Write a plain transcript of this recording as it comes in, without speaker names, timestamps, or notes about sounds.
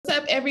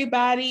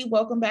everybody?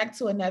 Welcome back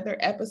to another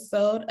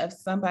episode of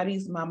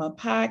Somebody's Mama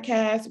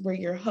podcast. We're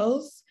your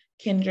hosts,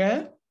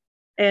 Kendra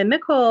and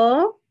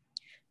Nicole.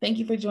 Thank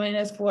you for joining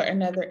us for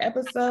another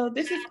episode.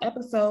 This is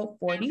episode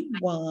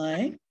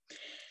 41,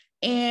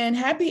 and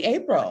happy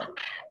April.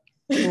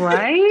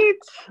 Right?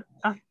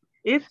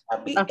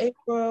 Happy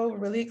April.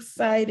 Really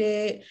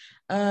excited.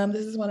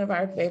 This is one of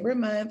our favorite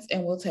months,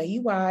 and we'll tell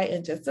you why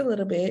in just a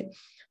little bit.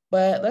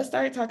 But let's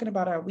start talking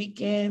about our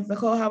weekends.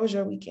 Nicole, how was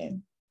your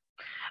weekend?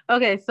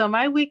 Okay, so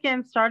my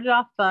weekend started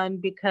off fun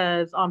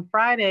because on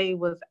Friday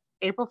was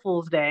April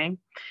Fool's Day.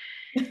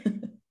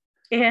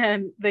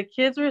 And the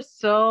kids were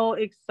so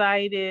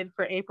excited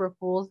for April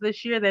Fool's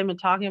this year. They've been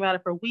talking about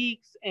it for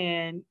weeks,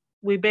 and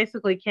we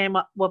basically came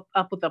up with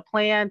a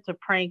plan to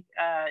prank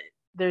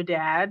their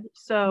dad.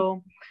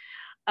 So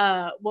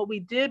what we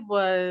did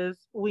was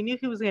we knew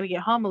he was going to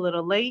get home a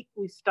little late.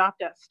 We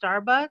stopped at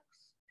Starbucks,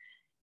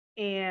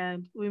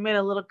 and we made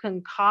a little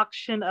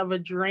concoction of a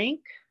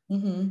drink.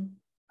 Mm-hmm.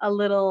 A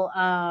little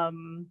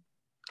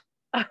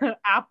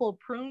apple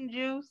prune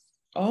juice.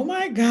 Oh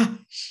my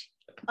gosh.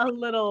 A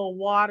little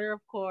water, of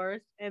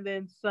course, and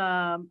then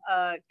some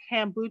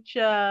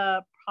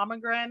kombucha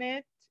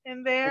pomegranate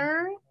in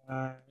there. Oh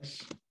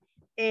gosh.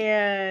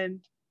 And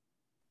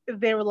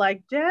they were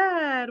like,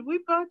 "Dad, we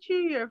bought you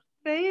your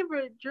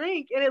favorite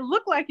drink." And it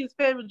looked like his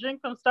favorite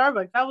drink from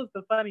Starbucks. That was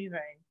the funny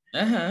thing.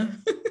 Uh-huh.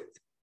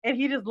 And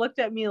he just looked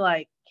at me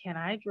like, "Can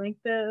I drink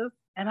this?"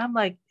 And I'm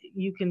like,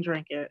 "You can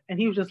drink it." And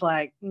he was just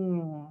like,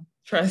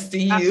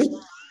 Trusting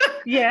you.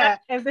 Yeah.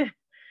 And then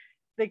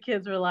the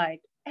kids were like,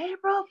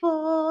 "April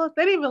Fools."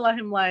 They didn't even let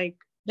him like.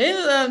 They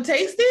didn't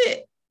taste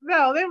it?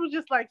 No, they were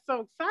just like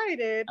so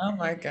excited. Oh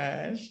my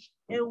gosh.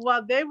 And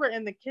while they were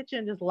in the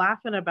kitchen just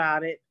laughing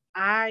about it,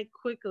 I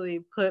quickly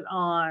put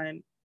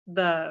on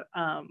the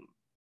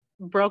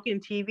broken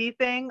TV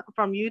thing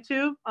from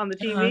YouTube on the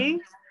TV.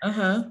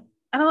 Uh-huh.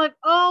 And I'm like,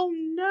 "Oh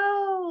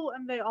no."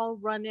 And they all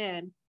run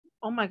in.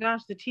 "Oh my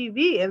gosh, the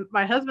TV." And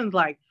my husband's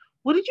like,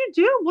 "What did you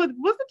do? What's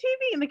the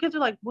TV?" And the kids are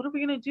like, "What are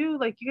we going to do?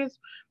 Like, you guys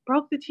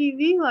broke the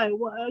TV. Like,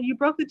 you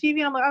broke the TV."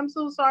 And I'm like, "I'm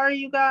so sorry,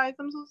 you guys.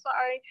 I'm so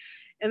sorry."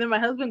 And then my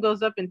husband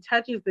goes up and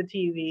touches the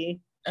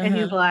TV. And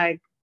he's like,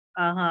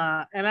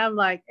 And I'm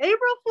like,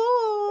 "April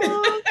Fool."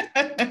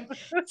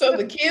 So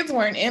the kids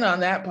weren't in on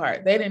that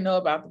part. They didn't know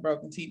about the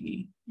broken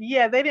TV.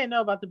 Yeah, they didn't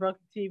know about the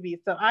broken TV.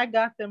 So I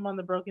got them on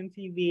the broken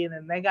TV, and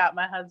then they got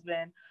my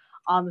husband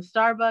on the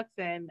Starbucks,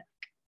 and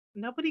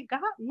nobody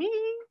got me.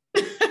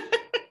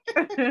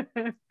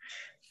 That's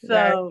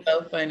so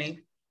funny.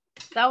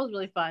 That was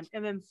really fun.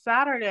 And then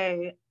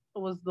Saturday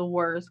was the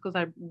worst because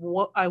I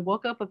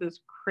woke up with this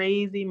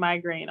crazy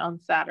migraine on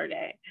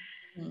Saturday.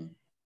 Mm-hmm.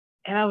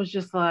 And I was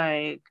just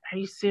like, "Are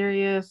you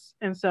serious?"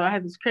 And so I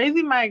had this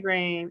crazy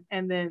migraine.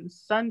 And then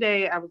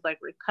Sunday, I was like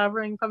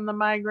recovering from the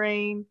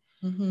migraine.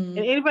 Mm-hmm. And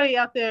anybody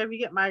out there, if you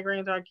get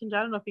migraines, or Kendra,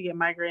 I don't know if you get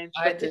migraines,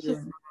 but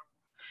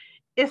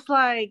it's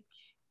like,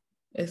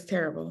 it's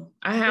terrible.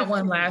 I had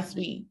one last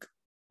week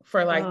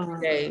for like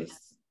 3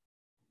 days.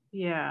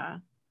 Yeah.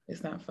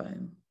 It's not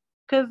fun.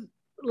 Because,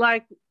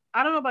 like,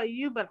 I don't know about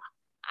you, but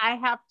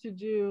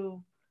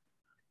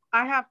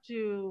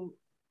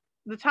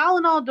the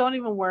Tylenol don't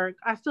even work.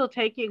 I still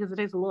take it because it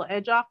takes a little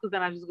edge off, because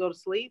then I just go to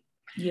sleep.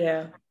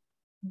 Yeah.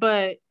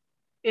 But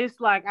it's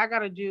like I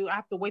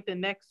have to wait the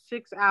next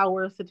 6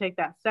 hours to take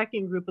that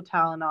second group of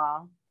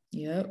Tylenol.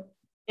 Yep.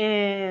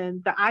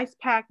 And the ice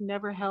pack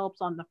never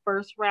helps on the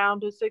first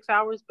round of 6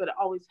 hours, but it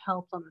always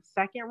helps on the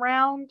second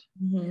round.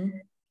 Mm-hmm.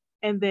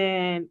 And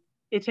then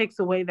it takes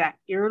away that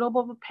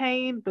irritable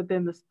pain, but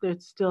then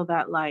there's still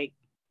that, like,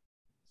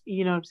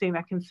 you know what I'm saying,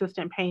 that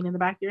consistent pain in the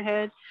back of your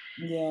head.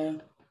 Yeah.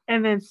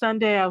 And then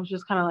Sunday, I was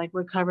just kind of like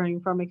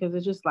recovering from it because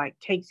it just like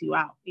takes you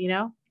out, you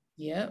know?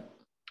 Yep.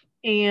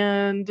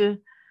 And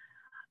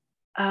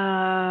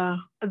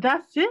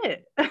that's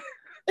it.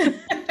 When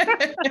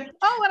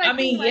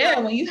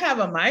you have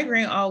a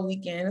migraine all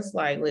weekend, it's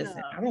like,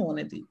 listen, I don't want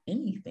to do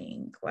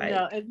anything.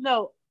 Like,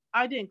 no,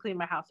 I didn't clean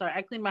my house. Sorry,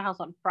 I cleaned my house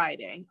on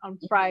Friday. On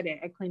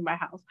Friday, I cleaned my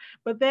house.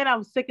 But then I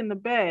was sick in the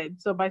bed.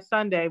 So by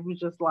Sunday, it was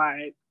just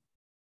like,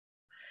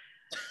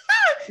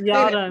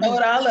 y'all done throw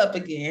it all up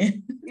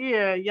again.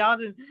 Yeah, y'all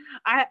didn't.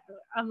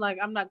 I'm like,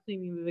 I'm not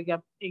cleaning it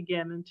up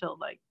again until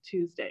like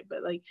Tuesday.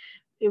 But like,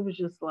 it was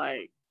just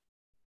like,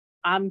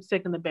 I'm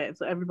sick in the bed.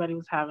 So everybody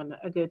was having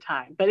a good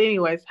time. But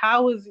anyways,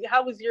 how was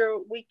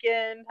your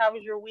weekend? How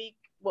was your week?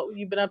 What have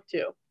you been up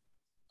to?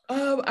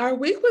 Our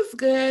week was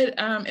good.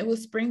 It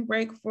was spring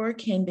break for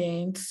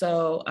Kendon.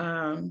 So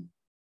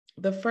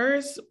the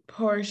first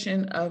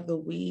portion of the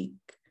week,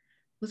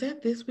 was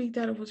that this week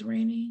that it was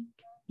raining?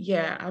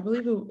 Yeah, I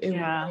believe it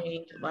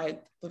rained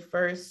like the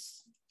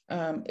first,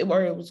 it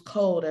was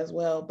cold as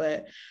well.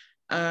 But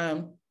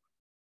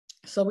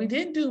so we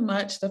didn't do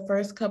much the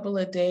first couple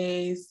of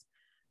days.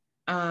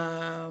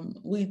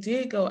 We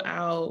did go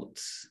out.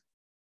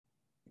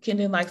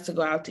 Kendon likes to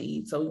go out to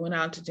eat. So we went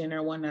out to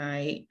dinner one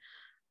night.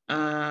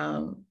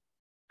 I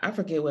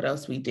forget what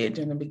else we did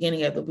during the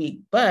beginning of the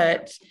week,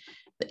 but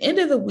the end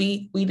of the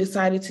week, we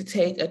decided to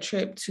take a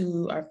trip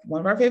to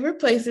one of our favorite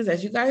places.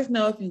 As you guys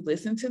know, if you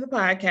listen to the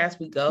podcast,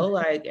 we go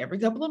like every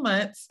couple of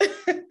months.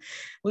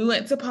 We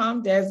went to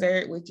Palm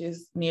Desert, which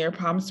is near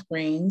Palm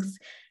Springs.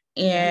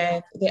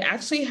 And they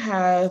actually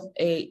have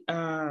a,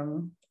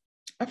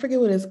 I forget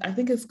what it is. I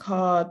think it's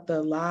called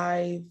the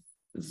Live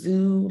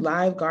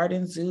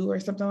Garden Zoo or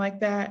something like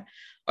that.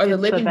 Or the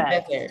Living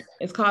Desert.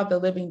 It's called the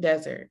Living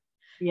Desert.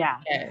 Yeah.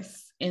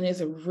 Yes. And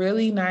it's a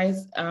really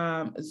nice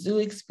zoo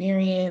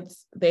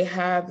experience. They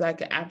have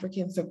like an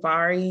African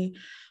safari,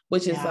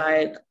 which is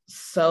like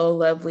so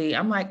lovely.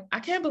 I'm like, I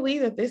can't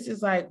believe that this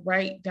is like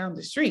right down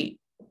the street.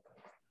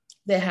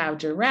 They have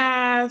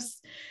giraffes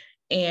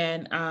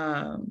and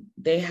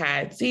they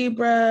had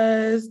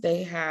zebras,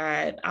 they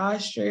had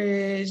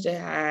ostrich, they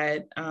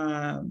had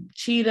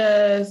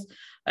cheetahs,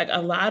 like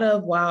a lot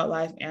of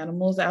wildlife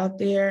animals out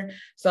there.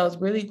 So it's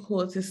really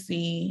cool to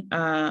see.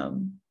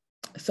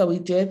 So we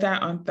did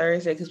that on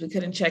Thursday because we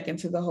couldn't check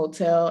into the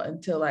hotel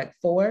until like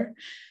 4.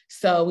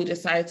 So we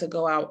decided to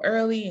go out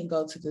early and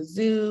go to the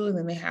zoo. And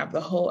then they have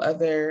the whole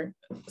other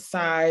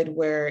side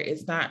where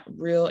it's not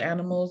real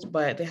animals,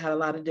 but they had a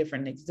lot of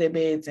different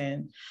exhibits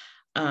and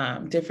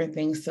different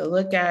things to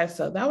look at.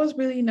 So that was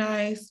really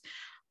nice.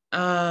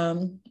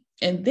 And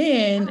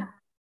then,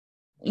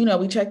 you know,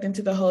 we checked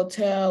into the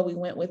hotel. We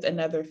went with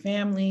another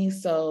family.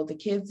 So the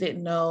kids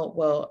didn't know.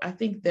 Well, I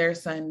think their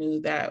son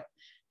knew that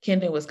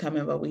Kendon was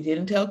coming, but we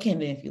didn't tell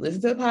Kendon. If you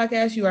listen to the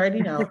podcast, you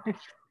already know.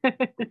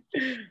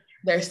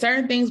 There are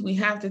certain things we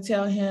have to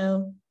tell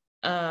him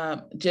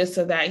just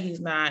so that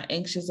he's not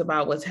anxious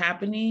about what's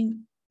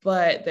happening.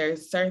 But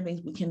there's certain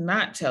things we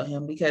cannot tell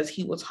him because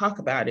he will talk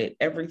about it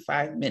every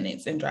 5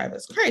 minutes and drive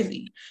us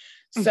crazy.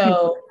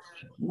 So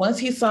once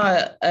he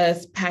saw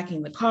us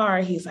packing the car,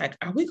 he's like,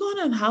 are we going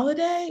on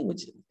holiday?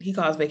 Which he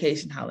calls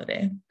vacation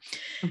holiday.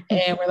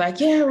 And we're like,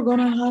 yeah, we're going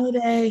on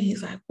holiday.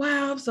 He's like,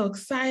 wow, I'm so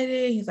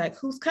excited. He's like,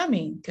 who's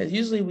coming? Because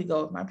usually we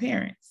go with my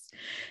parents.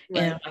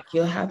 Right. And I'm like,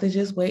 you'll have to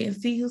just wait and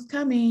see who's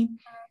coming.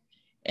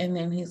 And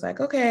then he's like,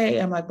 okay.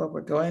 I'm like, but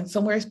we're going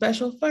somewhere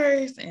special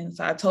first. And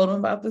so I told him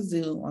about the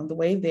zoo on the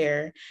way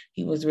there.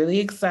 He was really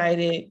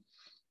excited.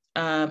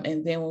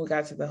 And then when we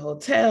got to the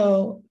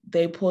hotel,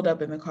 they pulled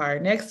up in the car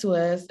next to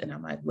us. And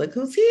I'm like, look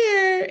who's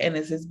here. And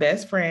it's his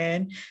best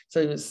friend.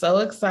 So he was so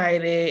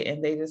excited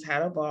and they just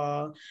had a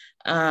ball.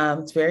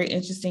 It's a very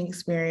interesting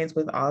experience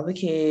with all the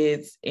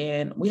kids.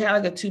 And we had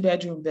like a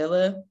 2-bedroom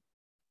villa.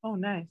 Oh,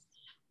 nice.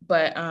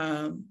 But,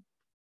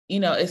 you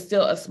know, it's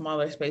still a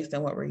smaller space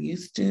than what we're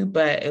used to,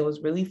 but it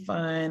was really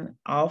fun.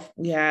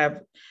 We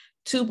have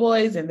 2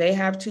 boys and they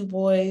have 2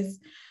 boys.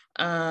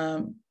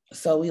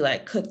 So we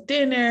like cooked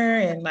dinner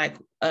and like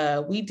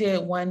we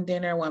did 1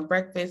 dinner, 1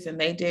 breakfast, and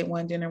they did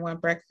 1 dinner, 1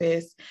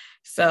 breakfast.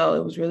 So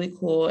it was really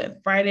cool.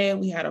 And Friday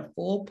we had a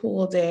full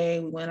pool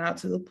day. We went out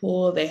to the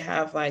pool. They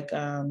have like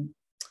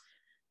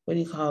what do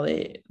you call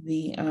it?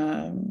 The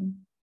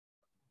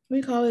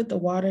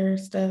water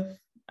stuff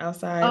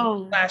outside.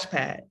 Splash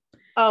pad.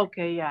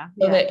 Okay, yeah.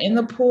 So that in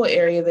the pool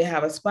area, they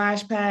have a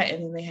splash pad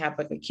and then they have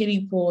like a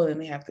kiddie pool and then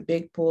they have the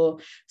big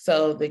pool.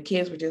 So the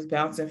kids were just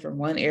bouncing from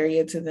one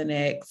area to the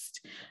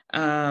next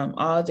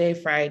all day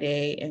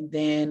Friday. And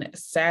then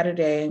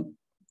Saturday,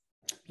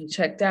 we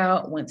checked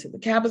out, went to the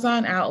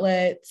Cabazon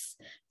outlets.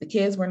 The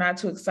kids were not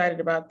too excited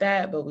about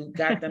that, but we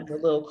got them the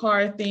little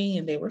car thing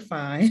and they were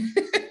fine.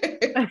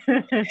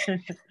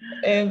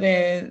 And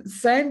then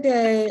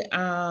Sunday,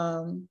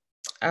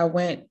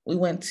 we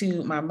went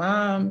to, my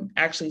mom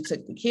actually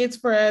took the kids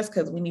for us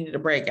because we needed a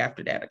break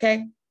after that.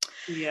 Okay.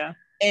 Yeah.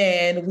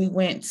 And we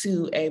went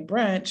to a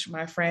brunch.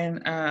 My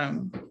friend,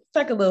 it's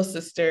like a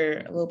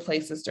little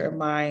play sister of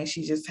mine.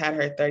 She just had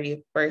her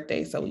 30th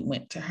birthday. So we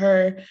went to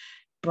her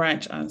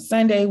brunch on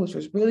Sunday, which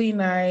was really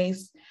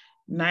nice,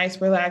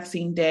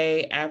 relaxing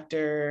day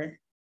after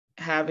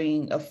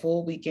having a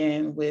full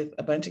weekend with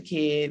a bunch of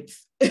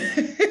kids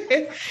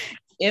in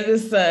the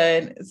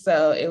sun.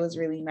 So it was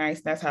really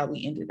nice. That's how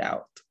we ended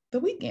out the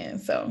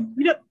weekend. So,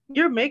 you know,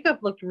 your makeup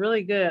looked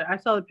really good. I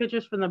saw the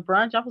pictures from the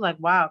brunch. I was like,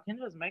 wow,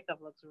 Kendra's makeup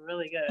looks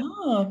really good.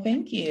 Oh,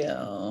 thank you.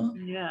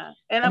 Yeah.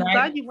 And I'm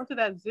glad you went to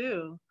that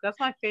zoo. That's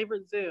my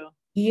favorite zoo.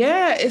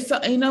 Yeah.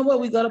 You know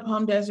what? We go to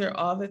Palm Desert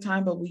all the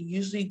time, but we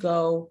usually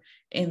go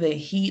in the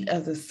heat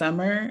of the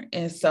summer.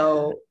 And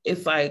so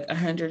it's like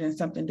 100 and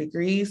something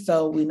degrees.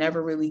 So we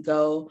never really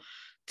go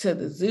to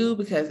the zoo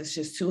because it's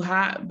just too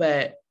hot.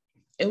 But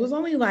it was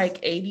only like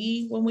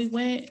 80 when we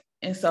went.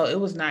 And so it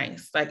was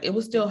nice. Like it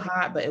was still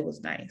hot, but it was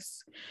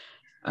nice.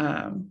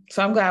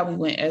 So I'm glad we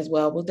went as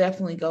well. We'll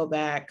definitely go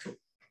back.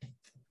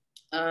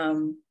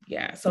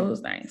 Yeah, so it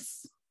was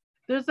nice.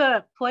 There's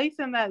a place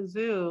in that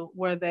zoo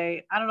where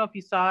I don't know if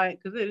you saw it,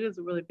 because it is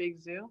a really big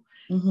zoo,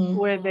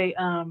 where they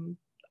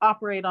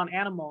operate on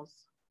animals.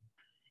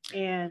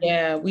 And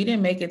yeah, we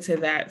didn't make it to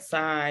that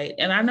side.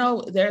 And I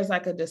know there's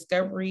like a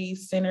Discovery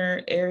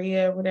Center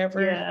area,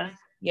 whatever.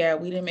 Yeah,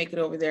 we didn't make it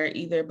over there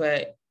either,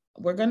 but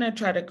we're gonna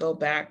try to go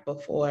back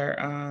before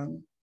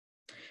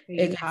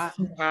it gets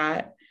too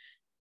hot.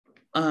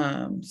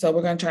 So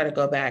we're gonna try to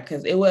go back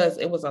because it was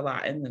a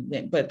lot,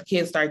 but the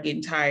kids started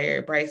getting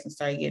tired. Bryson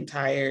started getting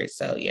tired,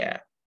 so yeah,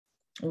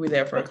 we were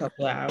there for a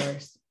couple of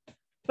hours,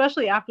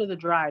 especially after the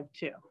drive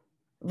too.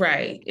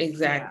 Right,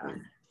 exactly.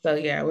 Yeah. So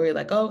yeah, we were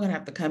like, oh, we're gonna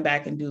have to come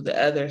back and do the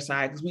other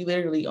side because we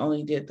literally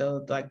only did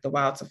the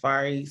wild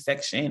safari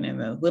section and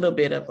a little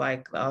bit of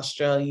like the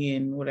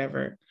Australian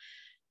whatever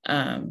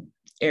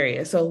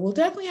area. So we'll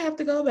definitely have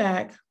to go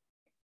back.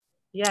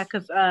 Yeah,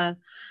 because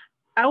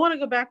I want to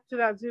go back to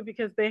that zoo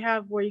because they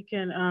have where you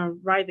can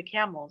ride the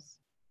camels.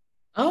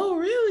 Oh,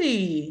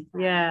 really?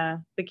 Yeah,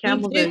 the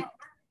camels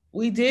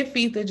we did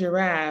feed the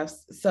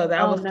giraffes, so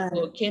that was nice.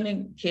 Cool.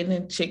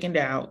 Kenan chickened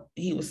out.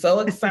 He was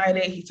so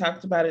excited. He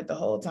talked about it the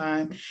whole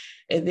time.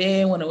 And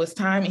then when it was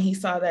time and he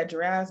saw that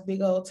giraffe's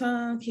big old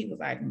tongue, he was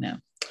like, no.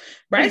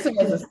 Bryson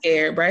wasn't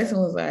scared. Bryson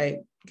was like,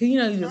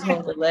 you just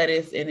hold the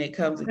lettuce and it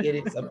comes to get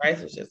it. So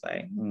Bryson was just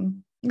like,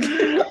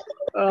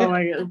 Oh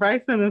my God.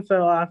 Bryson is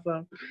so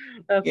awesome.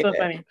 That's so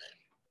funny.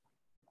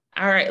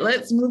 All right,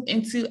 let's move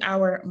into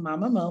our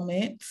mama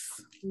moments.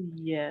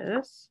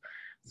 Yes.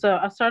 So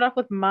I'll start off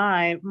with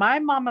mine. My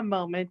mama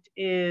moment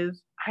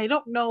is, I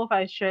don't know if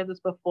I shared this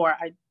before.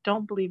 I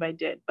don't believe I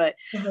did, but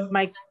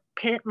my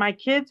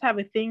kids have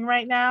a thing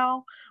right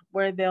now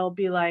where they'll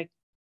be like,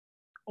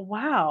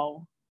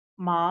 wow,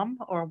 mom,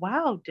 or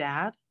wow,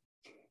 dad,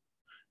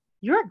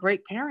 you're a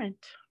great parent.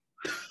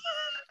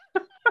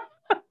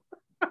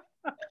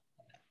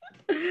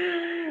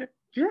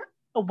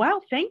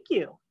 Wow, thank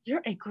you.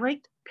 You're a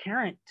great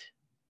parent.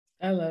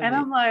 I love it. And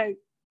I'm like,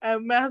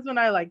 my husband and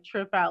I like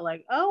trip out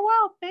like, oh,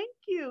 wow, thank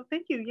you.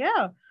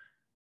 Yeah.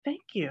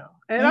 Thank you.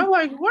 And I'm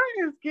like, what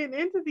is getting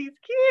into these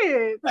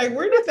kids? Like,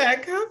 where did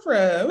that come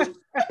from?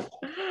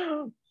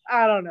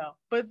 I don't know.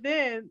 But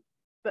then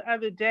the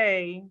other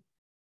day,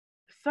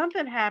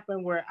 something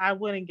happened where I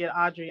wouldn't get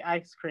Audrey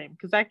ice cream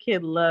because that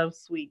kid loves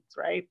sweets,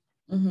 right?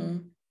 Mm-hmm.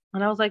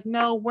 And I was like,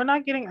 no, we're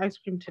not getting ice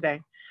cream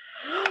today.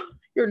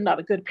 You're not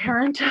a good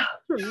parent.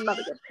 You're not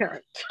a good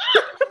parent.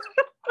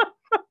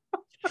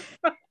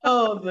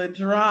 Oh, the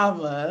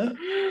drama.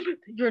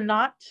 You're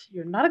not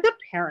a good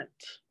parent.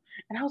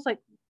 And I was like,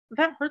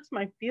 that hurts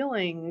my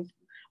feelings.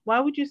 Why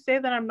would you say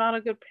that I'm not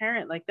a good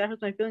parent? Like, that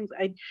hurts my feelings.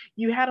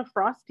 You had a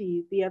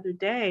Frosty the other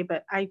day,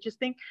 but I just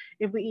think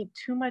if we eat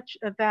too much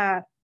of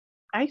that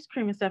ice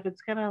cream and stuff,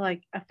 it's gonna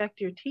like affect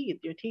your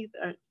teeth. Your teeth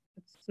are,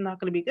 it's not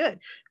gonna be good.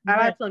 And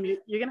I told him,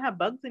 you're gonna have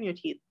bugs in your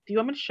teeth. Do you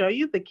want me to show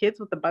you the kids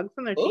with the bugs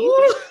in their teeth?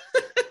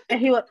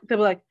 And they'll be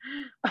like,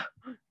 oh,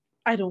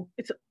 I don't.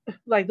 It's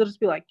like they'll just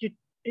be like,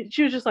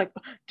 she was just like,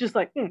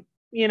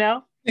 you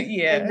know.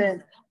 Yeah. And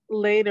then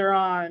later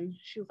on,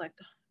 she was like,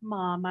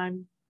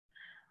 Mom,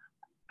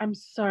 I'm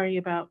sorry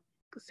about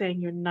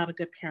saying you're not a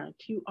good parent.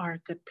 You are a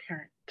good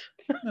parent.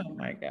 Oh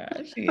my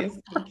gosh, she is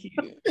so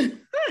cute.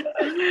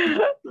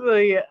 So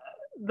yeah,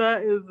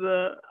 that is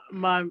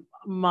my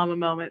mama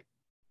moment.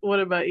 What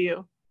about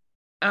you?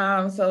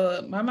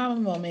 So my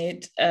mama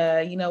moment,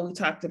 we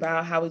talked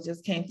about how we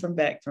just came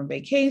back from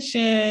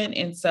vacation.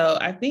 And so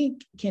I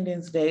think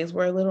Kendon's days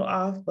were a little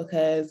off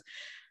because,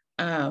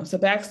 so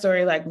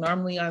backstory, like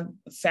normally on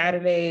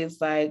Saturdays,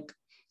 like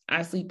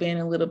I sleep in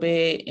a little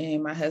bit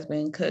and my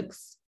husband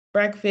cooks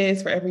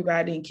breakfast for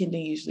everybody and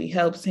Kendon usually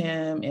helps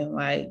him. And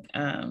like,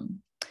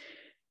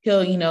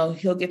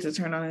 he'll get to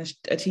turn on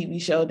a TV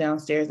show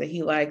downstairs that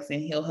he likes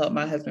and he'll help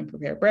my husband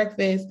prepare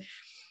breakfast.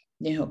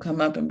 Then he'll come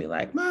up and be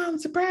like, Mom,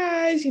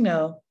 surprise,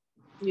 Yeah.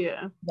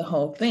 The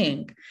whole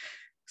thing.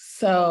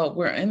 So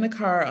we're in the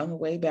car on the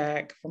way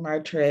back from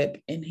our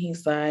trip and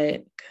he's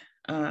like,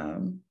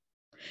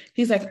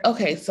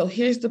 okay, so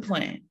here's the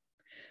plan.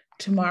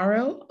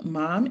 Tomorrow,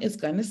 Mom is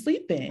going to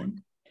sleep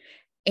in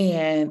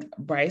and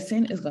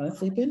Bryson is going to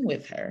sleep in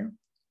with her.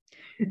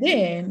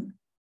 Then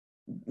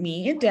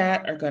me and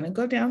Dad are going to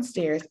go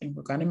downstairs and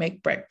we're going to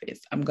make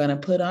breakfast. I'm going to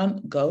put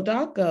on Go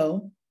Dog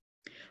Go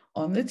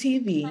on the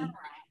TV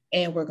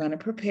and we're going to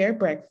prepare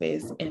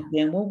breakfast and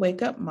then we'll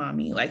wake up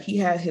Mommy. Like he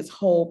had his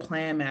whole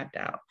plan mapped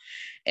out.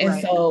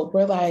 And so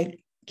we're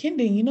like,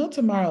 Kendon,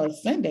 tomorrow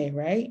is Sunday,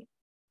 right?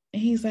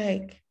 And he's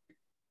like,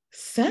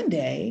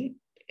 Sunday?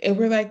 And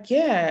we're like,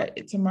 yeah,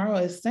 tomorrow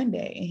is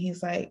Sunday. And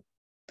he's like,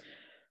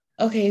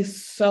 okay,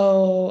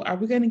 so are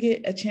we going to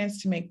get a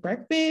chance to make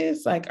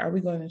breakfast? Like, are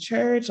we going to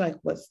church? Like,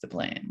 what's the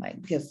plan?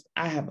 Like, because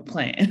I have a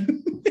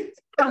plan.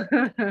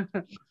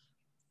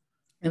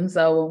 And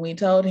so when we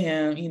told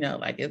him,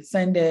 like it's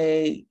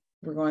Sunday,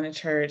 we're going to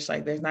church,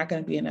 like there's not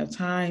going to be enough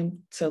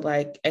time to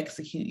like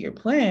execute your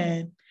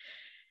plan.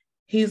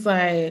 He's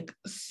like,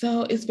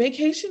 so is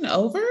vacation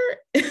over?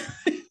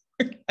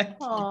 We're like,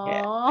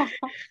 yeah.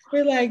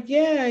 We're like,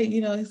 yeah,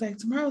 he's like,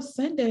 tomorrow's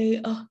Sunday.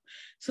 Oh,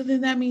 so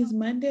then that means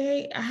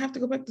Monday, I have to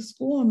go back to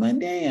school on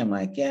Monday. I'm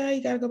like, yeah,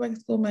 you got to go back to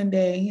school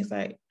Monday. And he's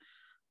like,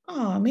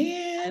 oh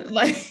man,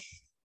 like,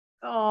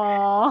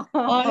 all his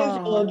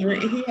little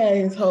dream, he had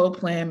his whole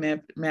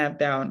plan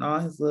mapped out and all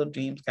his little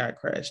dreams got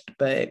crushed.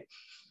 But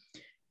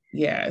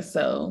yeah,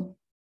 so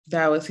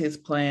that was his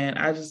plan.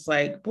 I just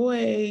like,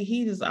 boy,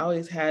 he just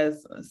always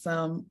has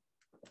some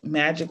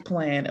magic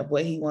plan of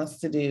what he wants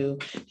to do.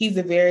 He's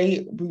a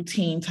very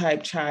routine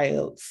type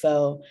child.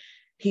 So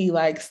he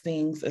likes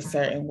things a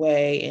certain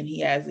way, and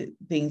he has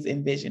things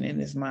envisioned in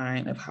his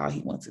mind of how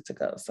he wants it to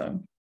go.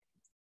 So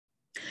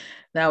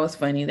that was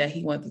funny that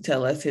he wanted to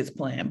tell us his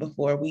plan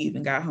before we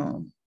even got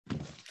home.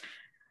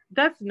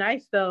 That's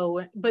nice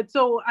though. But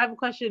so I have a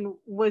question.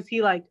 Was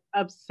he like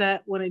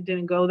upset when it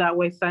didn't go that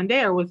way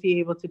Sunday, or was he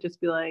able to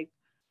just be like,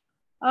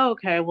 oh,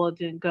 okay, well, it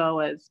didn't go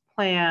as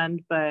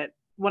planned, but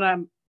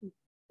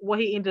what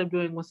he ended up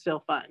doing was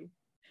still fun?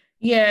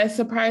 Yeah,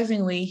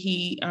 surprisingly,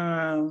 he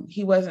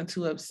wasn't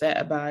too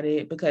upset about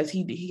it because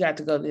he got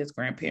to go to his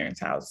grandparents'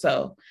 house.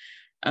 So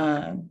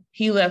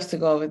he left to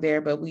go over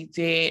there, but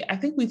I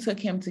think we took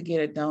him to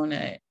get a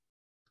donut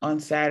on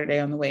Saturday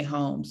on the way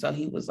home. So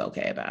he was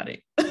okay about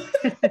it.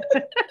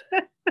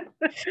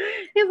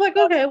 He's like,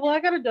 okay, well, I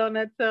got a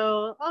donut,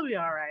 so I'll be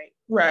all right.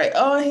 Right.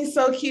 Oh, he's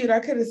so cute. I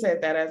could have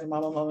said that as a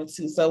mama moment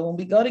too. So when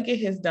we go to get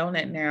his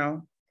donut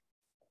now,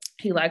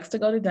 he likes to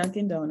go to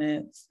Dunkin'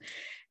 Donuts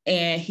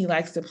and he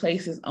likes to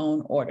place his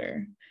own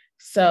order.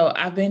 So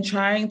I've been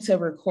trying to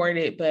record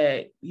it,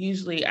 but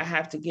usually I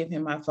have to give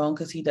him my phone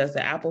because he does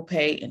the Apple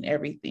Pay and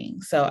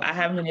everything. So I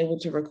haven't been able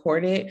to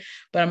record it,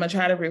 but I'm gonna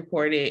try to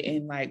record it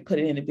and like put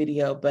it in a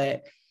video.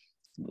 But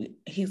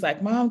he's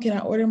like, Mom, can I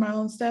order my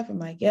own stuff? I'm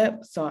like,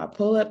 yep. So I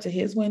pull up to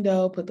his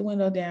window, put the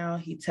window down.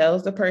 He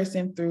tells the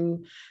person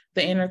through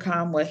the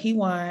intercom what he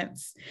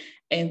wants.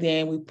 And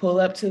then we pull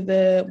up to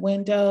the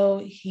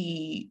window.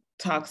 He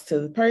talks to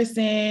the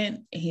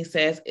person and he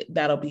says,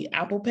 that'll be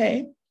Apple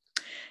Pay.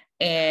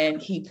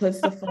 And he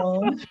puts the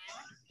phone,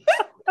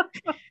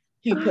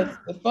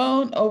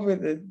 over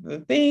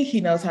the thing. He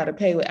knows how to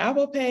pay with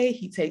Apple Pay.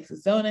 He takes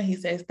his donut. He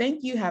says,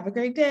 thank you. Have a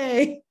great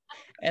day.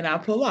 And I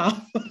pull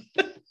off.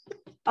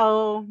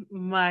 Oh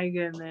my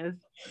goodness.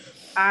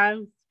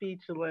 I'm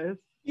speechless.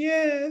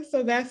 Yeah,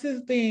 so that's his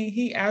thing.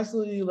 He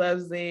absolutely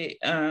loves it.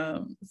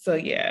 So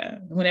yeah,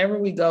 whenever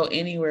we go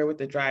anywhere with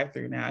the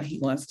drive-through now, he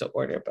wants to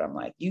order, but I'm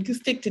like, you can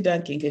stick to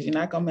Dunkin' because you're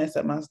not gonna mess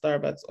up my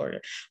Starbucks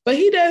order. But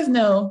he does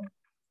know,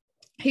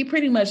 he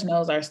pretty much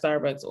knows our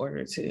Starbucks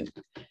order too.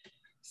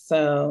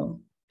 So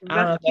I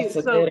don't know if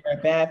that's a good or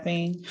a bad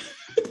thing.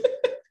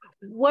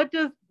 What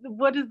does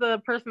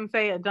the person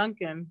say at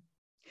Dunkin'?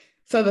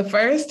 So the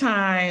first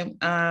time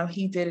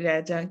he did it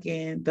at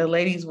Dunkin', the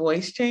lady's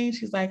voice changed.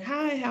 She's like,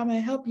 hi, how may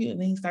I help you?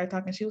 And then he started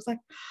talking. She was like,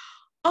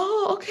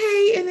 oh,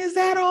 okay. And is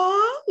that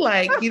all?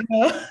 Like, you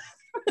know.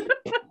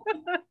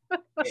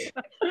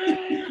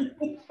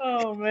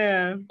 Oh,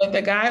 man. But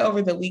the guy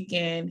over the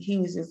weekend, he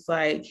was just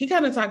like, he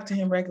kind of talked to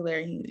him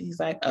regular. He's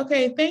like,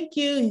 okay, thank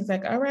you. He's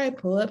like, all right,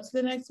 pull up to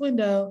the next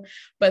window.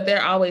 But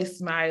they're always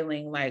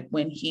smiling, like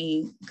when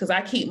because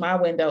I keep my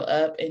window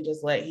up and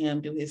just let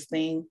him do his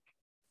thing.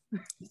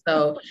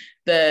 So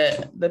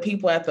the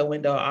people at the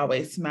window are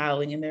always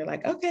smiling and they're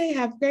like, okay,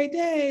 have a great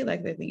day.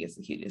 Like they think it's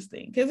the cutest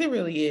thing because it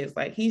really is.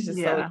 Like he's just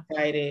so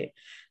excited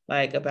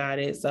like about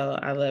it. So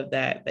I love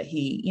that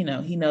he, you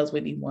know, he knows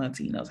what he wants.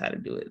 He knows how to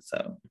do it.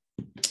 So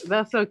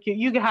that's so cute.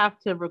 You have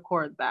to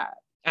record that.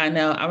 I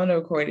know. I'm gonna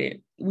record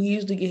it. We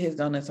usually get his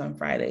donuts on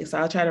Friday, so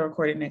I'll try to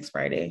record it next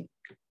Friday.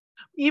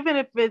 Even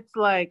if it's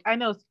like, I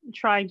know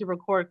trying to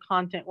record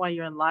content while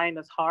you're in line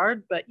is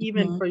hard, but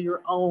even for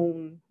your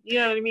own, you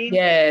know what I mean?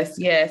 Yes.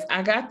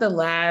 I got the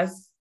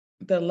last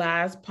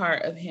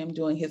part of him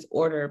doing his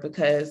order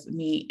because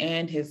me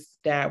and his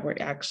dad were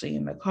actually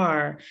in the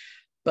car,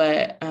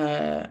 but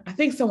I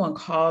think someone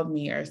called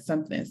me or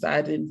something, so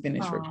I didn't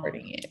finish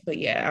recording it. But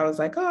yeah, I was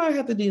like, oh, I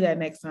have to do that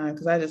next time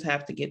because I just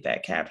have to get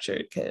that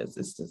captured because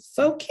it's just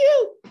so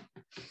cute.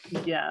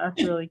 Yeah,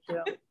 that's really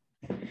cute.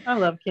 I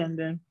love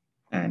Camden.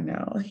 I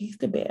know, he's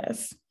the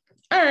best.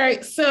 All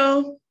right,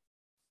 so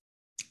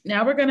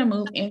now we're going to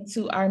move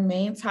into our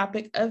main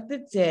topic of the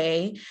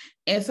day.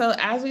 And so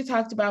as we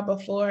talked about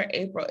before,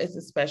 April is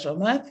a special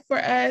month for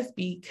us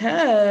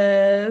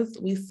because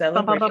we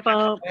celebrate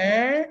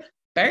our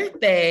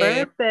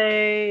birthdays.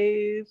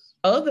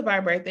 Both of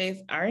our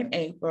birthdays are in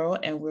April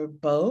and we're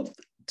both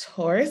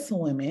Taurus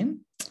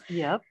women.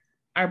 Yep.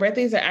 Our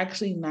birthdays are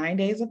actually 9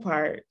 days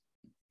apart.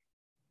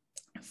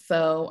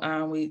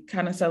 So we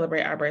kind of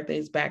celebrate our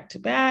birthdays back to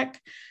back.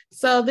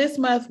 So this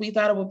month we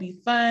thought it would be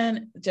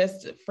fun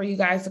just for you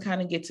guys to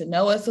kind of get to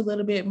know us a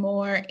little bit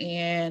more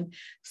and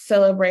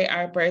celebrate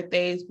our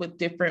birthdays with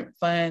different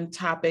fun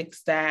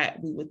topics that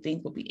we would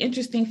think would be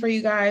interesting for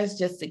you guys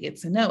just to get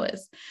to know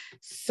us.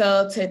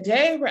 So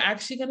today we're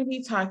actually going to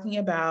be talking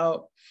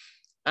about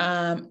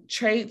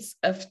traits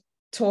of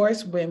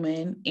Taurus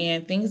women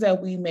and things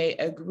that we may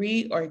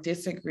agree or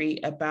disagree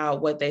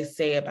about what they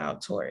say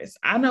about Taurus.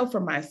 I know for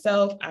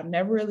myself, I've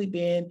never really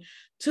been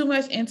too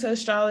much into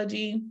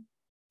astrology.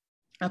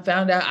 I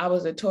found out I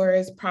was a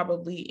Taurus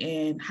probably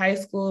in high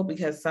school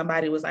because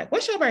somebody was like,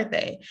 what's your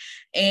birthday?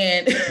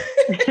 And,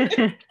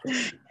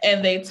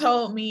 and they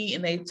told me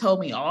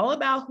all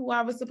about who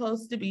I was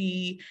supposed to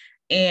be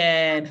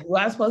and who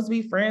I was supposed to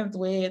be friends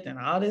with and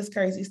all this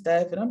crazy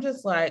stuff. And I'm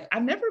just like,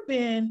 I've never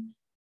been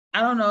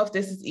I don't know if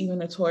this is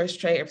even a Taurus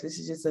trait or if this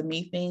is just a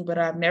me thing, but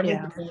I've never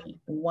been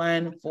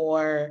one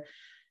for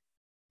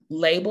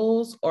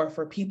labels or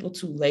for people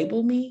to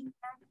label me.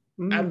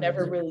 I've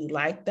never really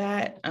liked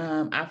that.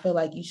 I feel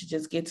like you should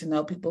just get to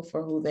know people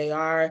for who they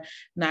are,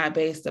 not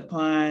based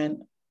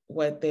upon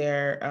what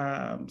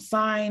their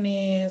sign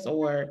is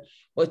or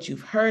what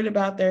you've heard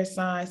about their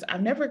signs.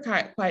 I've never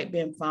quite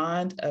been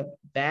fond of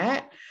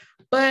that.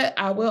 But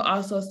I will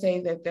also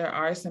say that there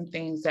are some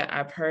things that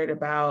I've heard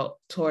about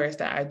Taurus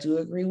that I do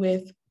agree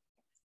with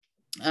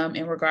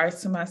in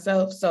regards to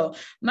myself. So I'm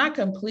not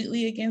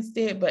completely against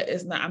it, but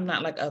I'm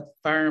not like a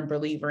firm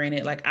believer in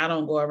it. Like I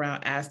don't go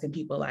around asking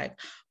people like,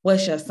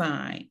 what's your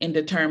sign, and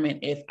determine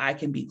if I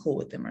can be cool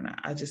with them or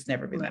not. I just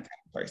never been that type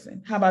of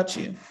person. How about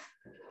you?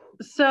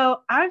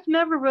 So I've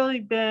never really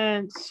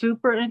been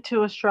super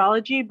into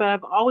astrology, but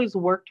I've always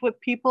worked with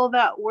people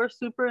that were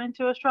super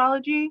into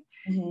astrology.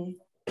 Mm-hmm.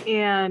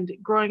 And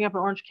growing up in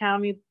Orange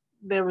County,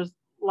 there was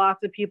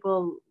lots of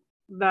people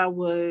that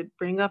would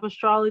bring up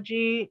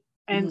astrology.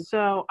 And mm-hmm.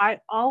 so I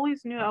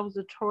always knew I was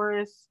a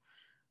Taurus.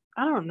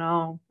 I don't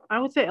know. I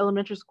would say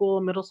elementary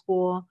school, middle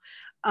school.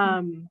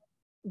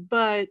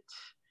 But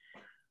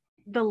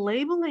the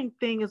labeling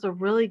thing is a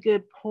really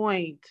good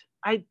point.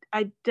 I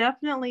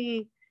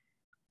definitely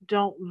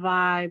don't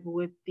vibe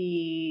with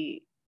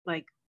the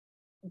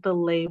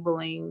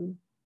labeling.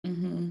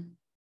 Mm-hmm.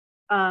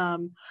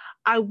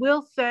 I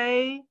will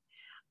say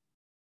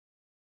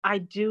I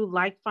do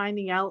like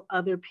finding out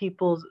other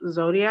people's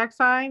zodiac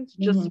signs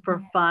just mm-hmm.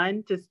 for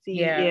fun to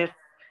see if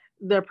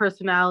their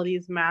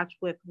personalities match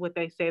with what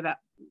they say that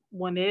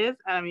one is.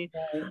 I mean,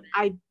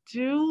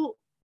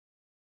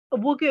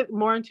 we'll get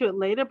more into it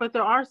later, but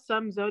there are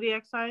some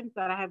zodiac signs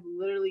that I have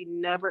literally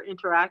never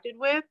interacted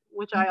with,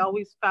 which mm-hmm. I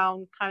always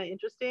found kind of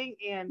interesting.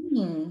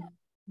 And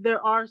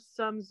there are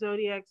some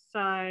zodiac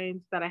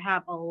signs that I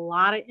have a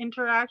lot of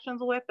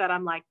interactions with that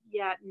I'm like,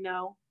 yeah,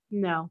 no.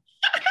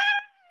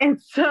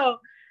 And so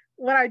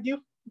when I do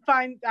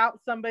find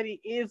out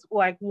somebody is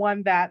like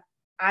one that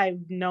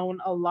I've known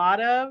a lot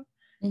of,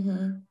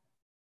 mm-hmm.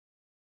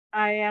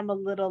 I am a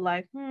little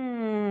like,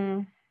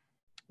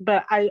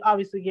 but I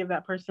obviously give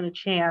that person a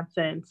chance,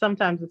 and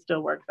sometimes it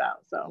still works out.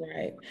 So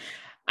right.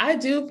 I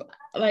do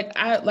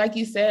like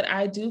you said,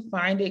 I do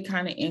find it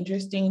kind of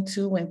interesting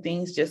too when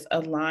things just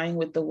align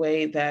with the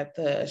way that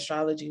the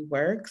astrology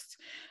works.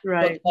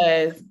 Right.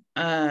 Because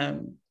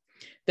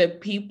the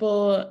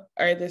people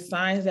or the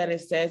signs that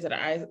it says that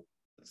I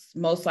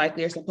most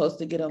likely are supposed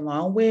to get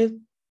along with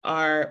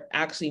are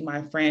actually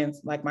my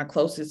friends, like my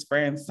closest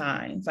friends'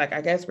 signs. Like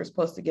I guess we're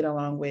supposed to get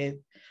along with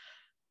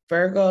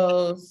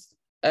Virgos,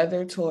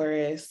 other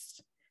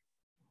Taurus,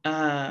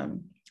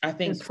 I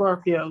think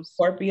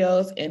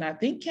Scorpios, and I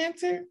think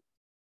Cancer.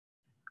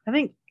 I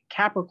think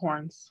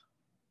Capricorns.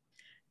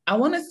 I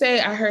want to say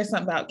I heard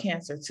something about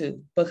Cancer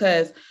too,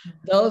 because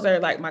those are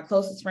like my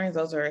closest friends.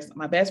 Those are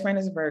my best friend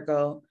is a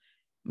Virgo,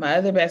 my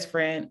other best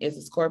friend is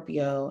a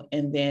Scorpio,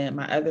 and then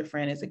my other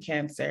friend is a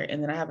Cancer,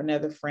 and then I have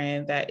another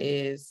friend that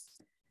is,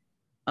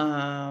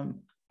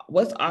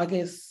 what's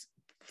August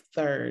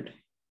 3rd?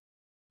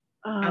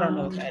 I don't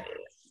know what that is.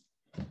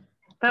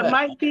 That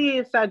might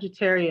be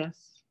Sagittarius.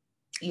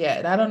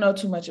 Yeah, I don't know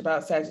too much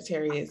about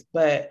Sagittarius,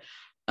 but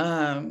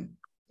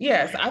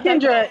yes.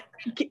 Kendra,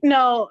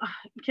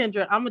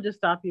 Kendra, I'm gonna just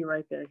stop you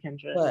right there,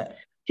 Kendra. What?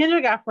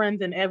 Kendra got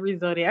friends in every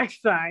zodiac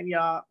sign,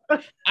 y'all.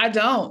 I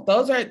don't.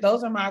 Those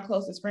are my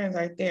closest friends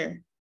right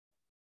there.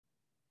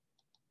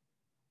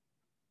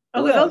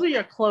 Okay, those are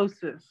your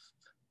closest.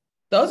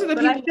 Those are the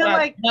people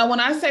now when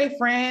I say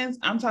friends,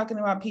 I'm talking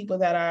about people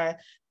that I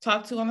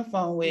talk to on the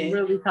phone with.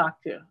 Really talk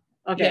to.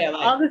 Okay, yeah,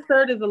 August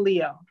 3rd is a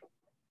Leo.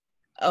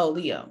 Oh,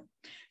 Leo.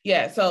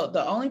 Yeah, so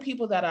the only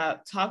people that I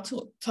talk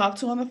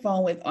to on the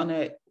phone with on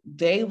a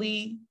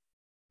daily,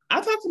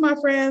 I talk to my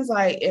friends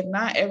like if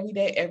not every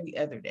day, every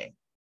other day.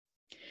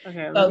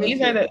 Okay. So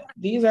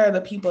these are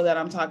the people that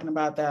I'm talking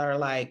about that are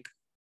like,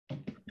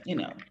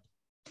 Now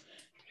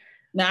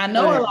I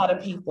know a lot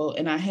of people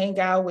and I hang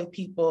out with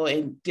people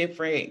in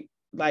different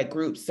like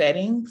group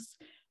settings,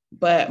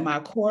 but my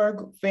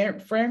core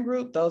friend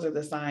group, those are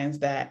the signs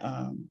that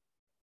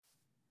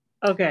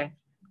Okay.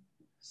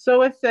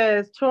 So it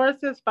says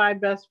Taurus's 5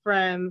 best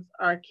friends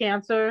are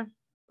Cancer,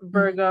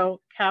 Virgo,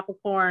 mm-hmm.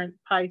 Capricorn,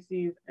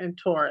 Pisces, and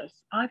Taurus.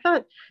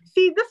 This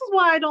is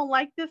why I don't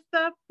like this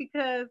stuff,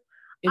 because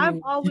I've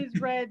always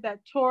read that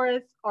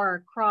Taurus are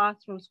a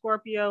cross from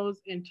Scorpios,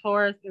 and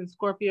Taurus and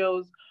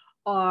Scorpios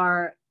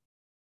are,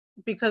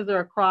 because they're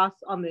a cross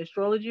on the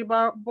astrology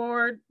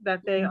board,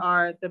 that they mm-hmm.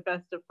 are the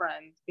best of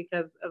friends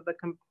because of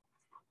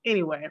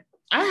anyway.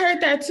 I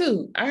heard that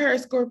too. I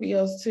heard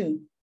Scorpios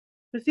too.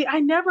 But see, I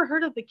never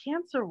heard of the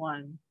Cancer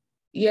one.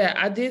 Yeah,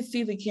 I did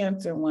see the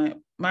Cancer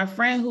one. My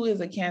friend who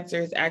is a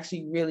Cancer is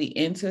actually really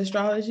into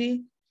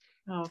astrology.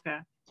 Oh, okay.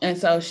 And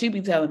so she'd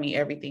be telling me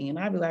everything. And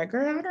I'd be like,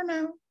 girl, I don't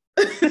know.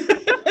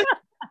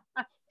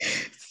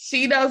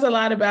 She knows a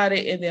lot about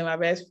it. And then my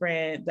best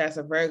friend, that's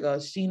a Virgo,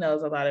 she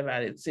knows a lot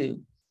about it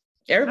too.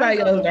 Everybody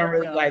else don't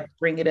really like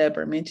bring it up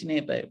or mention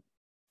it, but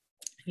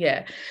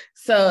yeah.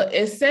 So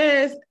it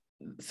says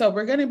so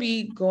we're going to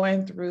be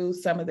going through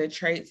some of the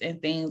traits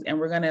and things, and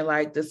we're going to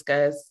like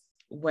discuss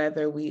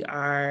whether we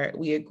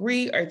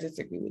agree or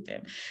disagree with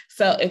them.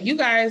 So if you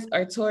guys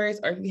are Taurus,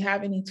 or if you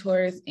have any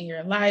Taurus in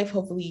your life,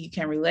 hopefully you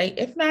can relate.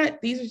 If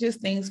not, these are just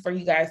things for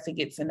you guys to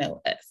get to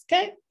know us.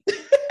 Okay.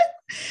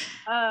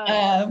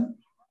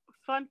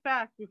 Fun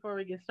fact before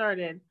we get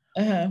started.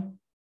 Uh-huh.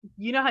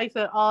 You know how you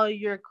said all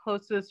your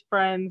closest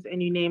friends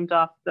and you named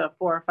off the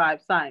 4 or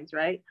 5 signs,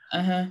 right?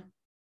 Uh-huh.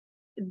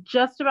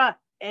 Just about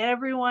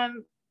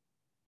everyone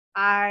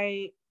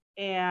I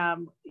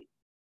am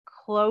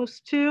close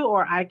to,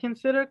 or I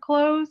consider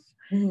close,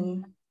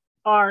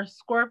 are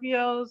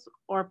Scorpios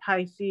or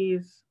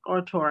Pisces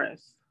or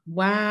Taurus.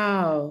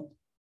 Wow.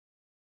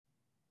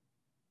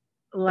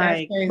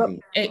 Like, that's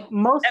crazy.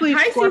 Mostly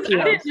Pisces,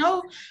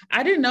 Scorpios.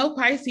 I didn't know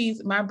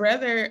Pisces. My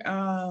brother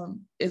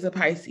is a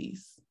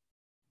Pisces.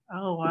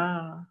 Oh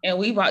wow. And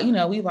we've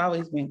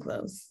always been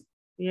close.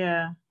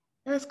 Yeah.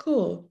 That's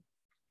cool.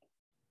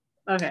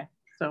 Okay.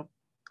 So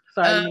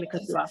sorry, I'm gonna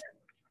cut you off.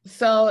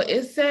 So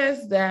it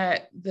says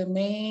that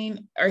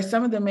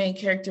some of the main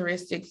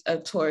characteristics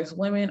of Taurus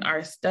women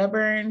are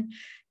stubborn,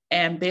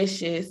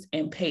 ambitious,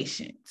 and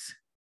patient.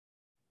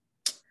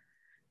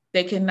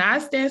 They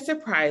cannot stand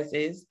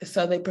surprises,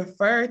 so they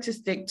prefer to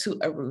stick to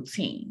a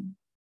routine.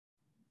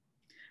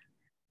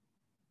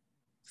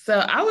 So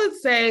I would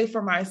say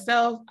for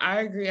myself,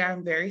 I agree,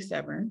 I'm very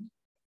stubborn.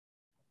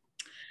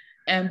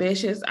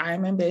 Ambitious, I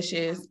am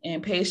ambitious,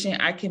 and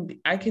patient, I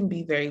can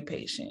be very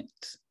patient.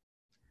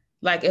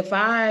 Like if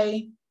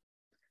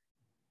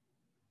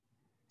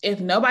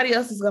nobody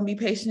else is going to be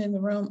patient in the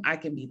room, I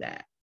can be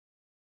that.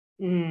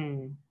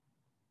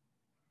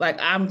 Like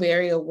I'm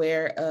very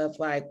aware of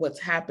like what's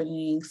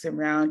happening,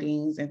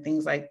 surroundings and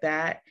things like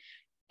that.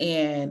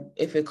 And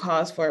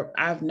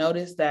I've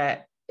noticed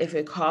that if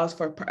it calls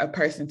for a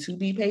person to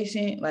be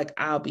patient, like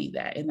I'll be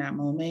that in that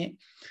moment.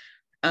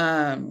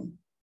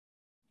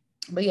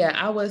 But yeah,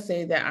 I would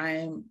say that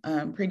I'm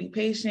pretty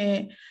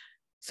patient.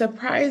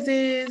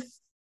 Surprises,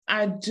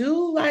 I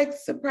do like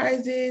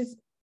surprises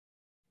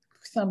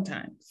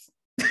sometimes.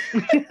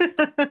 But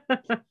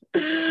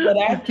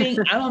I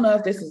don't know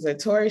if this is a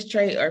Taurus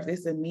trait or if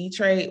it's a me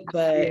trait,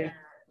 but yeah.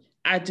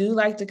 I do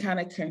like to kind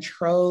of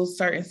control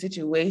certain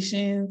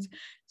situations.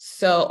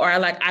 So, or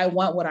I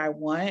want what I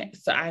want.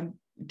 So I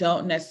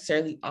don't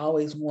necessarily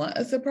always want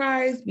a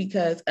surprise,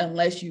 because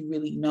unless you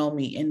really know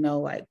me and know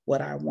like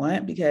what I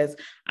want, because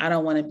I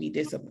don't want to be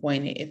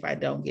disappointed if I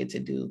don't get to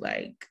do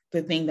like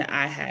the thing that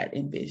I had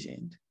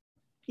envisioned.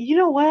 You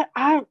know what?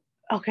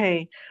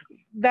 Okay.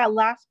 That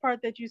last part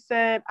that you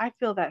said, I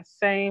feel that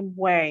same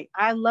way.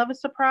 I love a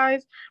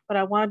surprise, but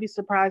I want to be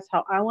surprised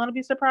how I want to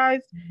be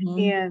surprised.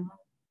 And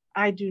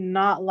I do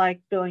not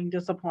like feeling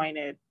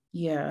disappointed.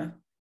 Yeah.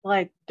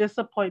 Like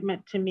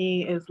disappointment to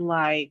me is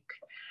like,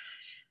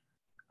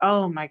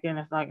 oh my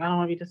goodness, like I don't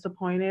want to be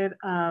disappointed.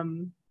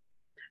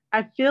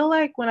 I feel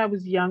like when I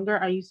was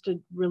younger, I used to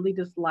really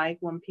dislike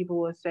when people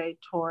would say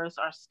Taurus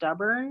are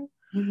stubborn.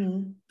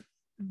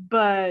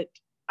 But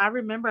I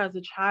remember as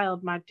a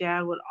child, my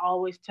dad would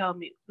always tell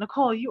me,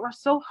 Nicole, you are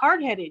so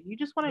hard-headed. You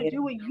just want to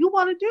do what you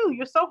want to do.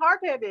 You're so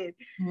hard-headed.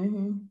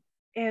 And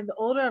the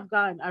older I've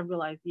gotten, I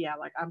realized, yeah,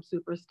 like I'm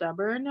super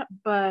stubborn,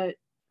 but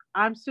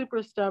I'm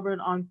super stubborn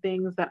on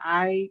things that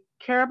I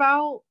care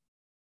about.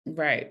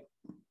 Right.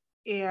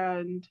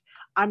 And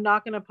I'm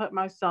not going to put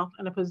myself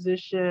in a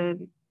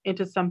position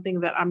into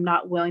something that I'm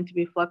not willing to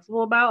be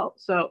flexible about.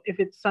 So if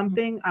it's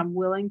something I'm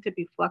willing to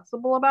be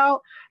flexible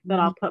about, then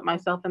I'll put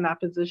myself in that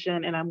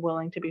position and I'm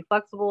willing to be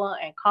flexible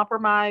and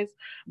compromise.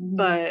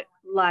 But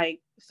like,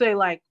 say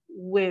like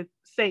with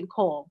St.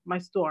 Cole, my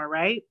store,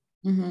 right?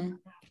 I'm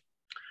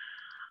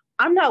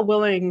not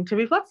willing to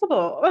be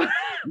flexible.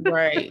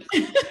 Right.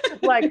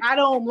 Like I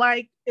don't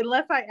like,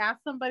 unless I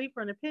ask somebody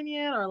for an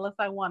opinion or unless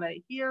I want to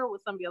hear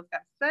what somebody else got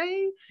to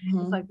say.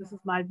 It's like, this is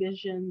my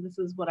vision. This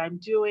is what I'm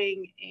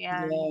doing.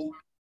 And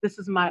this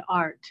is my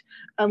art.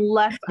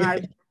 Unless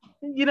I,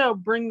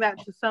 bring that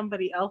to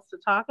somebody else to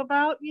talk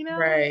about,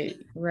 Right.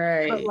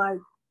 But like,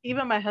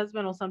 even my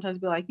husband will sometimes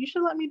be like, you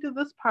should let me do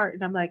this part.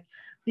 And I'm like,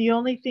 the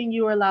only thing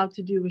you are allowed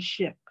to do is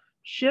ship.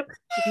 If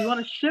you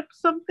want to ship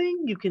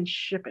something, you can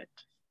ship it.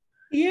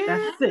 Yeah.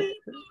 That's it.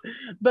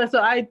 But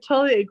so I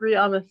totally agree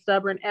on the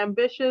stubborn.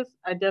 Ambitious,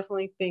 I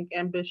definitely think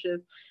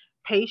ambitious.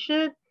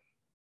 Patient,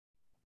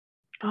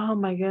 oh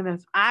my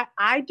goodness.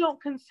 I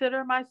don't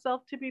consider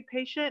myself to be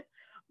patient,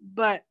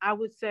 but I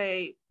would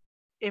say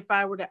if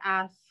I were to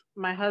ask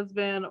my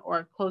husband or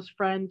a close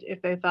friend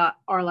if they thought,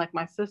 or like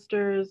my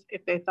sisters,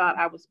 if they thought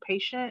I was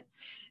patient,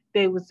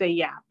 they would say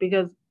yeah.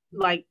 Because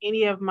like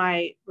any of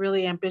my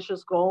really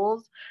ambitious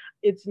goals,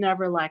 it's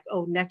never like,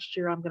 oh, next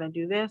year I'm going to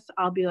do this.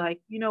 I'll be like,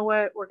 you know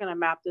what, we're going to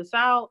map this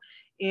out.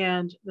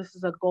 And this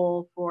is a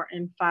goal for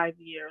in 5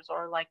 years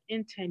or like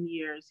in 10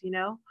 years,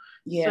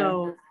 Yeah.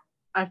 So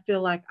I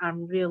feel like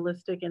I'm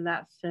realistic in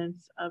that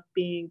sense of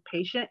being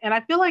patient. And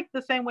I feel like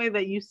the same way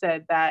that you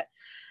said that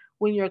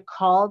when you're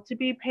called to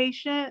be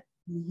patient,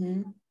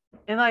 and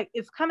like,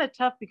 it's kind of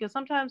tough because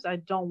sometimes I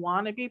don't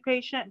want to be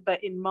patient,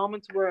 but in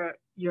moments where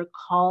you're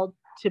called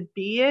to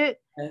be it,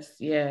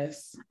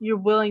 yes, you're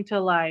willing to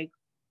like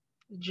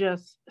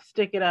just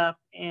stick it up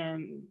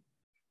and,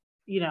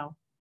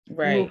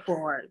 move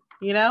forward,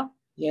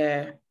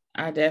 Yeah,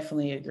 I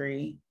definitely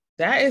agree.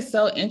 That is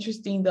so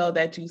interesting though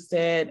that you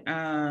said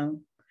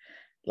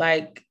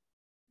like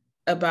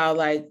about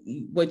like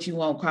what you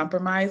won't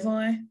compromise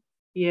on.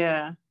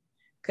 Yeah.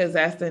 Cause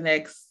that's the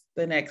next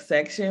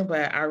section,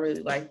 but I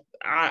really like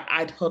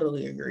I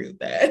totally agree with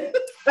that.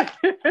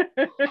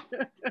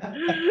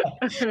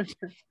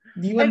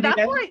 You And want to do that's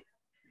that? why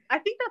I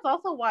think that's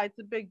also why it's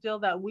a big deal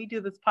that we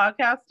do this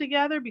podcast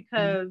together,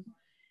 because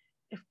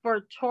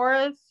for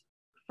Taurus,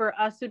 for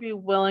us to be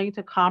willing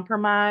to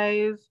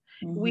compromise,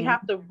 we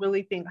have to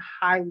really think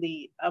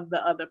highly of the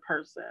other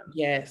person.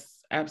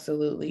 Yes,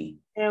 absolutely.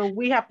 And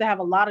we have to have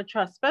a lot of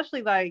trust,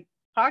 especially like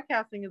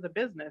podcasting is a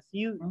business.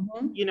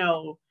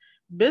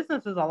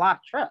 Business is a lot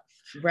of trust.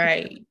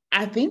 Right.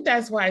 I think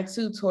that's why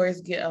too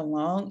Taurus get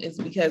along, is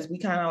because we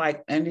kind of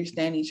like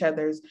understand each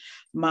other's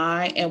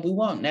mind, and we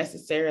won't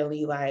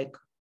necessarily like,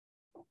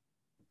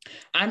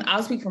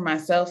 I'll speak for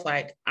myself,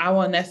 like I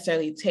won't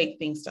necessarily take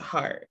things to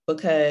heart,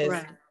 because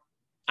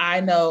I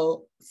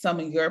know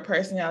some of your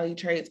personality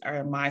traits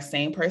are my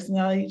same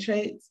personality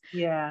traits.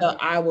 Yeah. So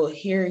I will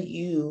hear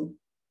you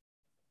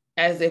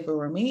as if it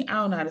were me. I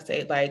don't know how to say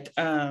it. Like,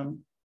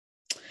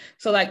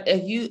 so like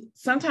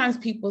sometimes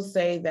people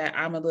say that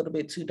I'm a little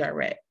bit too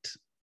direct.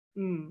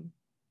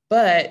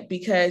 But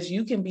because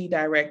you can be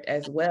direct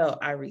as well,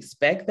 I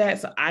respect that.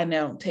 So I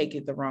don't take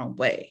it the wrong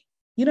way.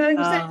 You know what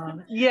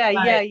I'm saying?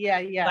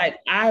 Yeah. Like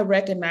I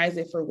recognize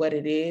it for what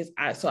it is.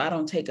 So I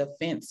don't take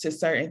offense to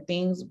certain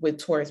things with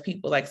Taurus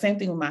people. Like same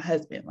thing with my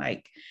husband.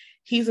 Like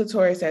he's a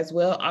Taurus as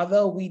well.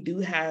 Although we do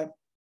have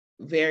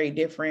very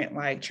different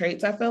like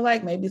traits, I feel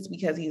like maybe it's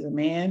because he's a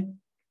man.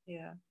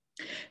 Yeah.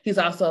 He's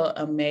also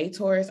a May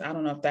Taurus. I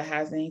don't know if that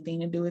has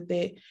anything to do with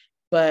it,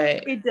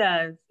 but it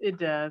does.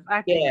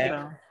 I think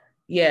so.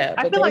 Yeah.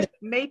 I feel like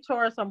May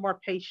Taurus are more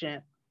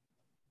patient.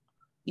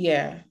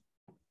 Yeah.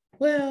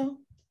 Well,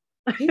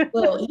 he's a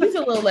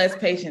little less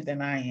patient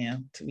than I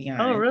am, to be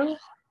honest. Oh, really?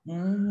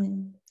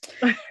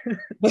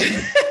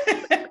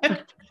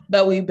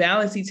 But we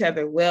balance each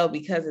other well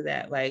because of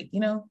that. Like,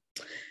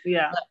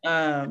 Yeah.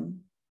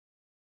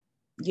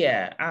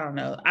 Yeah, I don't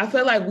know. I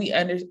feel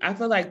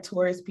like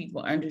Taurus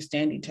people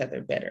understand each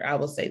other better. I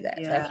will say that.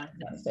 Yeah. That's what I'm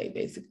trying to say,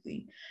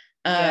 basically.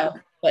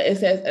 But it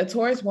says a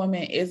Taurus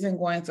woman isn't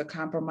going to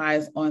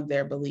compromise on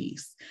their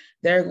beliefs.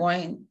 They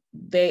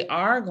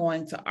are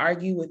going to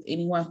argue with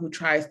anyone who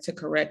tries to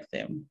correct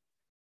them.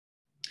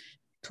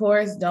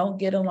 Taurus don't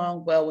get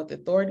along well with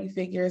authority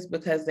figures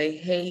because they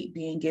hate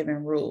being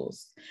given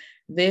rules.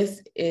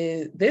 This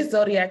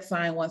zodiac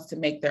sign wants to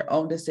make their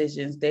own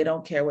decisions. They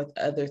don't care what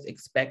others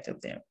expect of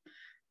them.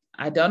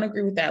 I don't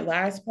agree with that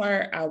last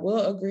part. I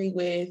will agree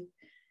with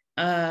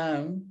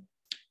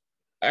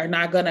are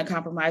not going to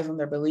compromise on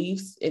their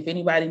beliefs. If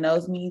anybody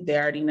knows me, they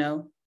already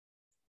know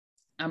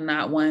I'm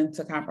not one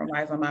to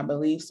compromise on my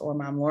beliefs or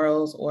my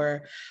morals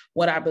or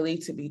what I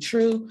believe to be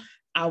true.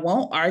 I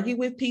won't argue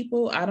with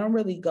people. I don't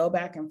really go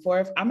back and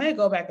forth. I may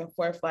go back and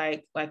forth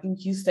like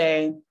you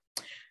say,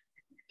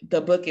 the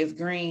book is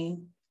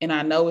green and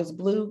I know it's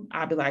blue.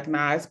 I'll be like,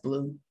 nah, it's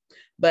blue.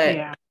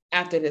 But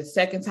after the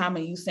second time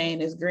of you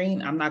saying it's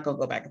green, I'm not going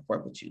to go back and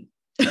forth with you.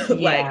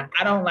 Like,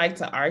 I don't like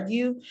to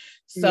argue.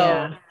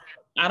 So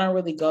I don't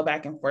really go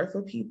back and forth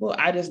with people.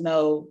 I just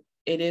know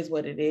it is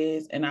what it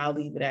is, and I'll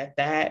leave it at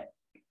that.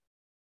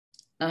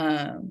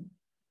 And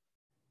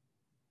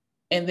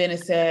then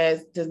it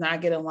says, does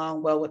not get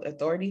along well with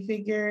authority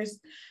figures.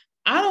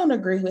 I don't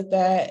agree with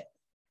that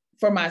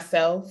for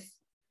myself.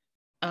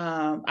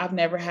 I've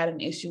never had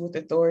an issue with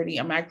authority.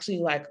 I'm actually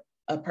like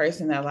a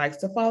person that likes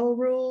to follow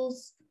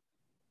rules.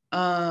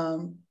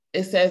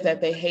 It says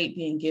that they hate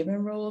being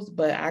given rules,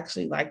 but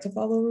actually like to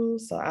follow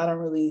rules. So I don't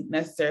really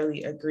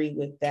necessarily agree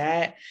with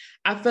that.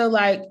 I feel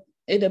like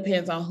it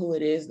depends on who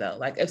it is though.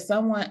 Like if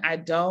someone I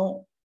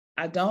don't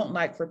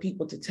like for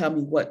people to tell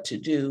me what to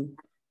do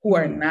who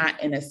are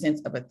not in a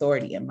sense of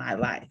authority in my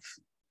life.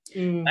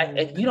 Like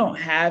if you don't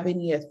have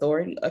any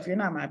authority, if you're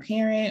not my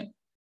parent,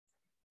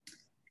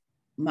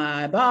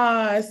 my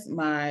boss,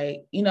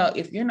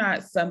 if you're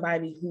not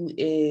somebody who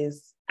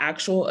is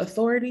actual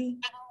authority,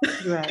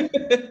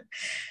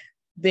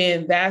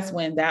 then that's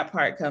when that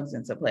part comes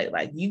into play.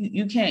 Like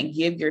you can't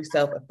give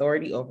yourself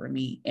authority over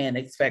me and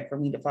expect for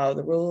me to follow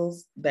the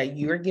rules that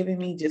you're giving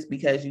me just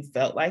because you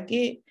felt like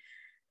it.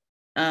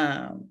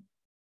 I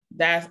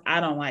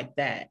don't like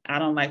that. I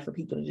don't like for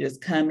people to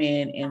just come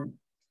in and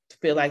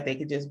feel like they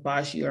could just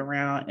boss you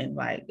around and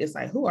like, it's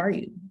like, who are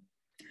you?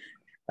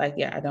 Like,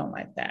 yeah, I don't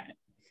like that.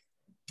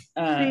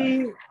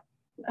 I'm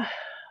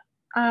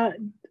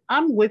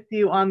with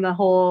you on the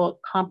whole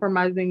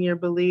compromising your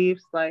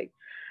beliefs. Like,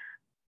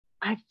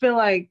 I feel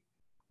like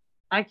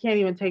I can't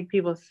even take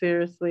people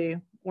seriously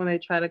when they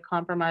try to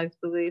compromise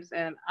beliefs.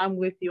 And I'm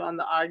with you on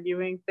the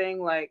arguing thing.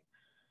 Like,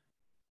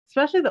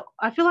 especially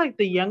I feel like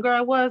the younger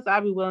I was,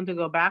 I'd be willing to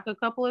go back a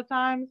couple of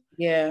times.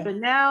 Yeah. But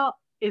now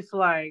it's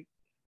like,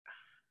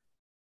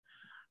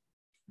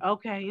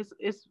 Okay,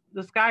 it's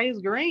the sky is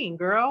green,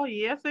 girl.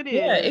 Yes, it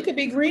Yeah, is. it could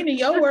be green in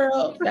your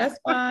world. That's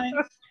fine.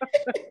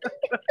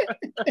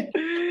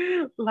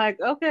 Like,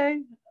 okay,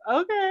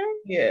 okay.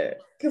 Yeah.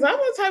 Because I'm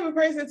the type of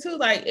person too,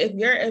 like if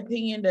your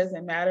opinion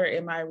doesn't matter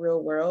in my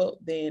real world,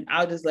 then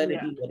I'll just let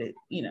it be what it,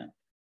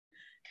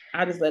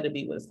 I'll just let it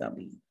be what it's gonna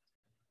be.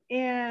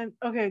 And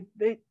okay,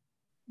 they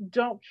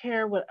don't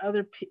care what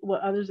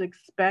others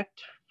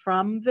expect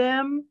from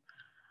them.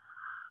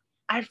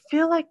 I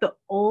feel like the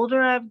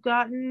older I've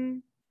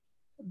gotten,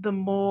 the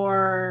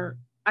more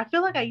I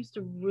feel like I used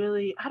to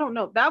really, I don't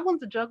know. That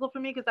one's a juggle for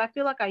me because I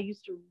feel like I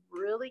used to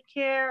really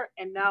care.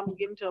 And now I'm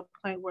getting to a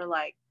point where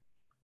like,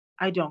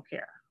 I don't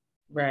care.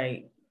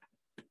 Right.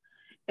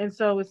 And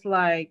so it's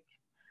like,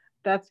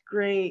 that's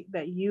great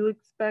that you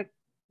expect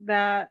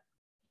that.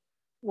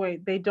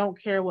 Wait, they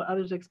don't care what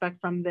others expect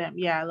from them.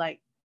 Yeah, like,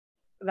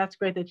 that's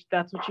great that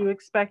that's what you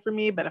expect from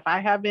me. But if I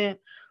haven't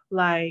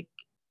like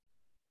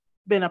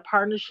been a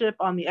partnership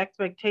on the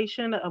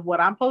expectation of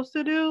what I'm supposed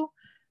to do,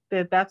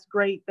 that's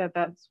great that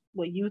that's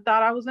what you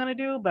thought I was going to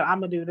do, but I'm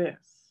going to do this.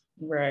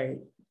 Right.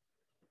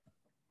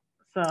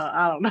 So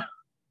I don't know.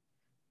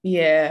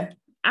 Yeah,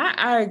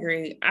 I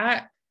agree.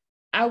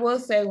 I will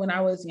say when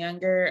I was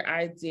younger,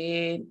 I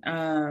did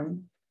I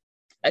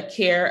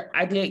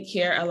did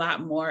care a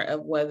lot more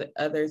of what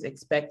others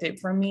expected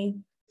from me.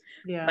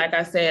 Yeah. Like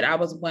I said, I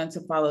was one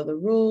to follow the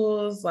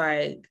rules.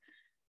 Like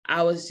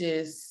that's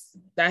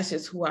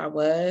just who I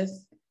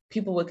was.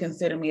 People would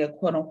consider me a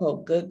quote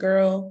unquote good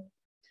girl.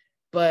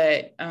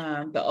 But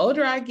the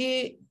older I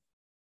get,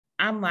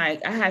 I'm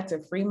like, I had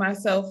to free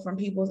myself from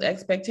people's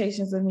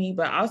expectations of me,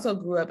 but I also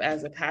grew up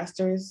as a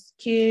pastor's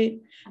kid,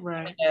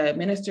 right, a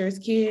minister's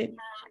kid.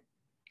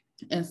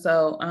 And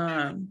so,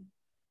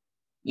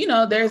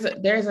 there's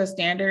a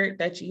standard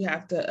that you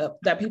have to,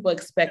 that people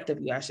expect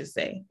of you, I should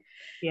say.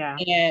 Yeah.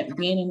 And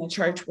being in the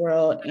church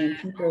world and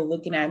people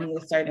looking at me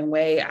a certain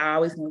way, I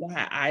always knew they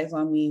had eyes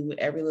on me with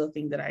every little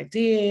thing that I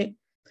did.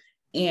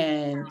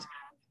 And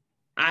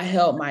I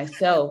held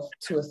myself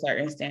to a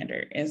certain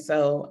standard. And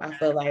so I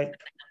feel like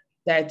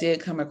that did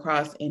come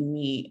across in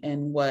me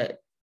and what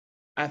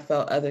I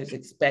felt others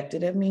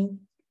expected of me.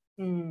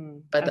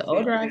 But the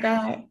older I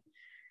got,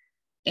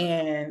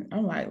 and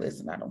I'm like,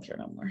 listen, I don't care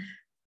no more.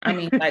 I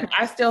mean, like,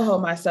 I still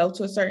hold myself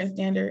to a certain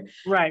standard.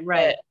 Right.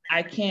 But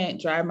I can't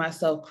drive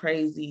myself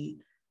crazy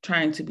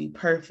trying to be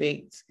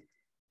perfect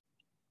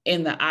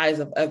in the eyes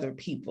of other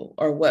people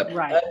or what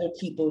other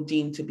people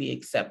deem to be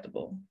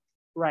acceptable.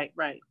 Right.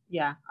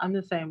 Yeah, I'm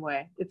the same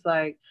way. It's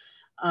like,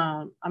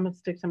 I'm gonna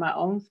stick to my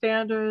own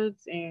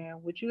standards,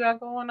 and what you got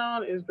going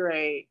on is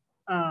great.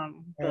 But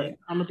I'm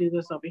gonna do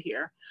this over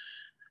here.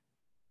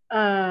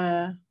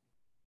 The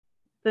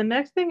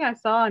next thing I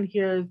saw in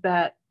here is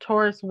that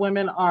Taurus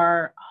women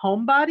are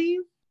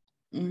homebodies.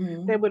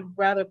 Mm-hmm. They would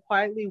rather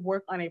quietly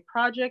work on a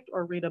project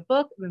or read a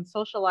book than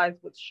socialize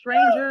with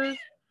strangers.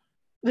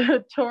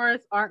 The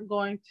Taurus aren't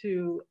going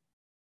to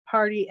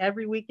party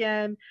every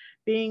weekend.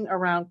 Being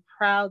around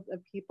crowds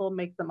of people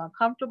makes them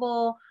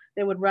uncomfortable.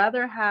 They would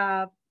rather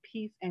have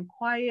peace and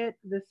quiet.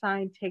 This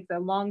sign takes a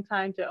long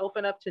time to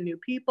open up to new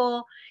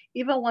people.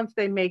 Even once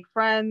they make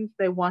friends,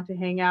 they want to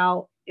hang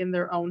out in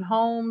their own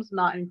homes,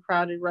 not in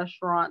crowded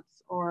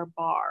restaurants or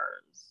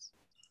bars.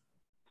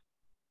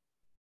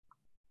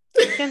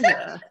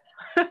 Kendra.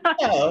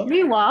 Oh.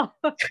 Meanwhile,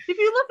 if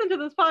you listen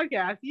to this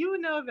podcast, you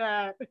know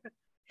that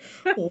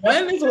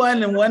one is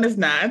one and one is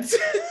not.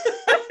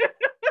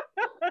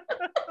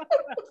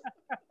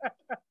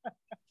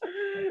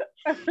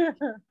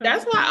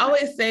 That's why I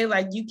always say,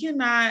 like, you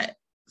cannot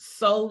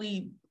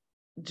solely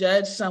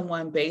judge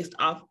someone based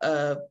off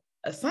of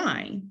a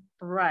sign.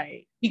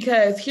 Right.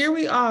 Because here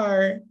we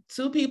are,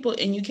 two people,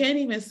 and you can't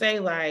even say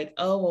like,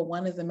 oh, well,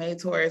 one is a May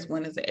Taurus,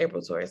 one is an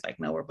April Taurus. Like,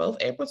 no, we're both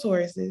April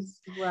Tauruses.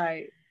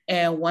 Right.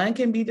 And one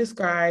can be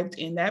described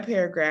in that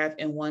paragraph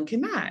and one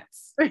cannot.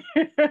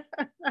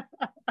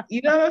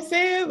 You know what I'm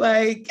saying?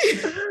 Like,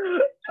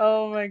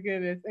 oh my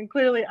goodness. And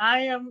clearly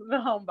I am the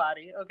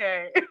homebody,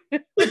 okay?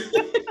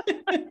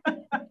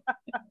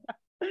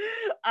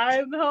 I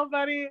am the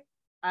homebody.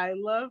 I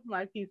love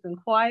my peace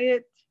and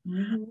quiet.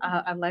 Mm-hmm.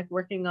 I like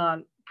working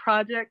on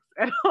projects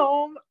at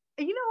home.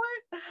 And you know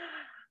what?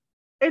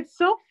 It's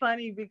so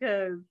funny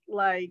because,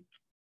 like,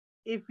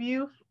 if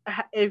you're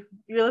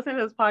listening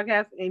to this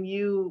podcast and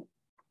you,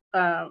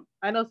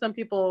 I know some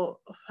people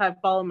have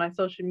followed my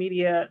social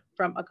media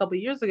from a couple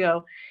of years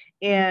ago,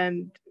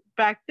 and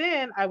back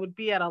then I would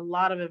be at a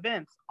lot of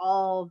events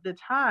all the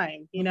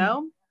time, you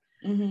know,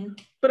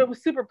 but it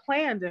was super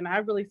planned and I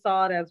really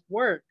saw it as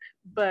work.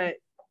 But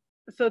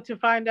so to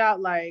find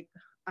out, like,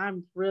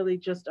 I'm really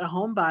just a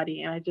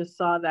homebody and I just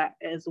saw that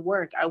as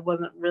work. I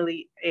wasn't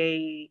really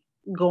a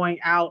going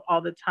out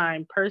all the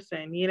time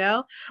person, you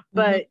know,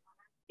 but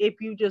if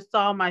you just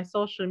saw my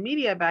social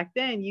media back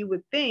then, you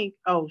would think,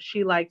 oh,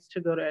 she likes to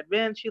go to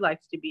events. She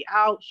likes to be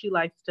out. She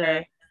likes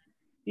to,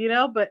 you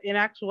know, but in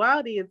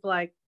actuality, it's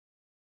like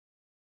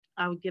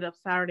I would get up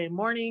Saturday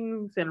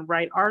mornings and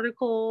write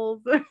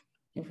articles.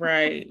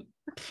 Right.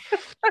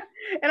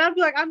 And I'd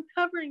be like, I'm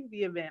covering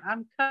the event.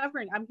 I'm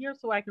here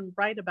so I can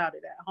write about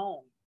it at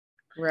home.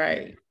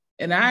 Right.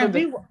 And I am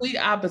the complete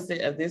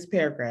opposite of this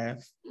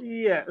paragraph.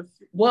 Yes.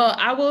 Well,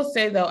 I will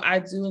say though, I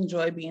do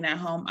enjoy being at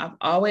home. I've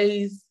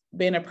always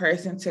been a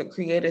person to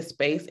create a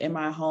space in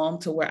my home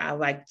to where I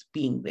liked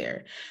being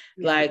there.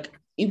 Yeah. Like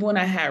even when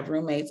I had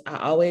roommates, I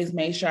always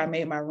made sure I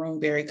made my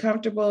room very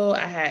comfortable.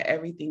 I had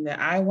everything that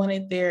I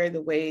wanted there,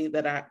 the way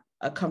that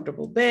a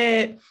comfortable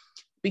bed,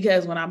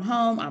 because when I'm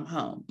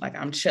home, like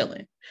I'm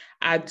chilling.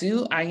 I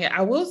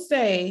will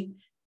say,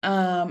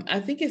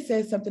 I think it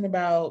says something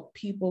about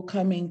people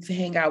coming to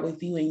hang out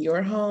with you in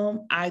your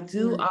home. I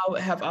do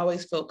have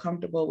always felt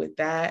comfortable with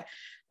that.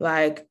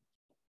 Like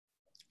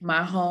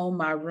my home,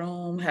 my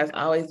room has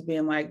always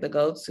been like the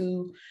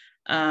go-to.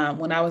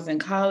 When I was in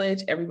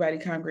college, everybody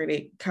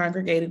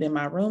congregated in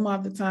my room all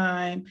the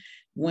time.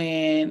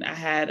 When I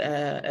had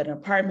an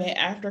apartment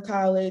after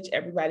college,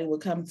 everybody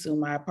would come to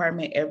my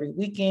apartment every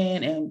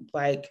weekend, and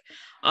like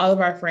all of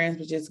our friends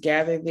would just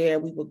gather there.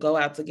 We would go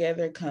out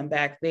together, come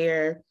back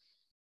there.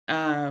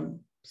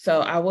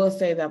 So I will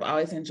say that I've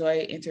always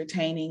enjoyed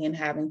entertaining and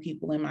having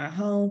people in my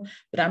home,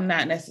 but I'm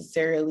not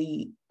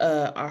necessarily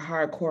a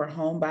hardcore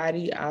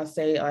homebody. I'll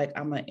say like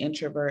I'm an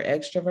introvert,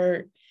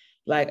 extrovert.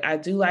 Like I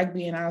do like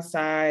being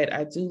outside.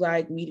 I do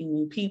like meeting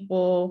new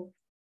people,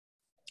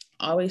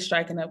 always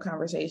striking up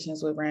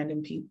conversations with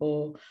random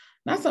people.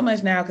 Not so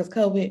much now because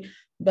COVID,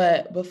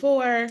 but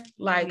before,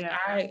 like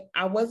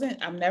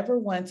I'm never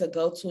one to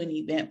go to an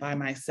event by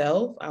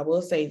myself. I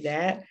will say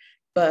that.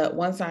 But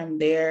once I'm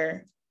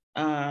there,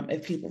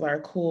 if people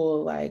are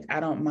cool, like I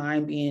don't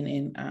mind being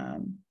in,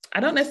 I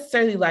don't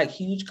necessarily like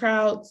huge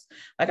crowds.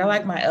 Like I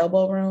like my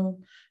elbow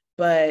room,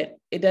 but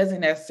it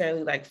doesn't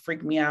necessarily like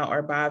freak me out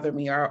or bother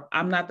me, or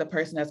I'm not the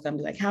person that's going to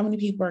be like, how many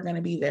people are going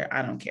to be there?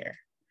 I don't care.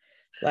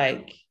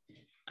 Like,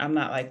 I'm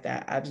not like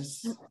that. I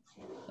just,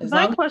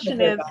 my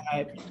question is,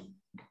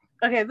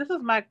 okay, this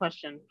is my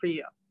question for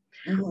you.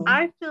 Mm-hmm.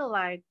 I feel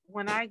like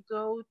when I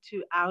go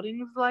to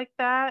outings like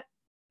that,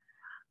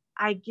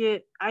 I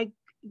get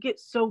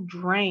so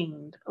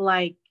drained.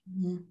 Like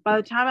by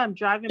the time I'm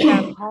driving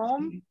back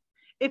home,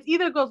 it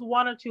either goes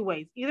one or two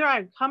ways. Either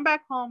I come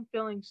back home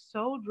feeling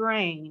so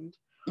drained,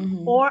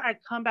 or I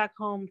come back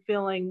home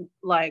feeling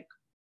like,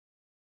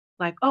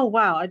 oh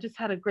wow, I just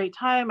had a great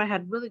time. I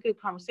had really good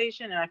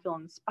conversation and I feel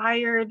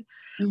inspired.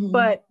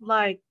 But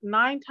like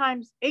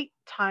 8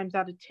 times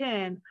out of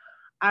 10,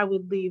 I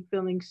would leave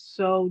feeling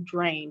so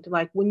drained.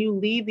 Like when you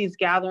leave these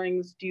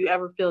gatherings, do you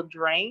ever feel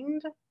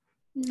drained?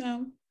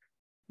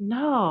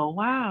 No,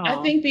 wow.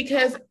 I think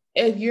because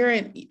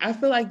I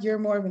feel like you're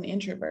more of an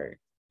introvert.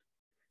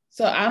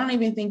 So I don't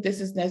even think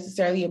this is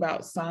necessarily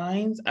about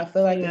signs. I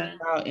feel like it's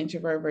about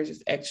introvert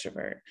versus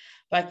extrovert.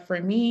 Like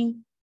for me,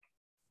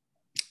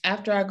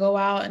 after I go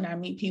out and I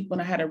meet people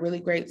and I had a really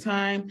great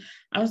time,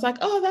 I was like,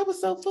 oh, that was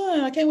so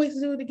fun. I can't wait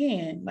to do it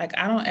again. Like,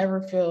 I don't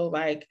ever feel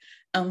like,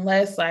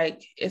 unless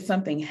like if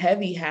something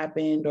heavy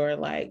happened or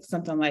like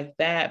something like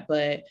that,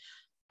 but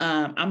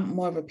I'm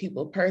more of a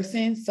people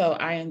person. So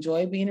I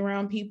enjoy being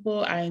around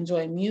people. I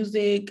enjoy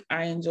music.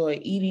 I enjoy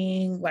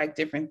eating like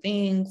different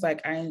things. Like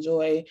I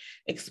enjoy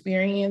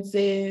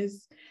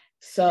experiences.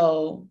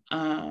 So,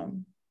 that's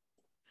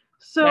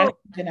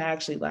something I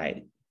actually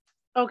like.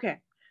 Okay.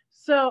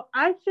 So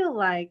I feel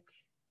like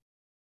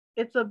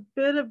it's a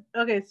bit of,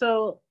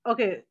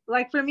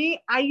 like for me,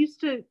 I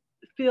used to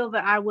feel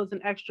that I was an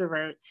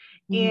extrovert.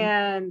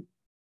 And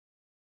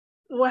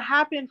what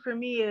happened for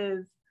me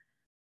is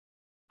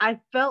I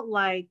felt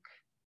like,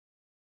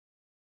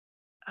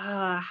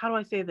 how do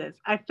I say this?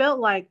 I felt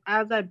like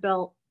as I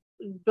built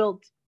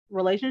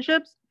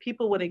relationships,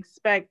 people would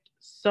expect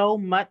so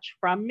much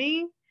from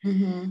me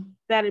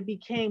that it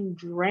became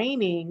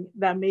draining,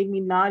 that made me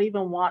not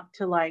even want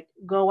to like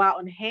go out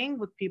and hang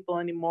with people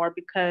anymore,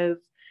 because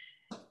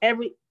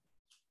yes,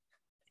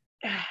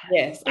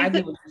 I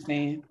get what you're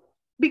saying.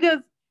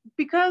 Because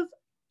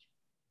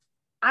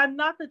I'm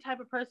not the type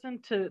of person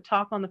to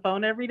talk on the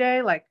phone every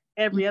day, like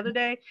every other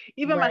day.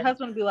 Even my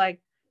husband would be like,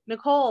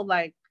 Nicole,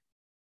 like,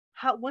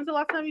 when's the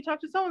last time you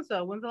talked to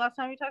so-and-so? When's the last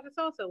time you talked to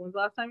so-and-so? When's the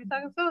last time you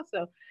talked to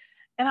so-and-so?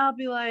 And I'll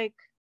be like,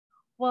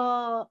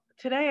 well,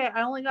 today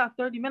I only got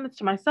 30 minutes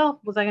to myself.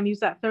 Was I going to use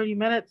that 30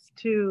 minutes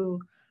to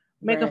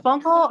make a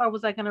phone call, or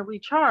was I going to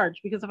recharge?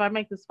 Because if I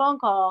make this phone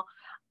call,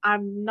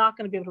 I'm not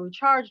going to be able to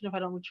recharge. And if I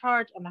don't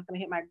recharge, I'm not going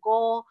to hit my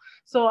goal.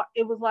 So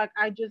it was like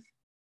I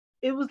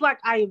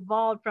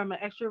evolved from an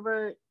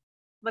extrovert.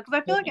 Like, because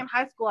I feel like in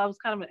high school, I was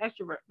kind of an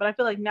extrovert. But I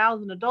feel like now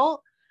as an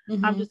adult,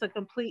 I'm just a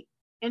complete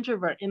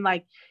introvert. And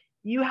like,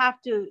 I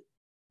have to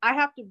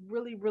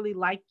really, really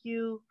like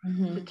you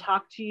to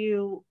talk to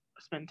you,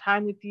 spend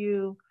time with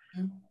you,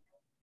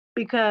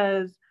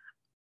 because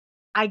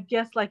I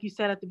guess, like you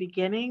said at the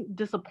beginning,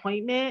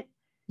 disappointment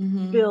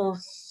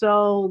feels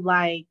so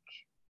like,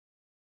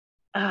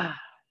 do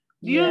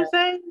you know what I'm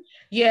saying?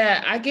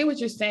 Yeah, I get what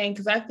you're saying,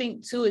 because I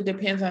think too, it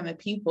depends on the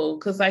people.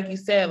 Because like you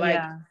said,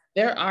 like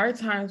there are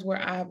times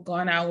where I've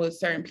gone out with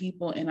certain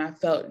people and I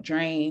felt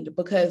drained,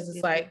 because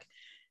it's like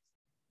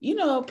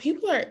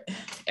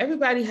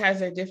everybody has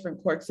their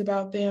different quirks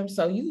about them.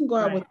 So you can go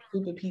out Right. with a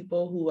group of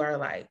people who are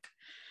like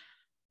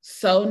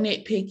so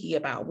nitpicky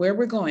about where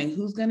we're going,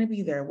 who's going to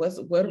be there, what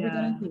are we going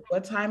to do,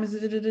 what time is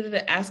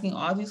it, asking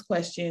all these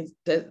questions.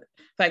 That,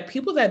 like,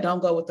 people that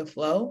don't go with the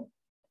flow.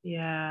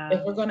 Yeah.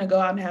 If we're going to go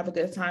out and have a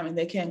good time and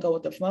they can't go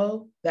with the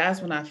flow,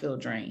 that's when I feel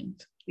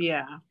drained.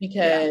 Yeah.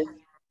 Because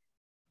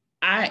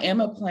I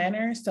am a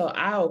planner, so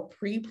I'll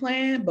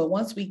pre-plan, but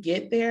once we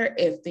get there,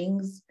 if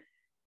things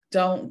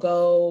don't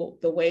go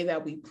the way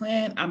that we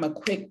plan, I'm a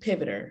quick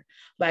pivoter.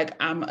 Like,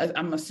 I'm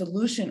a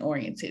solution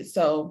oriented.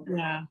 So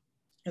yeah.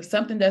 If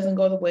something doesn't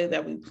go the way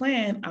that we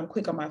plan, I'm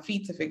quick on my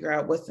feet to figure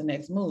out what's the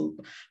next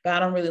move. But I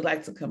don't really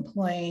like to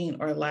complain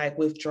or like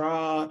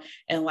withdraw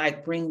and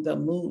like bring the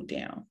mood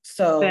down.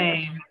 So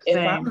if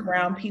I'm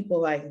around people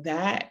like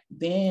that,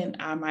 then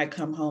I might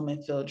come home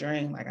and feel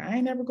drained. Like, I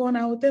ain't never going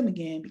out with them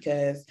again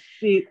because,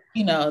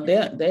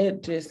 they're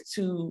just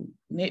too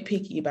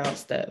nitpicky about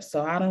stuff.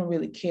 So I don't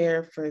really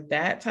care for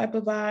that type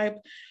of vibe.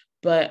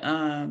 But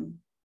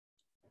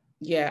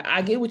yeah,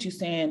 I get what you're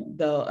saying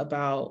though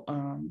about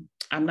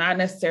I'm not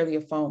necessarily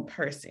a phone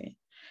person.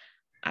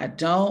 I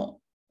don't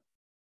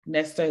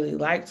necessarily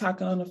like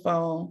talking on the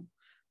phone,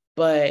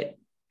 but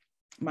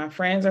my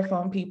friends are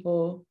phone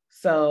people.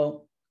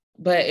 So,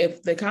 but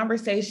if the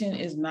conversation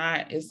is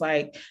not, it's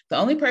like the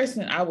only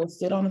person I will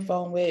sit on the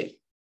phone with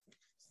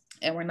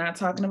and we're not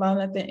talking about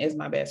nothing is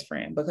my best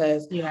friend,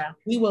 because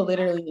we will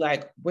literally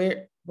like, we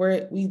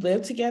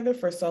live together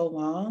for so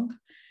long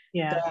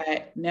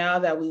that now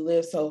that we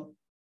live so,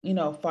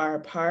 far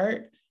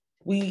apart,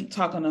 we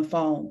talk on the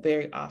phone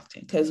very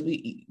often because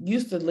we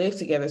used to live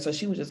together. So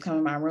she would just come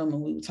in my room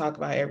and we would talk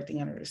about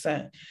everything under the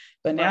sun.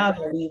 But now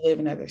that we live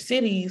in other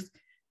cities,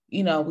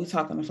 we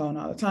talk on the phone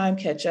all the time,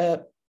 catch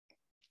up,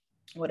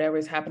 whatever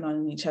is happening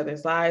in each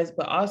other's lives.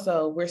 But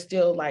also we're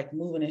still like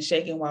moving and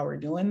shaking while we're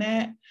doing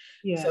that.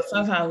 Yeah. So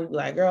sometimes we'd be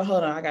like, girl,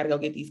 hold on, I got to go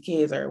get these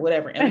kids or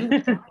whatever. And we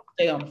would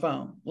stay on the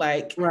phone,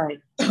 like, or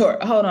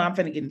hold on, I'm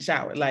finna get in the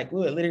shower. Like, we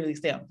would literally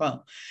stay on the phone.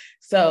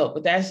 So,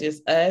 but that's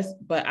just us.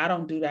 But I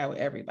don't do that with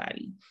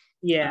everybody.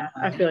 Yeah,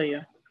 I feel you.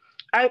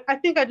 I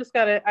think I feel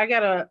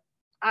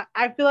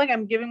like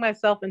I'm giving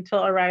myself until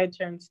Araya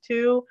turns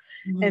 2,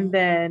 and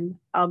then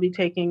I'll be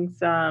taking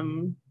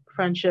some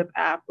friendship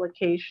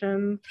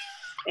applications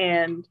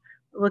and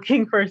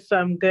looking for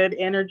some good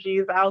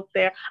energies out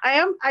there.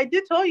 I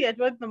did tell you I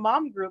joined the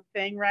mom group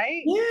thing,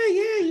 right?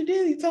 Yeah, you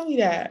did. You told me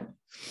that.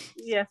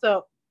 Yeah,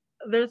 so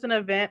there's an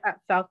event at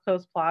South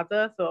Coast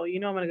Plaza, so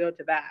I'm gonna go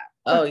to that.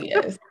 Oh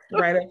yes,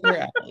 right up your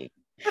alley.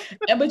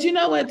 But you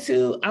know what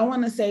too, I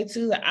want to say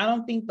too that I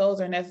don't think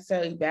those are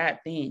necessarily bad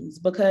things,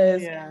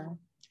 because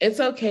it's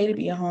okay to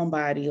be a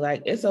homebody.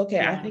 Like, it's okay.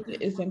 I think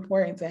it's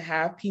important to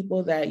have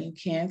people that you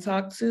can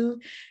talk to.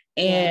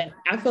 And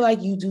I feel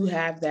like you do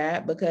have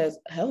that, because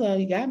hello,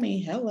 you got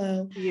me.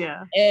 Hello.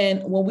 Yeah.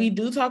 And when we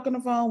do talk on the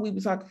phone, we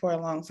be talking for a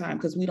long time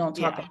because we don't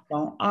talk on the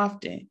phone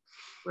often.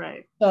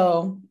 Right.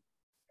 So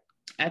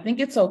I think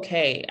it's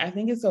okay. I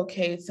think it's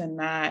okay to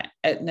not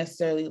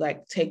necessarily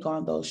like take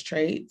on those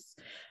traits.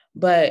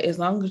 But as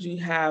long as you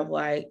have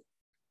like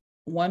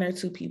 1 or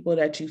 2 people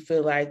that you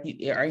feel like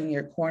you are in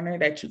your corner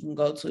that you can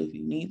go to if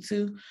you need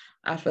to,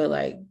 I feel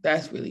like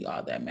that's really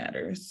all that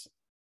matters.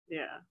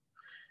 Yeah.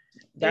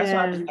 That's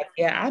why I'm like,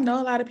 I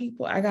know a lot of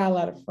people. I got a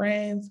lot of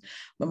friends,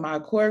 but my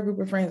core group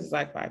of friends is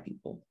like 5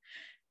 people.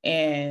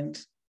 And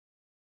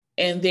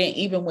then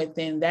even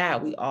within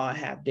that, we all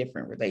have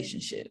different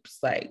relationships.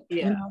 Like,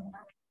 I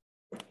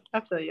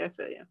feel you.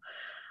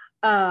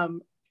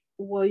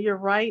 Well, you're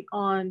right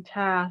on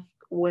task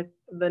with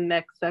the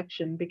next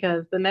section,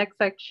 because the next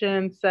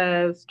section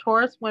says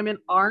Taurus women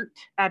aren't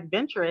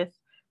adventurous,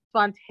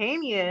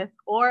 spontaneous,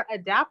 or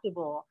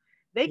adaptable.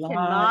 They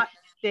cannot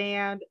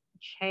stand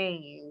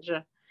change.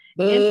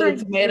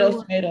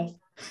 Tomatoes.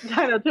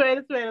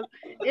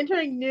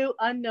 Entering new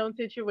unknown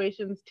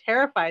situations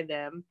terrify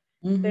them.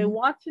 Mm-hmm. They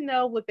want to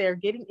know what they're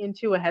getting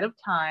into ahead of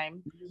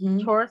time. Mm-hmm.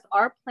 Taurus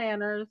are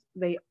planners.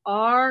 They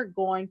are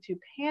going to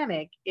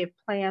panic if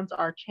plans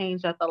are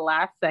changed at the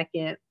last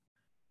second.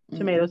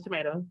 Tomatoes.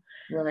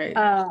 Right.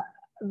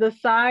 The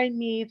sign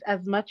needs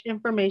as much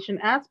information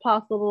as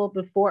possible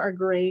before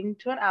agreeing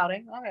to an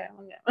outing.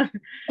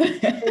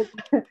 Okay.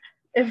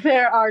 If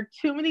there are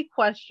too many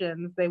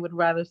questions, they would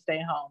rather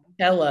stay home.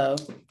 Hello.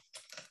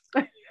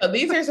 So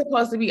these are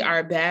supposed to be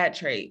our bad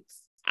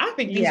traits. I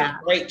think these are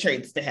great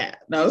traits to have.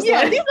 No, these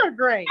are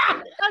great.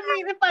 I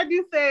mean, if I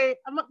do say,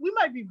 we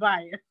might be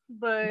biased,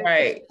 but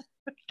right.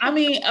 I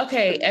mean,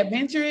 okay,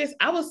 adventurous.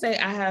 I would say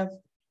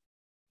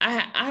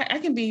I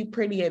can be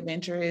pretty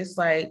adventurous.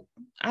 Like,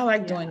 I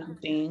like doing new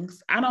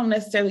things. I don't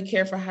necessarily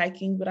care for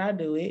hiking, but I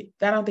do it.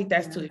 I don't think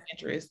that's too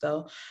adventurous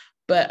though.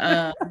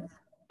 But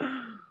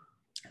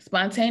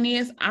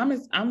spontaneous. I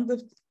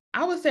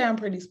would say I'm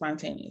pretty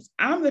spontaneous.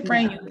 I'm the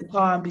friend you can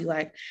call and be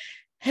like,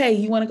 hey,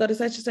 you want to go to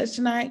such and such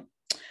tonight?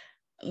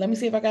 Let me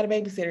see if I got a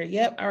babysitter.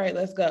 Yep. All right,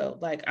 let's go.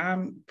 Like,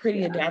 I'm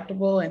pretty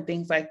adaptable and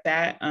things like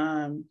that.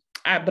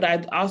 but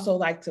I also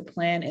like to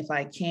plan if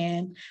I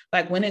can.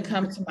 Like when it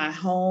comes to my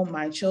home,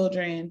 my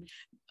children,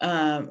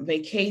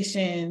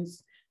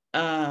 vacations,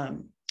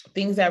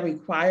 things that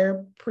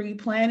require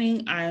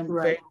pre-planning, I'm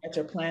very much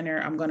a planner.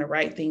 I'm going to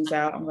write things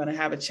out. I'm going to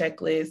have a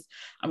checklist.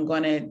 I'm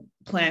going to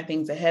plan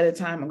things ahead of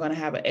time. I'm going to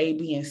have an A,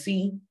 B, and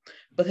C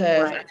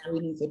because I know we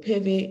need to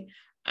pivot.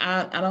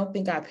 I don't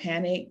think I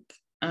panic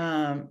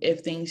if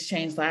things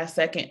change last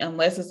second,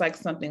 unless it's like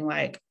something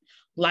like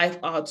life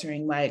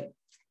altering, like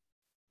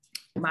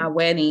my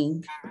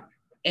wedding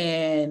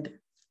and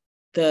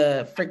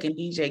the freaking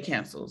DJ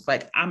cancels.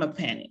 Like I'm a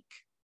panic.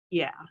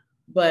 Yeah.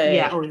 But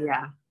yeah. Oh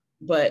yeah.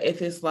 But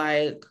if it's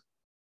like,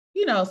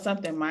 you know,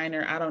 something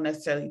minor, I don't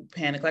necessarily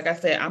panic. Like I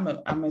said,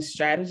 I'm a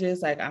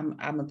strategist. Like I'm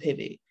a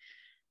pivot.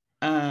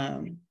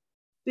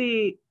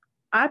 See,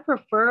 I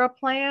prefer a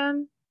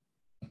plan,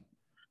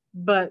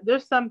 but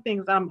there's some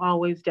things I'm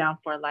always down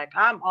for. Like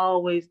I'm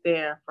always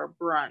there for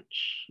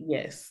brunch.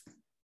 Yes.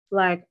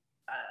 Like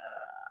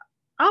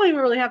I don't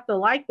even really have to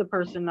like the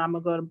person I'm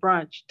gonna go to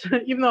brunch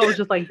to, even though it was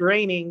just like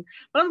draining.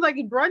 But I'm like,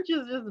 brunch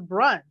is just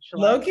brunch.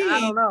 Like, low key.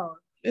 I don't know.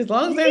 As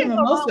long as there's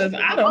mimosas,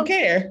 I don't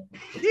care.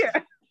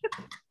 Yeah.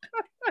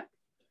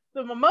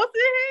 The mimosa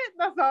hit,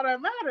 that's all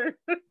that matters.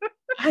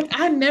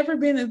 I've never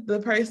been the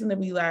person to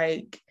be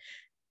like,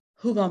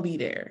 who gonna be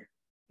there?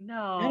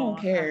 No, I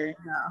don't care.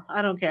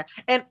 I don't care.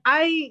 And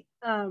I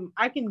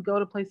can go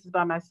to places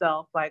by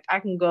myself. Like I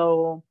could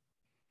go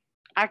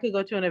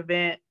to an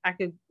event. I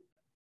don't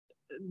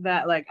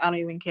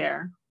even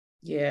care.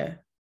 Yeah.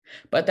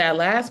 But that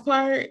last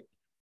part,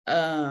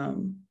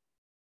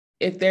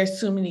 if there's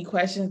too many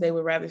questions, they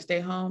would rather stay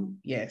home.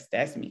 Yes,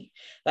 that's me.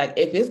 Like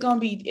if it's gonna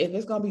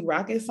be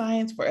rocket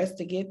science for us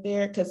to get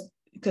there, because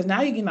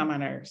now you're getting on my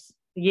nerves.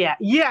 Yeah.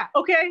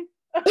 Okay.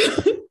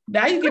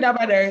 Now you get on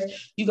my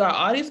nerves. You got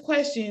all these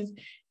questions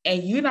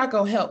and you're not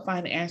gonna help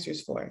find the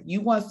answers for it. If you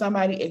want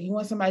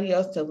somebody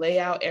else to lay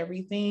out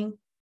everything,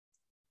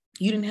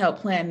 you didn't help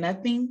plan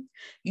nothing,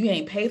 you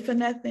ain't paid for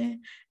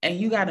nothing, and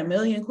you got a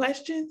million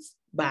questions,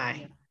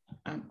 bye.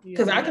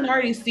 Because I can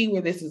already see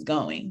where this is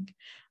going.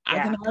 I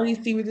can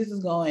already see where this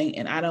is going,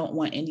 and I don't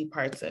want any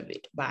parts of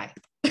it. Bye.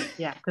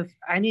 Yeah, because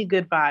I need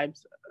good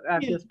vibes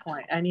at this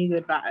point. I need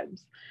good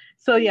vibes.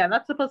 So yeah,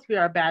 that's supposed to be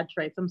our bad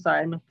traits. I'm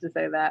sorry, I meant to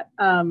say that.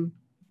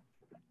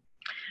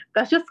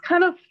 That's just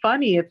kind of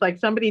funny. It's like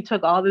somebody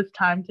took all this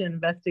time to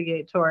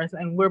investigate Taurus,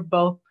 and we're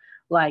both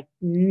like,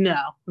 no.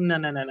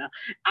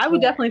 I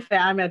would definitely say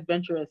I'm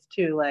adventurous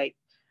too. Like,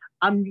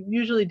 I'm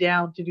usually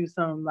down to do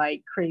some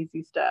like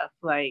crazy stuff,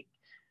 like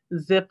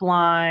zip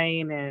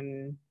line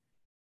and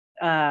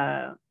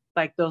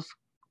like those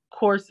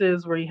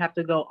courses where you have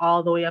to go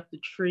all the way up the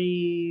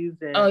trees.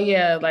 And, oh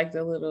yeah, like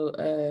the little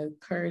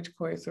courage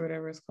course or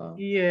whatever it's called.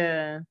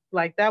 Yeah,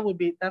 like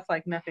that's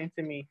like nothing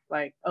to me.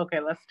 Like, okay,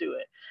 let's do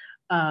it.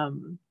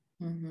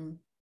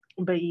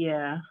 But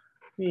yeah.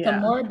 The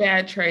more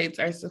bad traits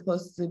are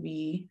supposed to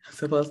be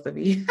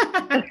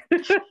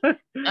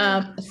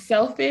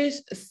selfish,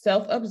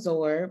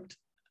 self-absorbed.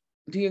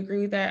 Do you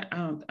agree with that? I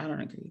don't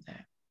agree with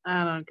that.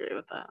 I don't agree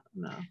with that.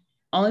 No.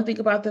 Only think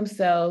about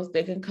themselves.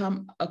 They can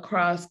come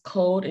across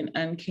cold and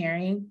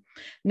uncaring.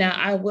 Now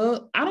I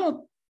don't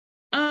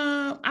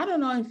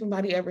know if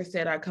somebody ever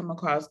said I come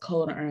across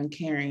cold or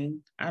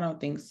uncaring. I don't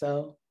think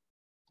so.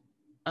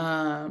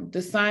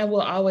 The sign will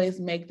always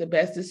make the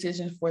best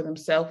decision for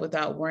themselves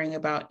without worrying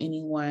about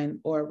anyone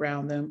or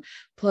around them.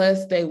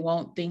 Plus, they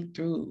won't think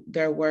through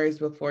their words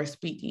before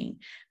speaking.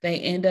 They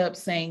end up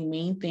saying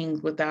mean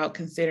things without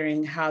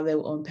considering how they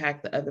will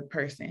impact the other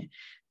person.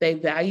 They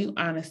value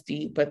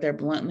honesty, but their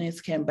bluntness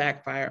can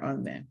backfire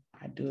on them.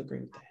 I do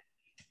agree with that.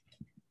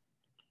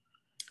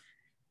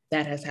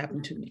 That has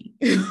happened to me.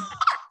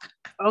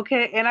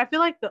 Okay, and I feel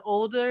like the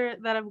older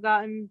that I've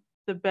gotten,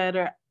 the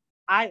better.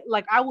 I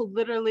will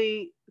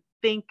literally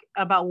think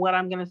about what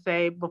I'm going to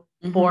say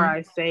before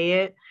I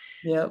say it.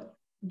 Yep.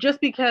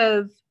 Just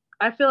because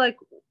I feel like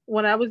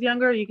when I was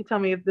younger, you could tell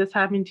me if this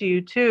happened to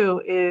you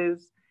too,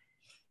 is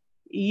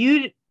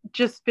you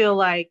just feel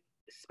like,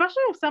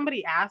 especially if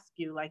somebody asks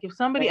you, like if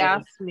somebody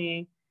asks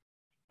me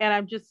and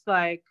I'm just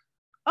like,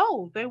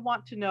 oh, they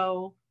want to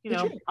know,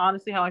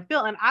 honestly how I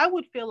feel. And I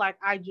would feel like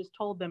I just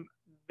told them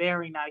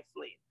very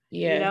nicely,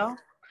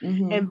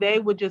 and they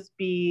would just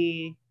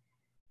be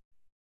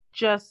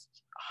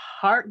just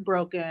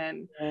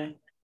heartbroken.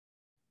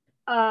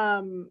 I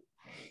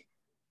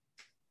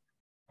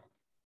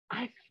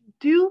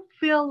do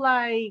feel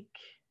like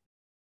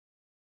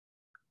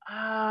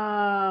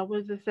what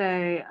does it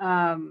say?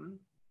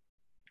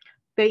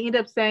 They end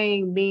up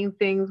saying mean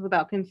things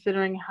without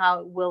considering how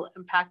it will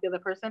impact the other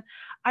person.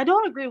 I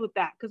don't agree with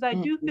that, because I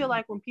do feel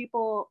like when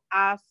people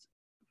ask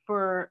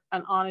for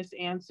an honest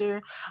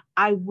answer,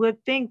 I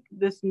would think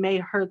this may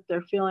hurt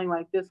their feeling,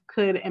 like this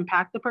could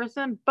impact the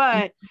person,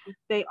 but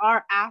they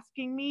are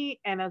asking me,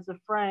 and as a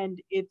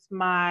friend, it's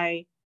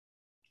my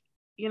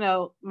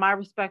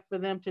respect for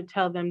them to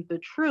tell them the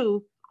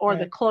truth, or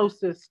the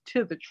closest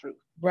to the truth.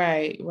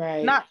 Right.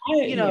 Not,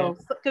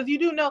 because you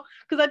do know,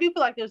 because I do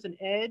feel like there's an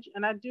edge,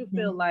 and I do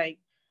feel like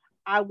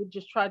I would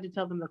just try to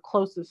tell them the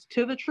closest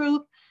to the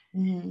truth.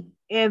 Mm-hmm.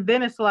 And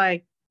then it's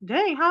like,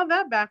 dang, how'd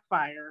that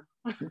backfire?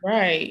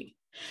 Right.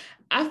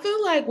 I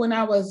feel like when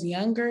I was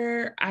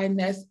younger, I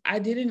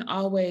didn't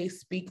always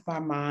speak my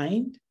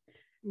mind.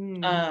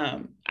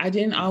 I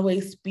didn't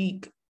always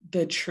speak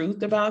the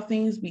truth about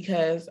things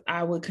because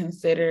I would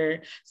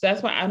consider, so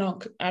that's why I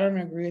don't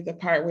agree with the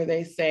part where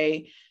they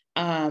say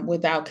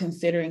without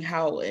considering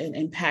how it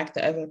impact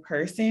the other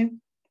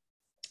person.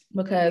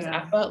 Because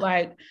I felt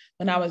like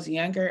when I was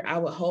younger, I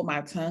would hold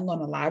my tongue on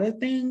a lot of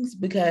things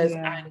because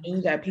I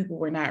knew that people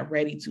were not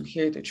ready to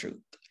hear the truth.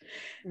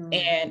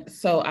 And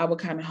so I would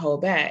kind of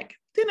hold back.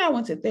 Then I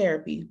went to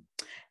therapy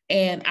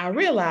and I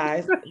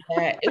realized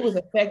that it was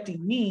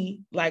affecting me,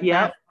 like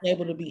not being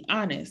able to be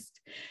honest.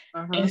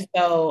 And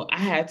so I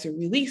had to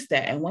release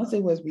that. And once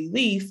it was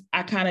released,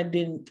 I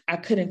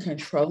couldn't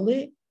control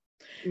it.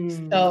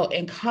 So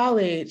in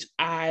college,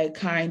 I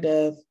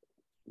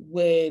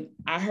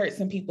hurt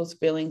some people's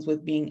feelings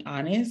with being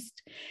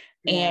honest.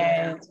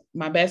 And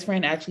my best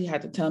friend actually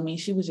had to tell me,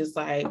 she was just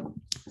like,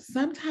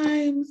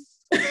 sometimes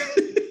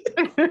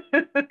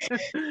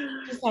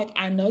it's like,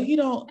 I know you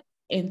don't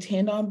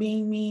intend on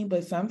being mean,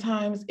 but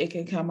sometimes it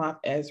can come off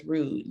as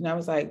rude. And I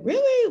was like,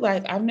 really?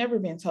 Like, I've never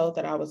been told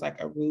that I was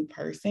like a rude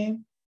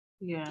person.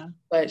 Yeah.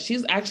 But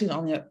she's actually the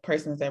only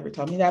person that's ever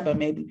told me that, but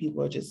maybe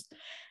people are just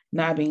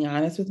not being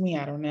honest with me.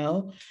 I don't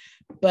know.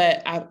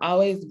 But I've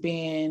always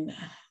been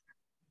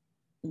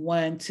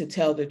one to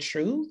tell the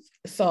truth.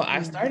 So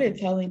I started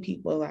telling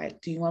people,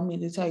 like, do you want me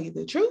to tell you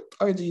the truth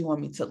or do you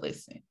want me to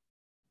listen?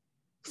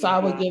 So I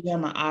would give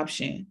them an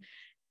option.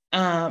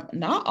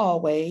 Not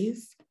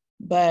always,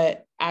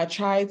 but I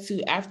tried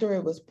to, after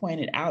it was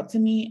pointed out to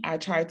me, I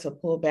tried to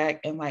pull back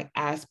and like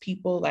ask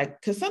people,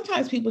 like, because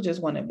sometimes people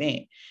just want to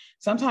vent.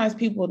 Sometimes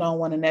people don't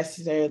want to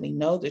necessarily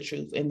know the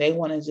truth and they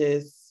want to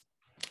just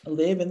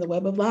live in the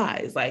web of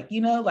lies. Like,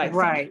 like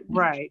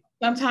right.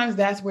 Sometimes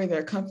that's where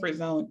their comfort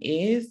zone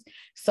is.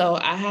 So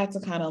I had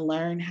to kind of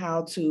learn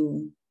how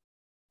to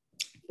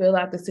fill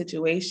out the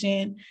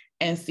situation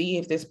and see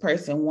if this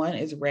person, one,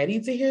 is ready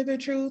to hear the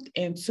truth,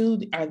 and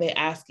two, are they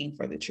asking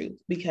for the truth?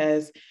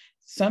 Because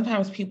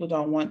sometimes people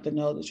don't want to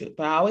know the truth.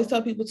 But I always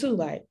tell people too,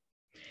 like,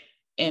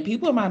 and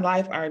people in my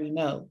life already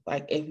know,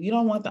 like, if you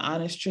don't want the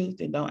honest truth,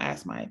 then don't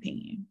ask my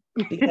opinion.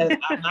 Because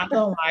I'm not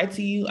going to lie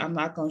to you. I'm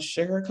not going to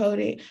sugarcoat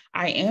it.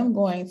 I am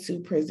going to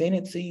present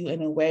it to you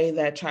in a way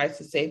that tries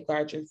to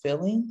safeguard your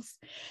feelings.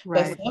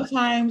 Right. But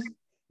sometimes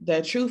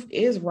the truth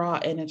is raw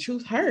and the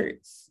truth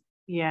hurts.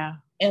 Yeah.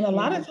 And a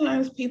lot of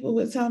times people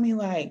would tell me,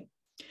 like,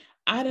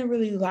 I didn't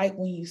really like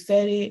when you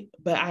said it,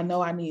 but I know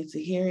I needed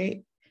to hear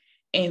it.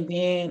 And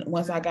then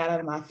once I got out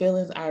of my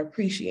feelings, I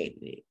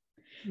appreciated it.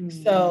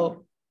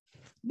 So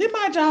then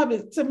my job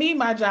is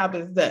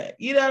done.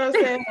 You know what I'm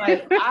saying?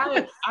 Like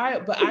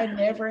but I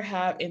never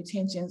have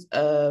intentions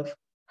of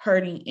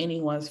hurting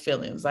anyone's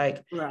feelings.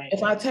 Like,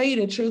 if I tell you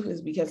the truth,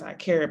 it's because I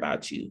care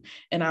about you.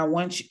 And I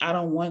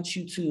don't want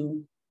you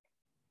to,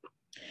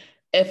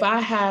 if I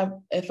have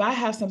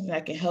something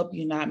that can help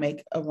you not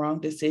make a wrong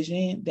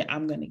decision, then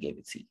I'm going to give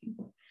it to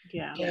you.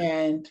 Yeah.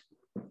 And,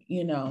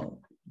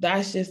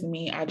 that's just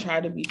me. I try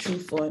to be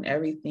truthful in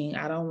everything.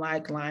 I don't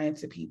like lying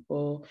to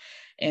people.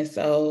 And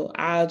so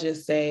I'll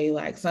just say,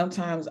 like,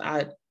 sometimes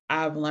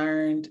I've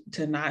learned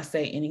to not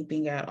say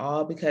anything at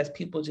all because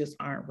people just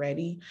aren't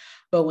ready.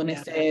 But when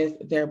it says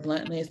their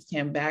bluntness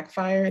can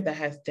backfire, that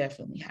has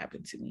definitely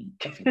happened to me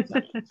a few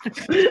times.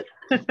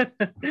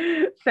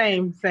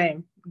 Same.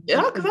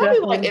 Yeah, because I'll be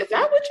like, is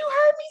that what you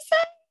heard me say?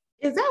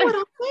 Is that what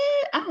I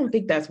said? I don't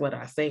think that's what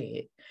I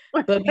said.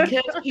 But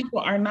because people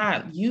are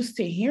not used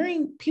to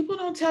hearing, people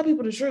don't tell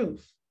people the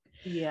truth.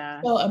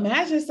 Yeah. So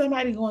imagine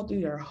somebody going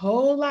through their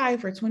whole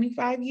life for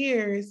 25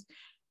 years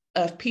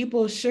of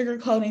people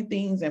sugarcoating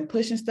things and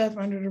pushing stuff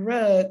under the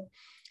rug.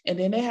 And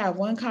then they have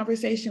one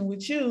conversation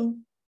with you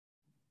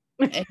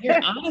and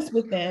you're honest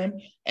with them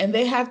and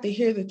they have to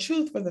hear the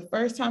truth for the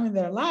first time in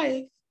their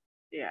life.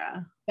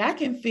 Yeah. That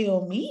can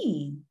feel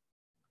mean,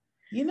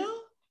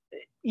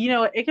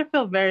 it can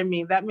feel very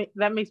mean. That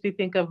makes me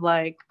think of,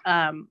 like,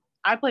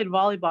 I played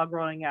volleyball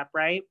growing up,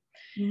 right?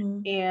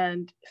 Mm-hmm.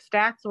 And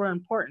stats were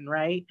important,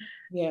 right?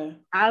 Yeah.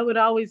 I would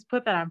always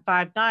put that I'm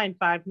 5'9",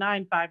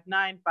 5'9",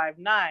 5'9",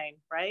 5'9",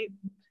 right?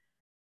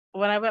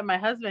 When I met my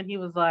husband, he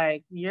was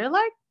like, "You're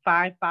like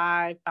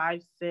 5'5",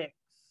 5'6".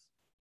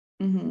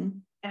 Mm-hmm.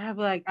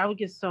 And I would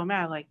get so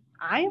mad. Like,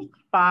 I am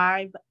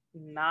 5'9".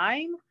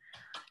 I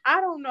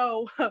don't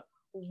know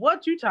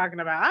what you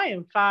talking about. I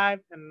am 5'9".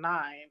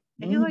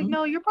 And he's like,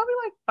 "No, you're probably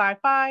like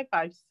 5'5",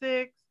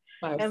 5'6".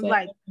 And 5'7".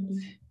 Like,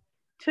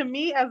 to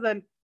me as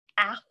an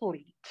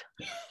athlete,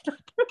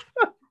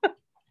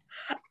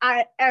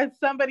 as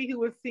somebody who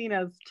was seen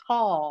as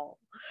tall,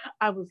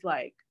 I was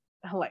like,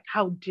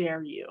 how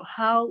dare you?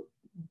 How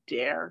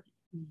dare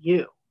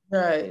you?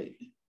 Right.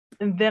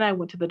 And then I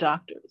went to the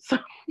doctors.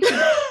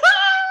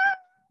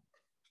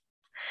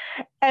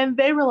 And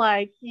they were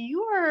like,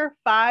 "You are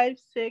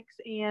 5'6",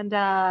 and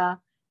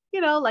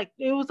like,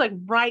 it was like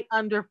right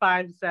under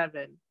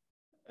 5'7".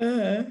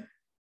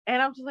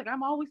 And I'm just like,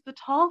 I'm always the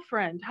tall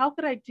friend. How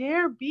could I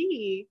dare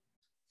be,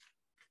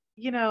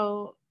 you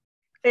know,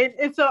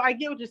 and so I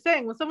get what you're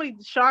saying. When somebody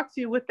shocks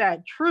you with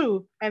that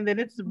truth, and then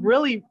it's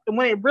really,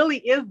 when it really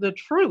is the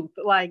truth,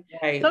 like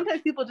right.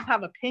 sometimes people just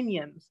have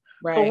opinions,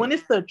 right. But when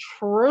it's the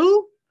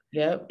truth,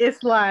 yep,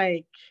 it's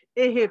like,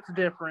 it hits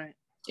different.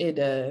 It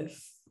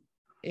does.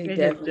 It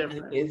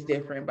definitely is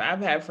different. But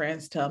I've had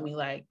friends tell me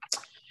like,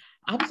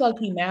 I'm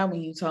lucky now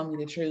when you told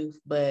me the truth,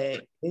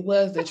 but it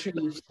was the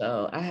truth.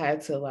 So I had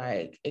to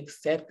like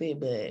accept it,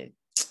 but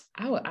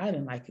I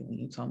didn't like it when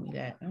you told me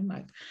that. I'm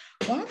like,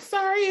 well, I'm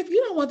sorry. If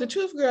you don't want the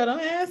truth, girl, don't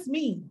ask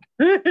me.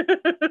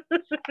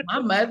 My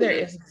mother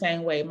is the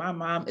same way. My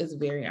mom is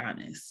very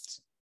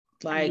honest.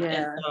 Like,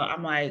 and so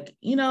I'm like,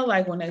 you know,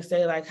 like when they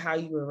say like how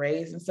you were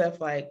raised and stuff,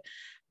 like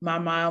my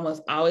mom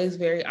was always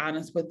very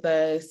honest with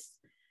us.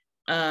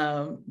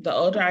 The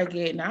older I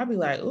get, and I'll be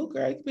like, oh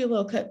girl, you can be a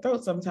little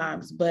cutthroat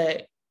sometimes,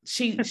 but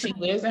she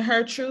lives in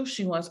her truth.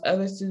 She wants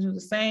others to do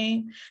the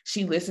same.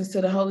 She listens to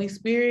the Holy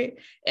Spirit,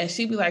 and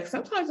she'd be like,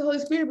 sometimes the Holy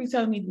Spirit be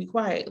telling me to be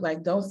quiet,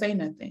 like don't say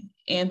nothing.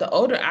 And the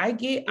older I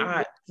get,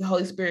 the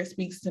Holy Spirit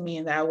speaks to me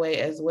in that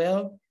way as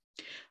well.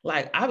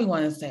 Like I be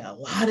wanting to say a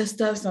lot of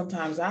stuff.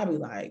 Sometimes I'll be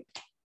like,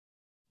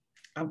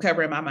 I'm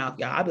covering my mouth,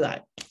 y'all. I'll be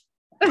like,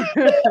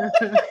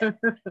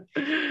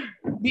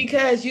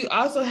 because you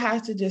also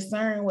have to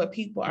discern what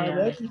people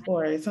are looking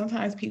for.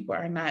 Sometimes people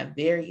are not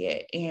there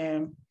yet,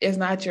 and it's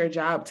not your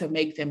job to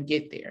make them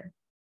get there.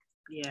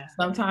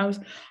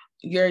 Sometimes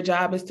your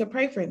job is to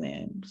pray for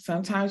them.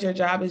 Sometimes your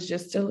job is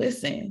just to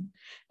listen.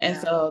 And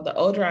so the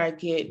older I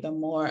get, the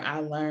more I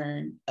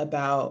learn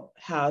about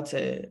how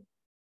to,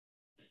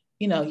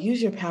 you know,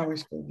 use your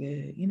powers for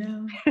good, you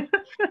know?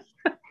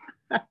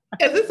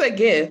 Because it's a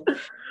gift.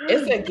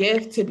 It's a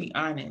gift to be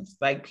honest.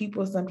 Like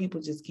some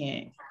people just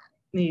can't.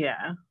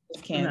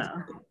 Just can't.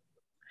 No.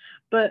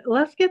 But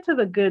let's get to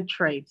the good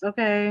traits,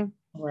 okay?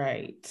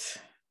 Right.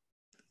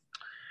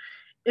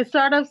 It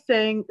starts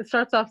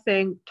off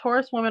saying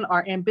Taurus women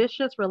are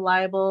ambitious,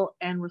 reliable,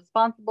 and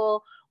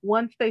responsible.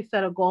 Once they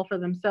set a goal for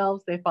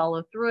themselves, they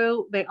follow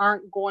through. They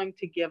aren't going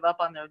to give up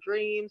on their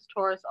dreams.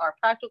 Taurus are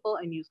practical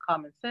and use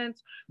common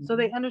sense, so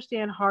they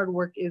understand hard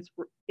work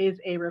is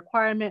a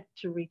requirement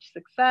to reach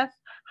success.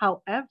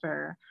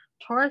 However,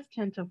 Taurus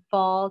tend to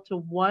fall to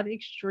one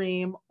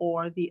extreme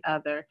or the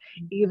other.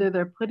 Either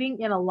they're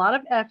putting in a lot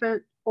of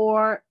effort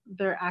or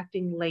they're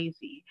acting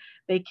lazy.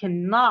 They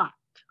cannot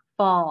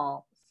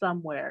fall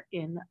somewhere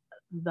in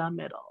the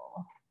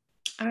middle.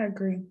 I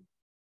agree.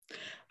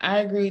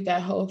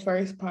 That whole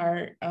first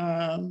part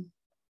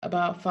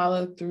about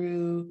follow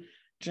through,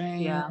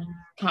 dream,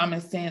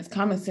 common sense.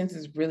 Common sense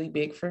is really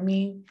big for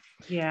me.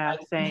 Yeah,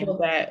 same. People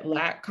that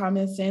lack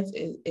common sense,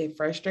 it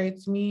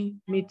frustrates me.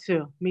 Me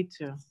too.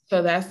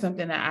 So that's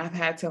something that I've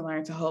had to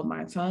learn to hold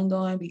my tongue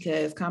on,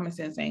 because common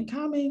sense ain't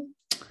common.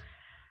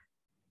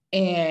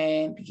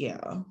 And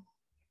yeah.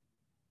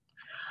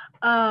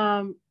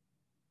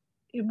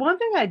 One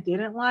thing I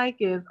didn't like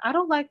is, I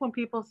don't like when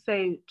people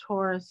say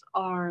Taurus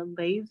are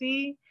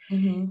lazy,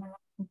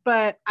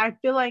 but I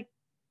feel like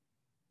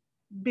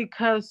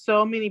because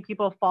so many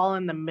people fall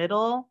in the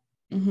middle,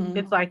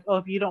 it's like, oh,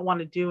 if you don't want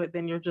to do it,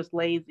 then you're just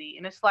lazy.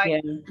 And it's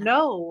like,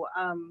 no,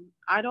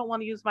 I don't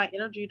want to use my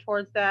energy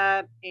towards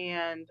that,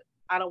 and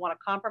I don't want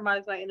to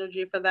compromise my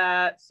energy for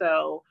that.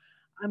 So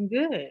I'm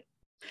good.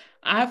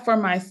 For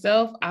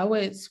myself, I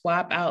would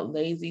swap out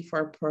lazy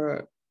for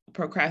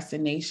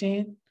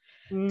procrastination.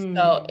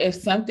 So if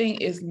something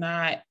is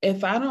not,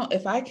 if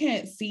I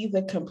can't see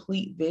the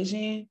complete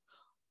vision,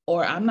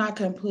 or I'm not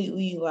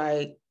completely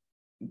like,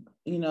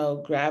 you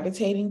know,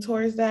 gravitating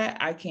towards that,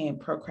 I can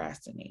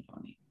procrastinate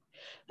on it.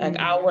 Like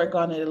I'll work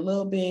on it a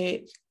little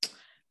bit,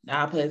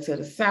 I'll put it to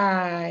the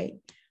side,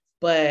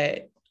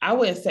 but I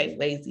wouldn't say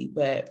lazy,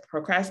 but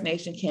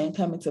procrastination can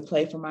come into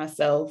play for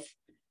myself.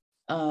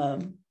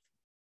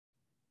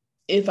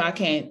 If I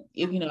can't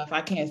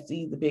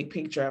see the big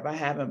picture, if I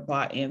haven't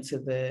bought into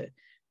the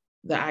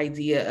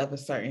idea of a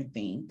certain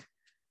thing.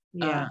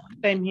 Yeah,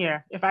 same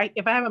here. If I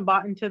haven't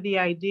bought into the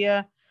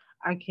idea,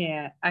 I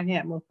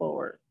can't move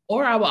forward.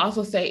 Or I will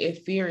also say,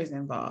 if fear is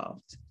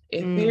involved.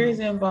 If fear is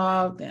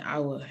involved, then I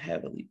will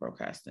heavily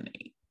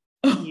procrastinate.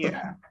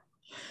 Yeah,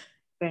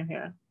 same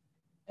here.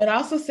 It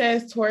also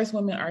says Taurus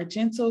women are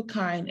gentle,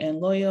 kind, and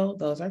loyal.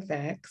 Those are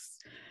facts.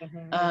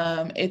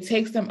 It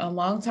takes them a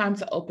long time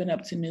to open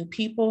up to new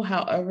people.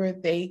 However,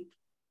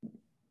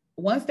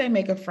 once they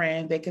make a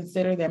friend, they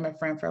consider them a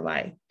friend for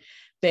life.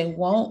 They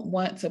won't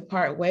want to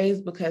part ways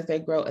because they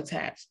grow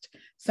attached.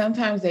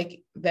 Sometimes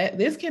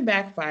this can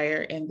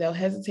backfire, and they'll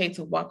hesitate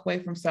to walk away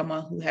from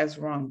someone who has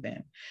wronged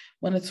them.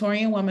 When a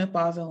Taurian woman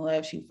falls in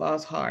love, she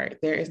falls hard.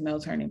 There is no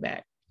turning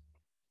back.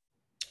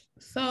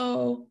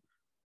 So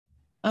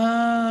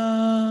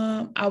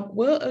I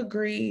will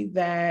agree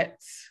that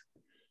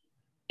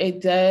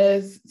it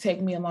does take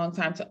me a long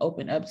time to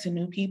open up to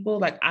new people.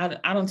 Like I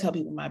don't tell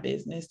people my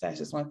business. That's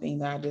just one thing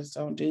that I just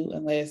don't do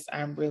unless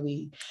I'm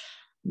really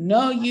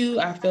know you,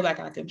 I feel like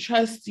I can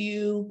trust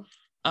you.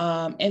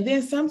 And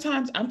then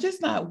sometimes I'm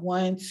just not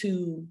one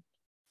to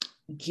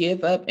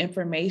give up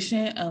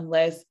information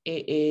unless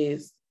it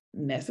is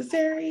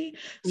necessary.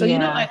 So,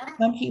 Yeah. like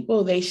some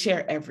people, they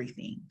share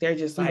everything. They're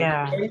just like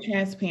very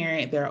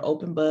transparent. They're an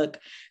open book.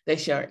 They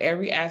share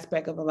every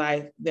aspect of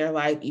their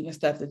life, even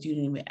stuff that you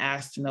didn't even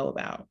ask to know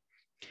about.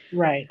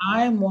 Right.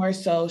 I more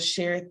so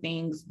share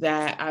things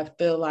that I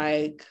feel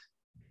like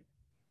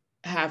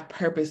have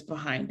purpose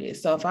behind it.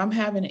 So if I'm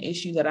having an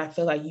issue that I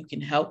feel like you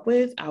can help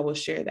with, I will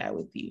share that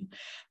with you.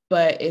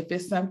 But if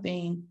it's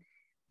something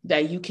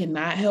that you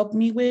cannot help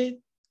me with,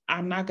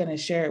 I'm not going to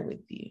share it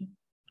with you.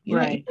 You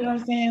know what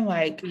I'm saying?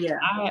 Like,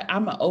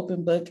 I'm an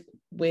open book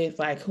with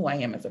like who I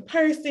am as a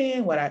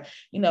person, what I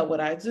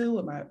do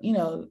with my,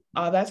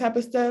 all that type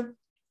of stuff.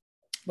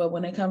 But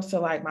when it comes to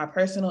like my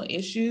personal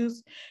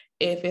issues,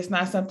 if it's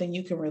not something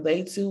you can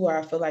relate to, or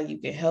I feel like you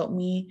can help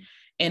me,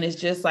 and it's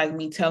just like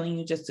me telling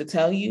you just to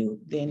tell you,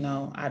 then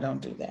no, I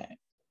don't do that.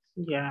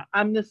 Yeah,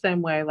 I'm the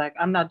same way. Like,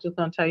 I'm not just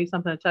going to tell you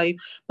something to tell you.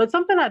 But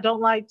something I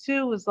don't like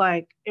too is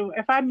like,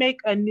 if I meet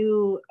a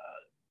new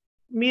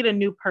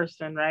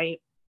person, right?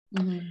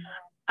 Mm-hmm.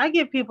 I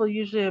give people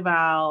usually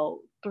about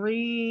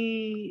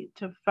 3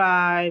 to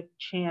 5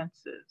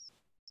 chances.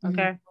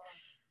 Okay. Mm-hmm.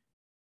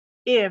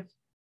 If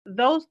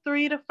those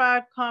 3 to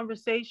 5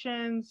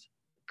 conversations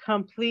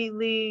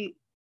completely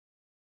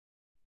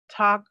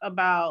talk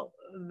about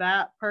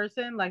that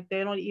person, like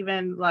they don't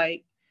even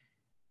like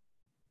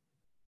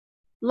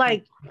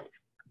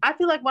I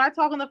feel like when I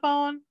talk on the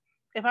phone,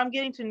 if I'm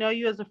getting to know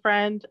you as a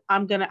friend,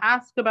 I'm going to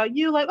ask about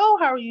you, like, oh,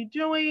 how are you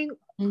doing?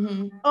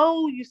 Mm-hmm.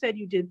 Oh, you said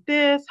you did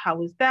this.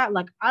 How is that?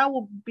 Like, I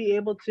will be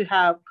able to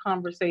have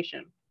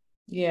conversation.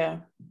 Yeah.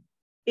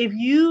 If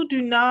you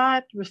do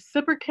not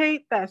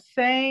reciprocate that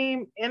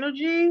same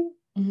energy,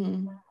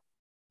 mm-hmm.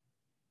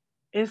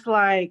 it's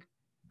like,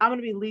 I'm going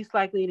to be least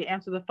likely to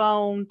answer the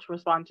phone, to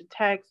respond to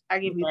text. I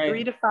give you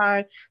 3 to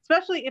 5,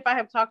 especially if I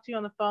have talked to you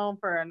on the phone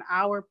for an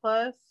hour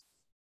plus.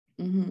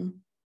 Mm-hmm.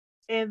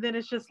 And then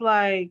it's just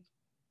like,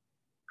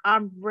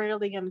 I'm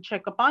rarely going to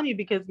check up on you,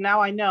 because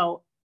now I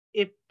know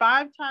if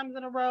 5 times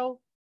in a row,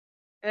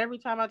 every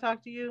time I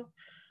talk to you,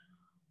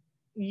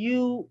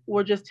 you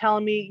were just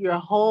telling me your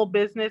whole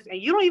business and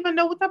you don't even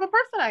know what type of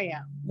person I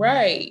am.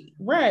 Right.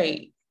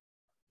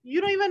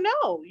 You don't even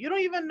know. You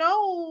don't even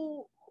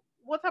know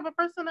what type of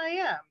person I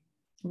am.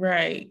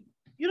 Right.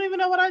 You don't even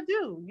know what I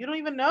do. You don't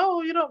even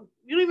know. You don't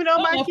even know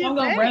my kids' name. I'm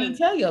going to run and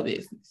tell your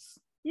business.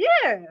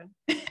 Yeah.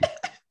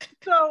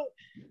 So.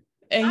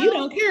 And you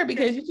don't care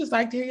because you just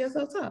like to hear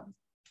yourself talk.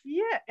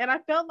 Yeah. And I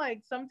felt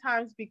like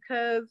sometimes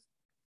because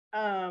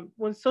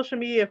when social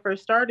media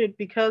first started,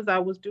 because I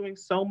was doing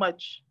so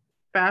much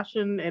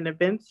fashion and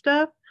event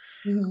stuff,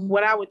 mm-hmm.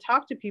 when I would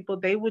talk to people,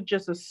 they would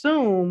just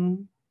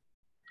assume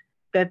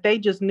that they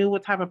just knew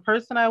what type of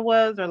person I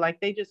was, or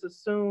like they just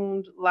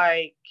assumed,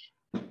 like,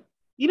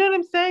 you know what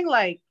I'm saying?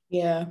 Like,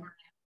 yeah.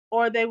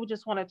 Or they would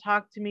just want to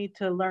talk to me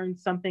to learn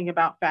something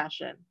about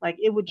fashion. Like,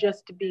 it would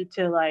just be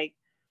to like,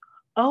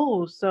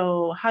 oh,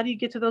 so how do you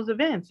get to those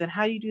events and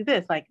how do you do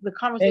this? Like, the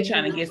conversation.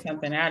 They're trying to get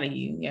something out of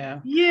you. Yeah.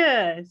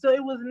 Yeah. So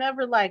it was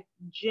never like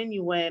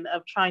genuine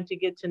of trying to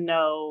get to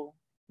know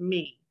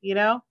me, you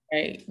know?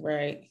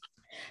 Right.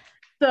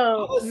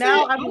 So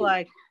now I'm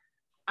like,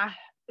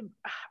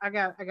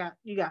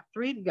 you got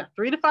 3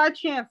 to 5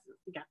 chances.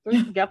 You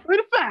got 3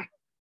 to 5.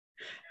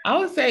 I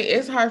would say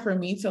it's hard for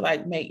me to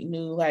like make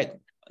new, like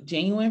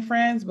genuine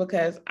friends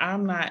because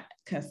I'm not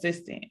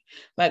consistent.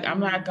 Like, I'm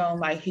not gonna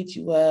like hit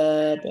you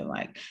up and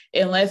like,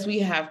 unless we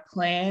have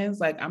plans,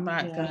 like I'm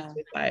not gonna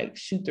just like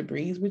shoot the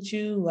breeze with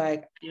you.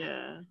 Like,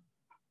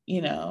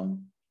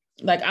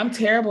 like I'm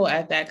terrible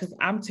at that because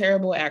I'm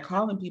terrible at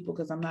calling people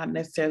because I'm not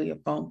necessarily a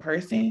phone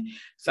person.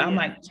 So I'm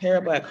like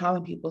terrible at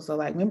calling people. So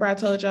like, remember I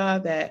told y'all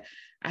that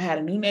I had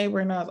a new neighbor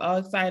and I was all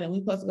excited and we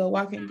supposed to go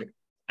walking.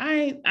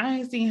 I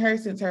ain't seen her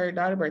since her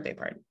daughter's birthday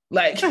party.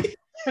 Like,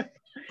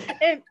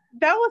 and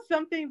that was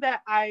something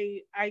that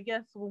I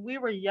guess when we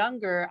were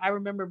younger, I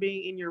remember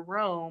being in your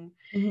room,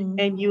 mm-hmm.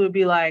 and you would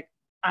be like,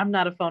 I'm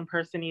not a phone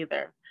person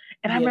either.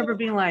 And I remember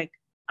being like,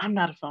 I'm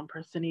not a phone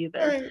person either.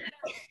 Right.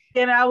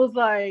 And I was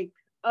like,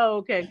 oh,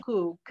 okay,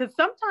 cool. Because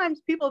sometimes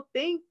people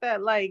think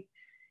that, like,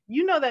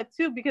 you know that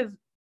too, because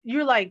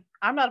you're like,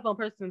 I'm not a phone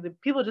person.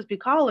 People just be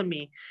calling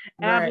me.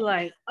 And I'll be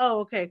like, oh,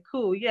 okay,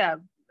 cool. Yeah.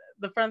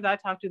 The friends I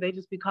talk to, they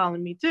just be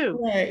calling me too.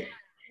 Right.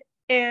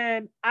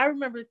 And I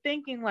remember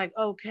thinking like,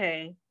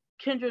 okay,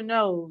 Kendra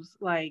knows,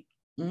 like,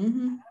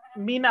 mm-hmm.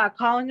 me not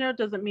calling her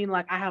doesn't mean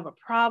like I have a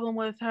problem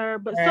with her.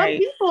 But some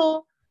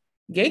people,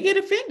 they get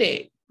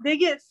offended. They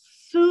get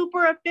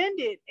super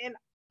offended. And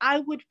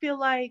I would feel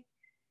like,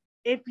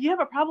 if you have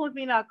a problem with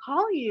me not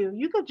calling you,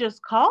 you could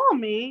just call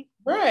me.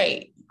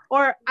 Right.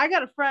 Or I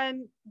got a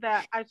friend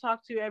that I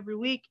talk to every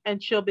week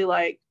and she'll be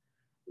like,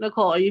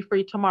 Nicole, are you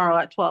free tomorrow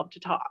at 12 to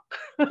talk?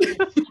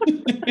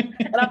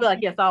 And I'll be like,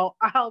 yes, I'll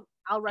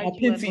write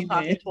you in. We'll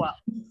talk at 12.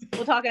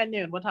 We'll talk at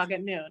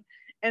noon.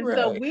 And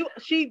so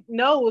she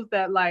knows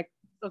that, like,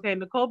 okay, I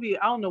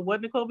don't know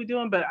what Nicole be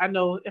doing, but I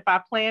know if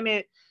I plan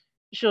it,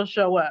 she'll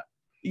show up.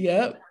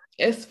 Yep.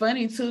 It's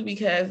funny too,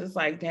 because it's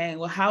like, dang,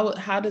 well,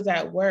 how does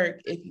that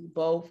work if you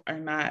both are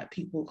not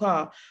people who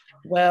call?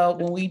 Well,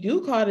 when we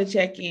do call to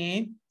check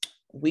in,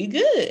 we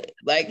good.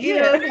 Like, you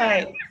know, it's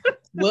like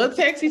we'll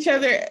text each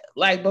other.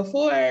 Like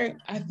before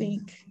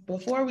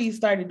we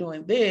started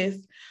doing this,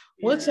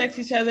 we'll text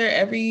each other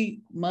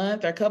every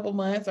month or a couple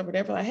months or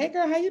whatever. Like, hey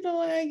girl, how you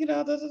doing? You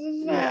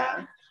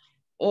know,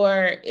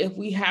 or if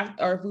we have,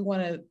 or if we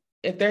want to,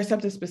 if there's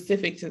something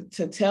specific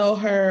to tell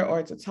her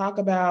or to talk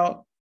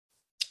about,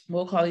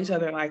 we'll call each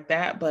other like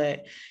that.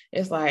 But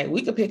it's like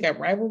we could pick up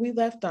right where we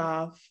left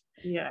off.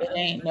 Yeah. It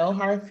ain't no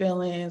hard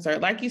feelings. Or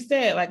like you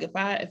said, like if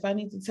I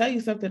need to tell you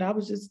something, I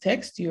would just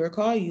text you or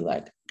call you,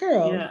 like,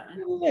 girl,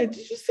 did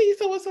you see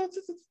so and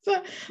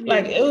so?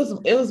 Like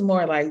it was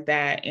more like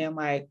that. And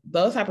like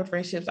those type of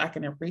friendships I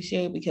can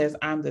appreciate because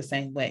I'm the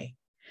same way.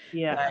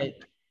 Yeah.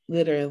 Like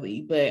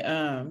literally. But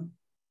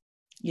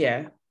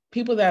yeah,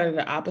 people that are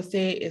the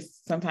opposite, is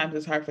sometimes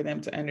it's hard for them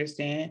to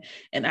understand.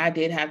 And I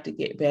did have to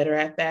get better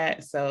at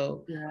that.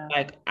 So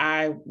like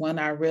when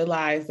I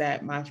realized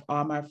that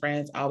all my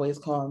friends always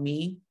call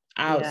me,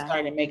 I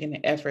started making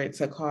an effort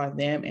to call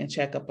them and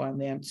check up on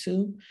them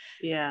too.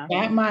 Yeah.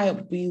 That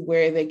might be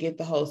where they get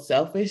the whole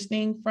selfish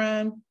thing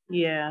from.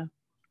 Yeah.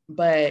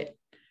 But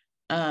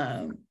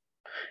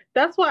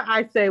that's why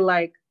I say,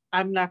 like,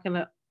 I'm not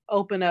gonna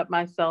open up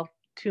myself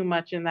too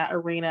much in that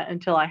arena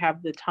until I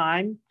have the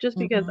time, just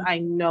because I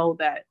know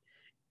that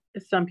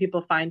some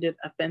people find it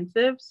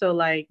offensive. So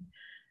like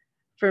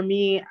for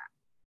me,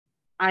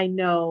 I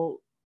know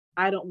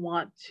I don't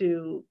want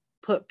to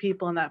put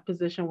people in that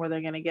position where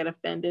they're going to get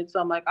offended. So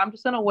I'm like, I'm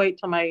just going to wait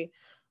till my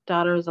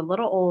daughter is a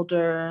little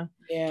older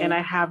and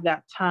I have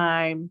that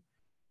time.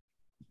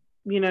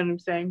 You know what I'm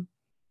saying?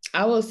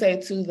 I will say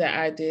too that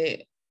I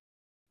did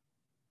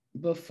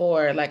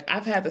before, like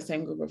I've had the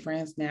same group of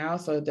friends now,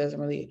 so it doesn't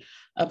really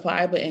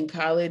apply. But in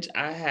college,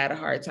 I had a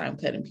hard time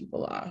cutting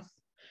people off.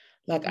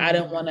 Like I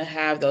didn't want to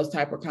have those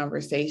type of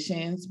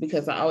conversations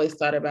because I always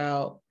thought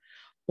about,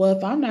 well,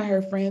 if I'm not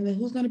her friend, then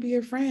who's going to be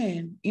her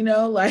friend? You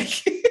know,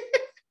 like.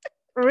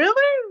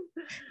 Really?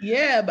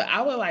 Yeah, but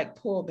I would like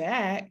pull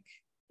back.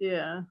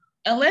 Yeah.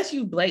 Unless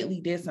you blatantly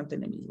did something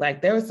to me.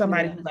 Like there was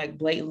somebody who like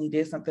blatantly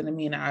did something to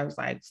me and I was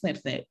like, snip,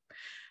 snip.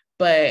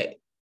 But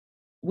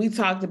we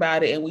talked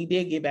about it and we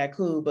did get back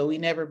cool, but we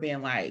never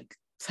been like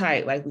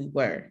tight like we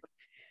were.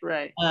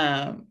 Right.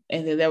 And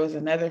then there was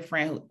another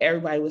friend who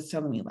everybody was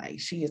telling me like,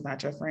 she is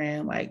not your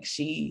friend. Like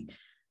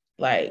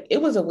it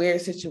was a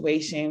weird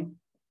situation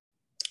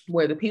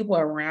where the people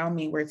around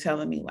me were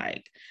telling me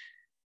like,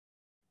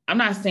 I'm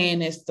not saying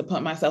this to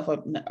pump myself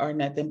up or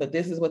nothing, but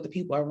this is what the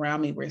people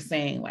around me were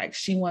saying. Like,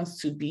 she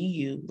wants to be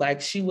you. Like,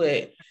 she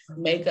would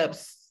make up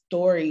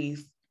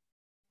stories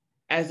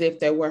as if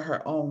they were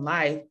her own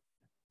life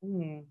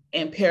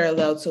in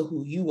parallel to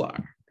who you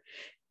are.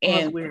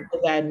 And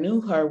people that knew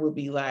her would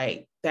be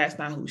like, that's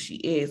not who she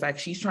is. Like,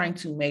 she's trying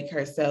to make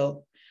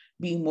herself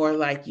be more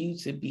like you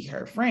to be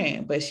her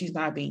friend, but she's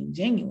not being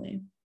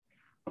genuine.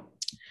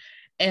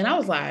 And I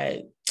was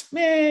like,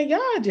 man,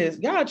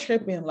 y'all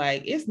tripping.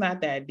 Like, it's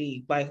not that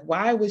deep. Like,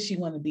 why would she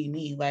want to be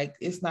me? Like,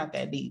 it's not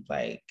that deep.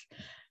 Like,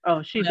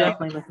 oh, she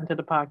definitely listened to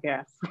the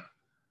podcast.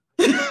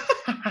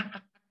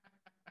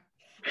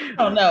 I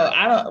don't know.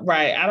 I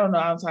don't know.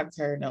 I don't talk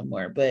to her no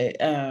more. But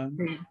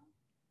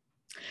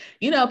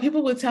you know,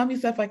 people would tell me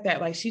stuff like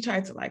that. Like, she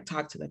tried to like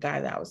talk to the guy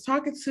that I was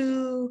talking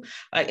to.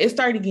 Like, it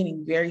started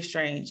getting very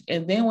strange.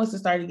 And then once it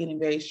started getting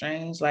very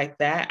strange like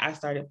that, I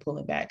started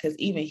pulling back because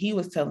even he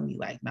was telling me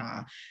like,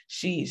 nah,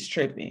 she's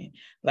tripping.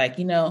 Like,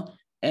 you know,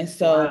 and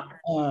so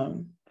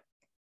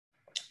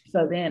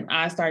so then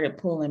I started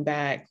pulling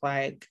back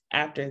like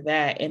after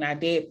that. And I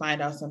did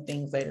find out some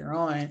things later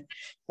on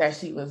that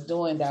she was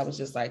doing that was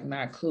just like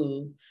not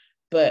cool.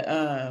 But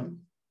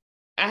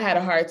I had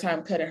a hard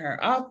time cutting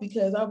her off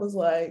because I was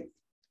like,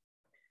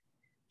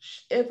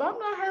 if I'm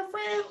not her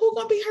friend, who's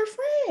gonna be her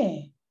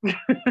friend?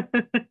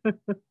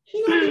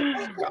 She gonna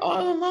be her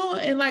all alone.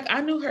 And like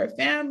I knew her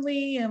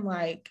family and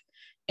like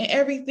and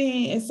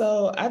everything. And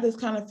so I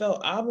just kind of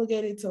felt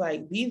obligated to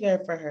like be there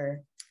for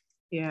her.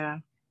 Yeah.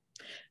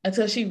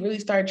 Until she really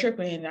started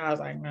tripping. And I was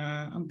like,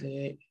 nah, I'm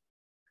good.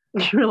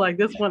 You were like,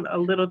 this one a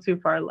little too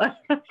far left.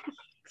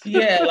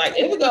 Yeah, like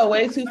it would go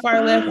way too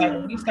far left. Like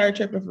if you start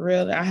tripping for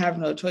real, I have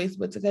no choice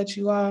but to cut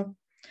you off.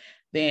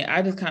 Then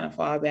I just kind of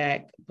fall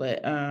back.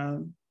 But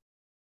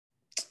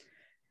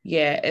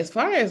yeah, as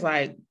far as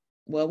like,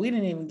 well, we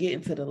didn't even get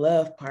into the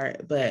love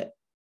part, but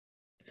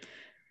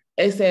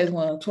it says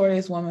when a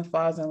notorious woman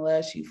falls in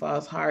love, she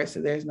falls hard,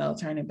 so there's no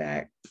turning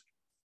back.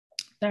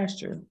 That's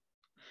true.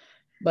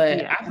 But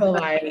yeah.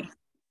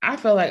 I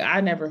feel like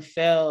I never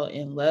fell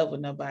in love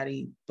with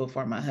nobody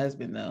before my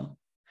husband though.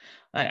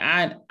 Like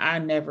I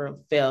never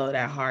fell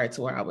that hard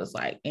to where I was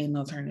like, ain't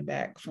no turning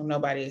back from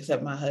nobody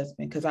except my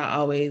husband. Cause I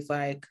always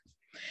like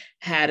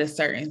had a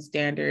certain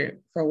standard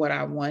for what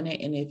I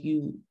wanted. And if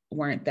you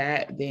weren't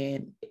that,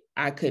 then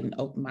I couldn't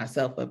open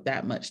myself up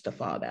that much to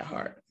fall that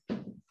hard.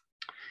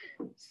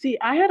 See,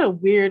 I had a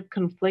weird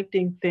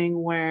conflicting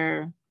thing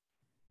where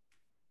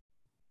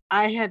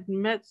I had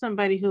met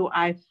somebody who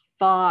I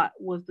thought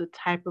was the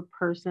type of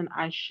person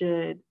I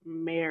should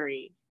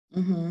marry.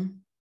 Mm-hmm.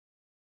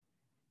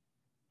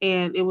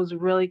 And it was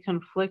really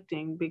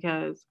conflicting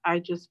because I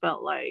just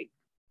felt like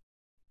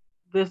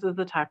this is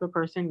the type of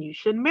person you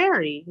should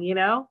marry, you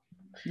know?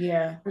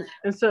 Yeah.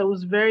 And so it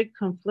was very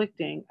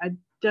conflicting. I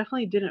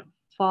definitely didn't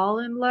fall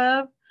in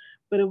love,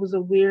 but it was a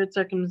weird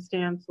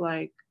circumstance.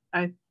 Like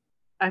I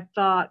I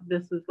thought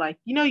this is like,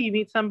 you know, you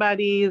meet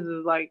somebody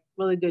who's like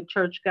really good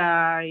church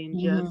guy and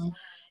just, Mm-hmm.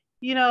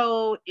 you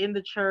know, in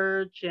the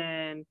church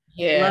and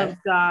Yeah. loves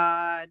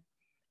God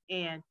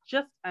and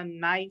just a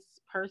nice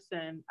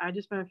person. I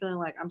just remember feeling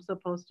like I'm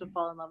supposed to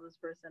fall in love with this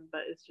person,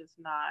 but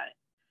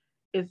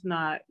it's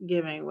not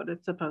giving what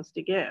it's supposed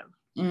to give.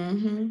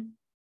 Mm-hmm.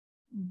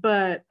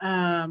 But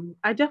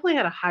I definitely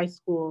had a high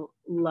school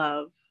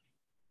love,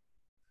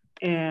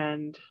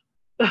 and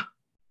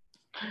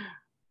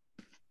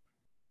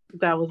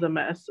that was a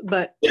mess.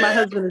 But my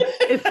husband is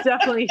it's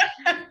definitely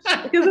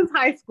because it's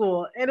high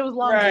school and it was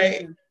long Right.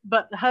 distance.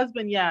 But the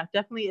husband, yeah,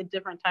 definitely a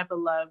different type of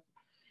love.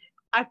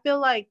 I feel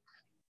like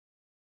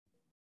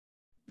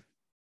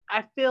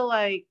I feel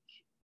like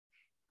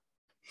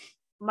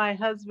my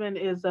husband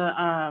is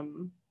a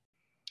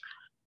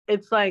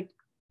it's like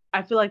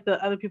I feel like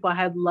the other people I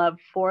had love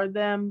for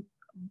them,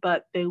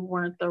 but they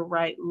weren't the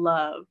right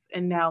love.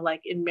 And now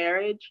like in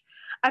marriage,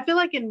 I feel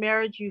like in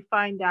marriage you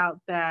find out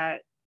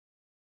that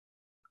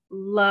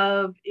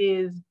love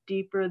is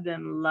deeper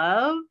than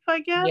love,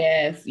 I guess.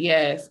 Yes,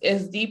 yes.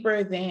 It's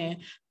deeper than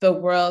the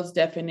world's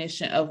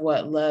definition of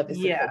what love is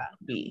supposed Yeah.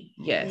 to be.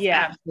 Yes,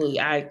 Yeah. absolutely.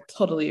 I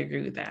totally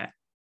agree with that.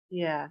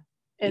 Yeah.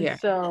 And Yeah.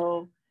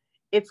 so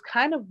it's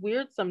kind of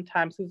weird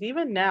sometimes because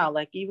even now,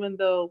 like even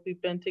though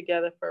we've been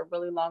together for a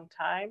really long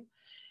time,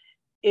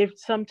 if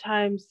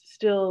sometimes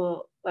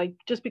still like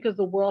just because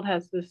the world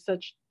has this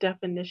such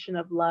definition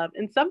of love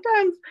and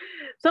sometimes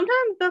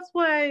that's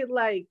why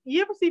like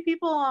you ever see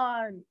people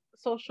on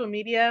social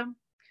media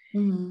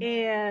Mm-hmm.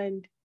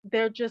 and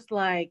they're just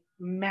like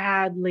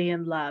madly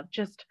in love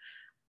just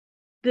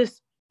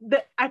this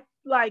that I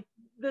like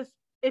this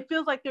it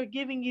feels like they're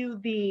giving you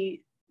the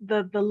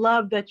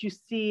love that you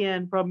see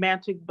in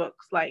romantic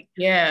books like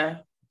Yeah.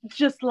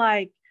 just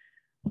like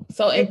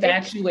So it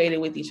infatuated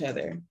with each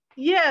other.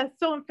 yeah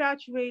so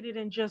infatuated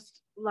and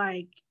just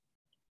like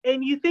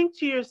and you think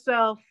to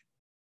yourself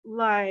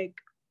like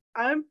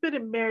I've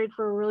been married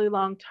for a really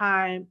long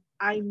time.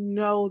 I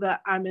know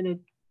that I'm in a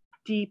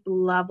deep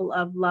level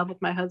of love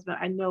with my husband.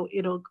 I know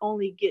it'll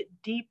only get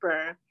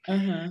deeper.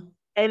 Uh-huh.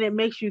 And it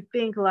makes you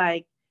think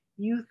like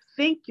you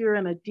think you're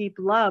in a deep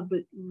love,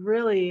 but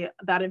really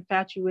that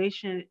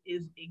infatuation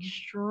is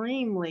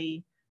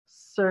extremely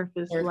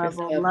surface Surface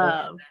level level.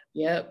 love.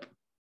 Yep.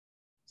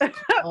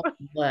 Oh,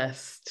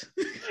 blessed.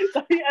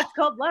 Yeah, it's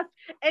called lust.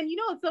 And you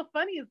know what's so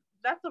funny is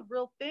that's a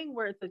real thing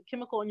where it's a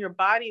chemical in your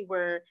body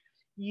where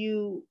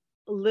you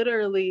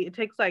literally it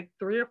takes like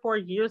 3 or 4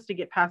 years to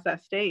get past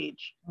that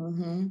stage.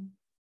 Mm-hmm.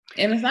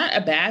 And it's not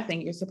a bad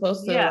thing. You're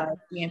supposed to Yeah. like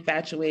be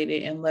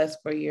infatuated and lust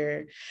for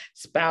your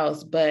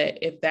spouse. But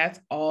if that's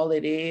all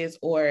it is,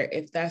 or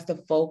if that's the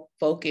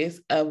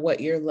focus of what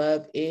your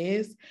love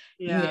is,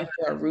 you Yeah. have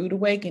a rude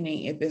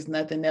awakening if there's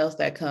nothing else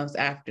that comes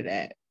after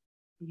that.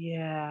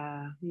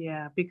 Yeah.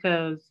 Yeah.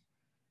 Because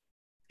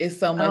It's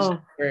so much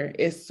oh deeper.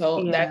 It's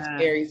so that's yeah.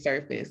 very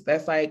surface.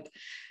 That's like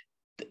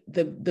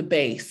the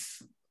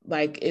base.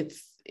 Like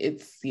it's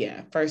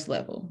yeah, first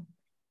level.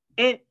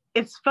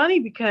 It's funny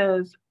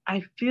because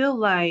I feel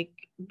like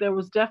there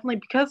was definitely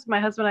because my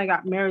husband and I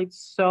got married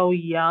so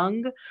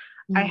young,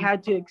 I Mhm.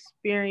 had to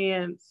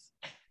experience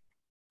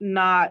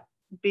not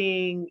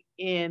being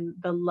in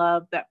the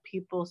love that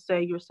people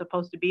say you're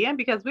supposed to be in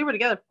because we were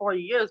together 4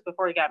 years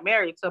before we got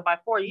married. So by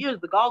 4 years,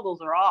 the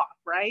goggles are off,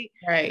 right?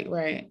 Right,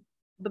 right.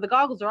 But the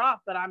goggles are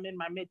off, but I'm in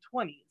my mid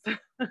 20s.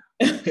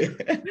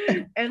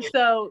 And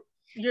so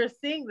you're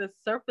seeing this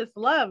surface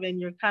love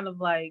and you're kind of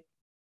like,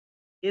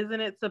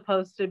 isn't it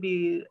supposed to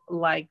be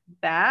like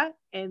that?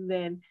 And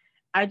then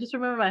I just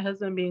remember my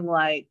husband being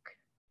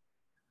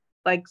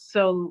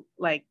so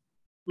like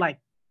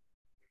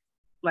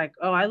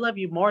oh I love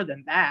you more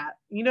than that,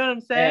 you know what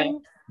I'm Yeah,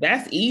 saying?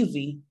 that's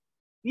easy.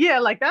 Yeah,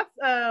 like that's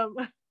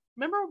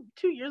remember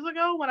 2 years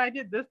ago when I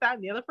did this that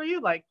and the other for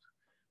you, like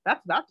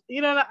that's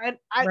you know, and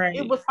I it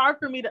Right. was hard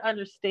for me to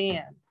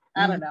understand.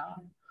 I Mhm. don't know.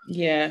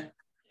 Yeah.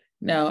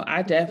 No,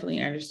 I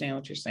definitely understand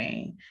what you're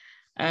saying.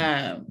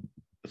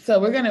 So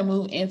we're gonna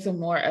move into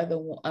more of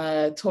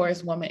the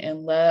Taurus woman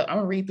in love. I'm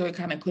gonna read through it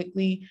kind of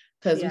quickly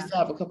because we Yeah. still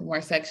have a couple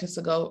more sections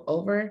to go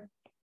over.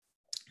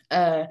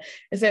 Uh,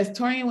 it says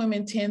Taurian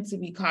women tend to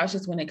be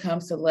cautious when it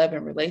comes to love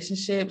and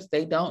relationships.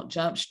 They don't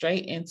jump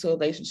straight into a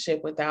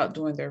relationship without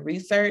doing their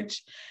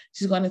research.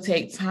 She's going to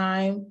take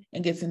time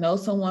and get to know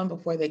someone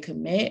before they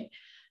commit.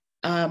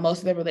 Most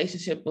of their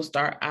relationship will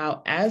start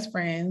out as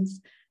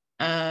friends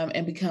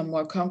and become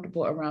more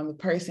comfortable around the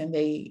person.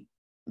 They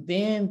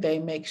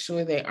make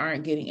sure they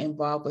aren't getting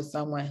involved with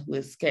someone who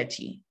is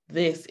sketchy.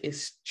 This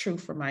is true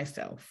for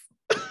myself.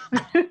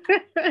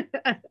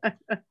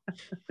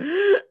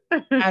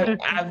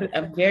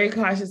 I'm very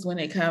cautious when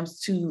it comes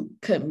to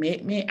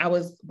commitment.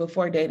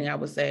 Before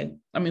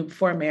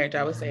marriage,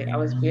 I would say I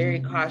was very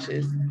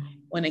cautious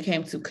when it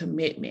came to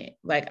commitment.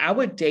 Like I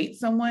would date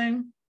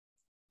someone,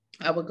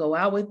 I would go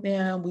out with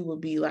them, we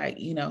would be like,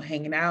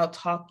 hanging out,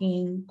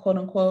 talking, quote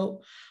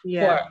unquote,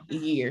 for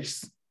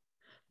years.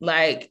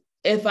 Like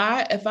if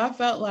I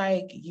felt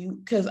like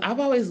because I've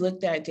always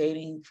looked at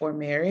dating for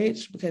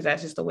marriage because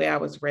that's just the way I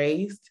was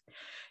raised.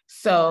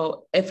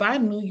 So if I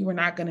knew you were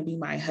not going to be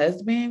my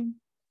husband,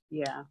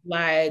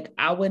 like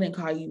I wouldn't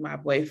call you my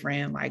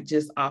boyfriend, like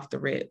just off the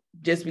rip,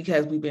 just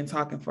because we've been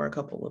talking for a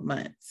couple of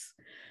months.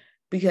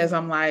 Because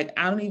I'm like,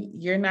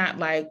 you're not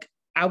like,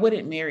 I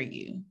wouldn't marry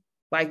you.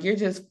 Like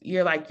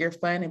you're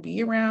fun to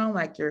be around,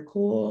 like you're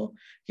cool,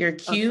 you're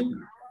cute. Okay.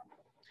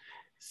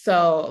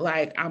 So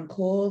like I'm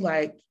cool,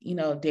 like,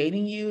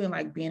 dating you and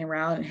like being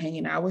around and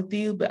hanging out with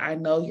you, but I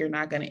know you're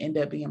not going to end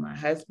up being my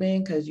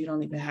husband because you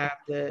don't even have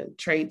the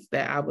traits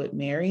that I would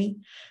marry.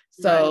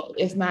 So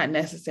It's not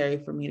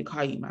necessary for me to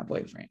call you my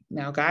boyfriend.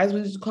 Now, guys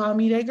would just call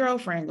me their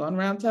girlfriend, going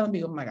around telling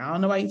people, I'm like, I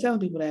don't know why you're telling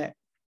people that.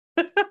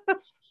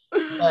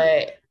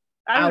 But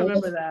I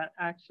remember that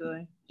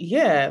actually.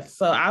 Yeah.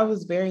 So I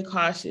was very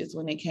cautious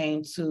when it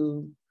came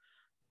to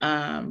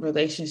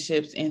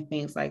relationships and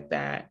things like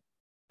that.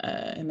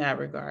 In that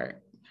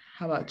regard.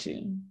 How about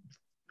you?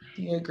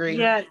 Do you agree?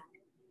 Yeah,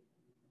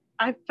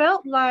 I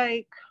felt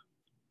like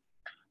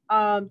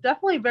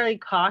definitely very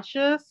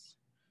cautious.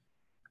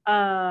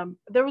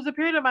 There was a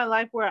period of my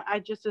life where I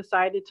just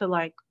decided to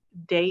like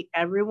date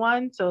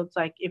everyone. So it's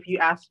like if you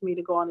asked me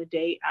to go on a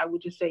date, I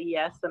would just say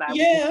yes, and I would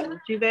just meet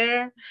you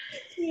there.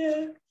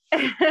 Yeah.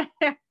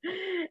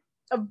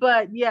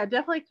 But yeah,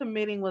 definitely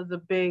committing was a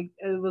big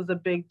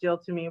deal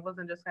to me. It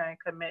wasn't just going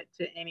to commit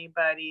to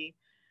anybody.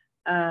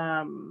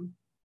 Yeah,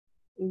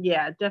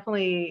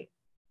 definitely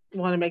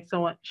want to make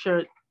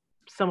sure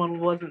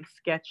someone wasn't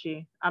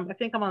sketchy. I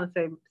think I'm on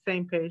the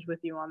same page with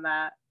you on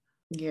that.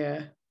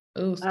 Yeah.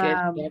 Oh,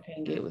 sketchy. I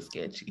can't get with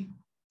sketchy.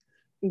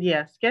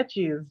 Yeah,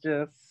 sketchy is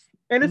just,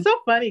 and it's so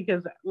funny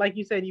because, like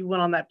you said, you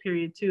went on that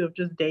period too of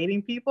just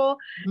dating people,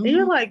 and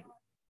you're like,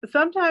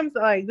 sometimes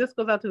like this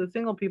goes out to the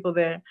single people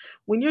there.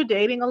 When you're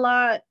dating a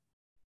lot,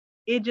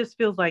 it just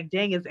feels like,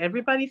 dang, is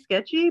everybody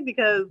sketchy?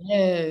 Because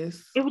it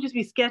would just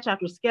be sketch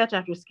after sketch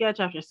after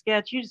sketch after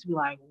sketch. You just be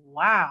like,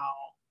 wow.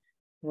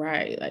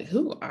 Right. Like,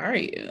 who are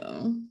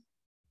you?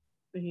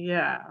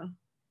 Yeah.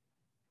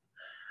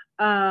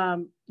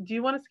 Do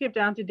you want to skip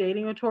down to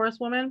dating a Taurus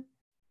woman?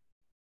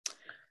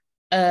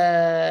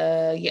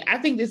 Yeah, I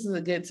think this is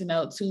a good to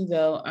know too,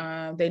 though.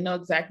 They know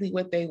exactly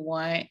what they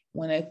want.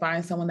 When they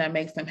find someone that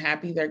makes them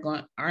happy,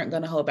 aren't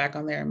going to hold back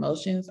on their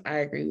emotions. I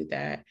agree with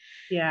that.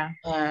 Yeah.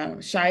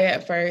 Shy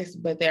at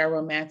first, but they are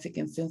romantic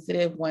and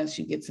sensitive once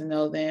you get to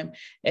know them.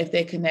 If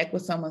they connect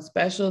with someone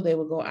special, they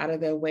will go out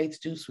of their way to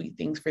do sweet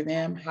things for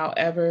them.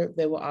 However,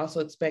 they will also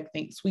expect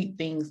sweet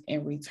things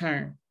in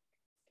return.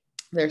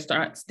 Their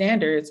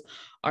standards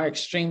are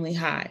extremely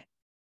high.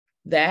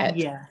 That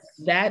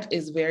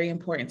is very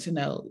important to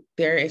know.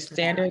 Their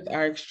standards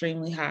are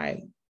extremely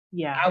high.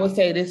 Yeah. I would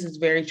say this is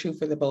very true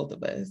for the both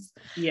of us.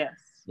 Yes.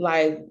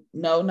 Like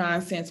no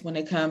nonsense when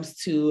it comes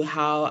to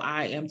how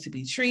I am to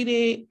be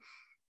treated,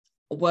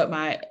 what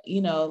my,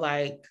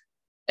 like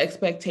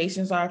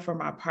expectations are for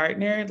my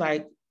partner,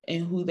 like,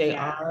 and who they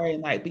are,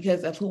 and like,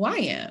 because of who I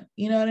am,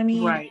 you know what I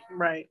mean?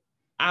 Right.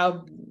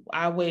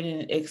 I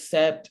wouldn't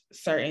accept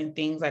certain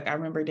things. Like I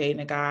remember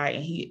dating a guy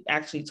and he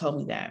actually told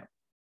me that.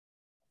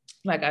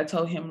 Like I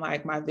told him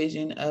like my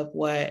vision of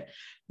what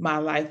my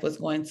life was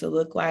going to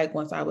look like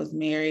once I was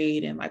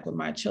married, and like with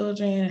my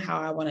children, how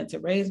I wanted to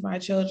raise my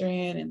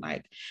children, and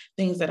like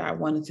things that I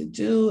wanted to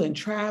do and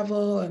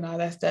travel and all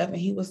that stuff. And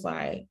he was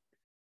like,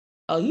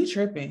 "Oh, you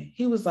tripping?"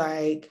 He was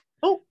like,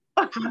 "Oh,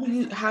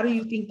 how do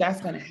you think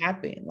that's going to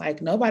happen?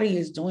 Like nobody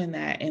is doing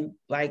that in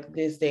like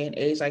this day and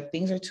age. Like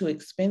things are too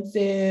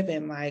expensive,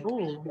 and like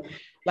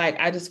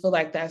I just feel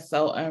like that's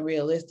so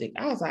unrealistic."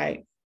 I was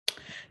like,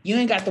 "You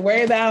ain't got to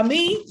worry about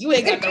me. You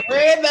ain't got to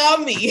worry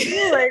about me.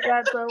 You ain't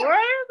got to worry about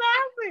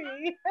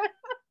me."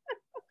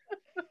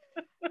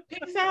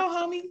 Peace out,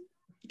 homie.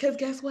 Because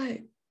guess what?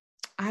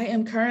 I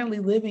am currently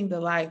living the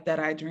life that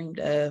I dreamed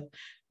of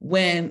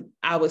when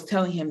I was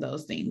telling him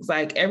those things.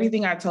 Like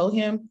everything I told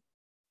him,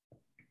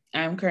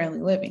 I'm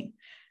currently living.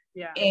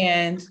 Yeah.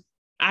 And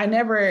I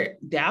never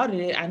doubted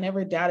it. I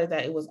never doubted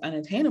that it was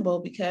unattainable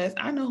because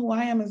I know who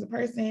I am as a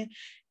person.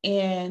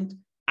 And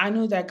I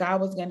knew that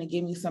God was going to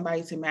give me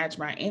somebody to match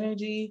my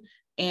energy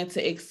and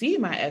to exceed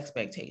my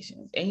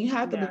expectations. And you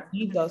have to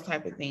believe those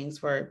type of things.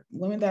 For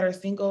women that are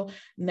single,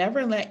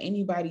 never let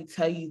anybody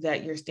tell you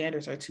that your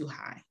standards are too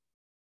high.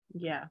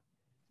 Yeah.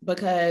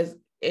 Because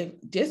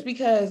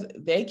because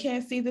they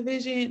can't see the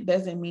vision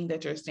doesn't mean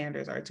that your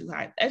standards are too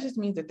high. That just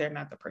means that they're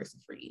not the person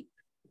for you.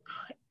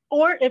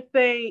 Or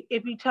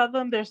if you tell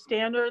them their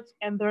standards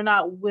and they're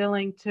not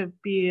willing to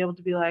be able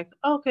to be like,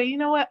 okay, you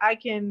know what, I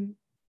can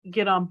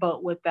get on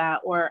boat with that,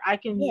 or I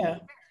can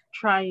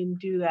try and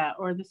do that,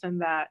 or this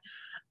and that.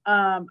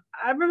 I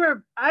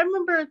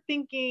remember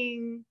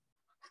thinking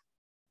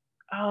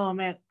Oh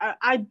man,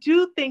 I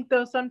do think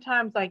though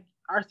sometimes like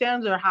our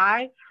standards are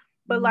high,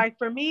 but like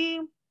for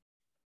me,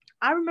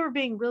 I remember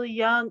being really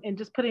young and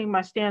just putting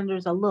my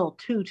standards a little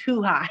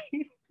too high.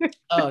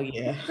 Oh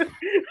yeah.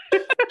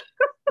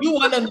 You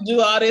want them to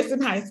do all this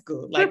in high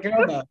school. Like,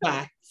 girl, no,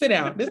 bye. Sit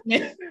down. This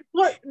man.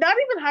 Well, not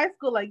even high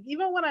school. Like,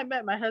 even when I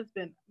met my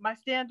husband, my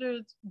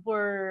standards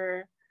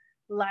were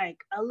like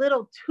a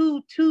little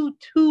too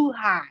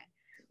high.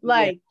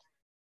 Like,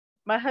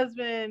 my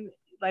husband,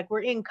 like, we're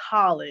in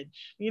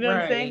college. You know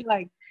what I'm saying?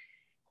 Like,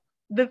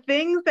 the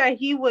things that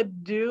he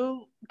would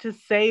do to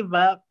save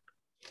up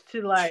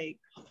to, like,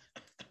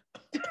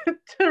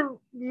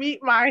 to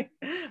meet my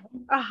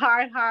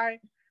high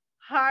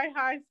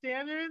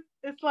standards,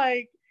 it's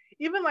like,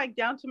 even like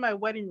down to my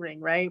wedding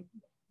ring, right?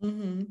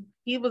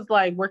 He was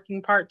like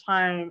working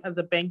part-time as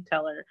a bank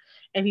teller,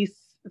 and he's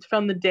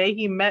from the day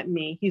he met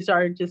me, he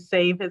started to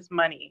save his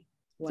money.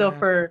 So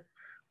for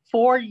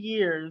 4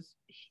 years,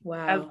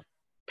 as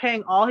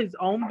paying all his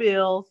own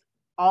bills,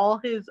 all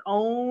his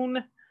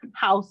own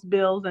house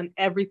bills and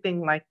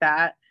everything like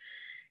that,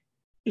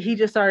 he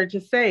just started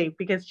to save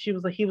because he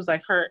was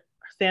like, her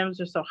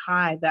standards are so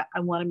high that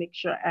I want to make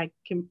sure I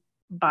can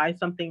buy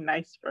something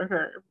nice for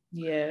her.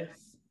 Yes.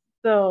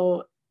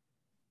 So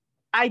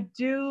I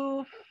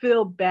do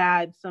feel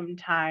bad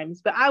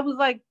sometimes, but I was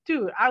like,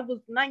 dude, I was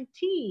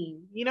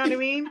 19. You know what I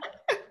mean?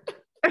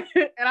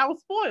 And I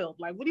was spoiled.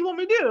 Like, what do you want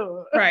me to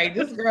do? Right.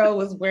 This girl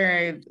was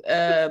wearing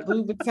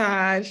Louis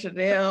Vuitton,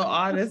 Chanel,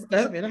 all this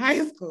stuff in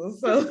high school.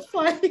 So it's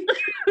like,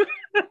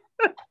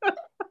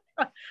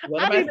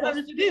 what am I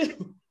supposed to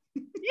do?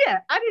 Yeah,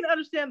 I didn't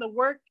understand the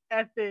work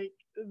ethic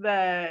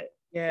that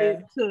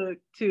it took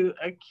to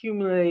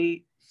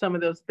accumulate some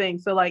of those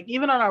things. So like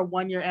even on our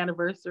 1-year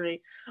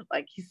anniversary,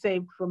 like he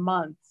saved for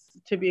months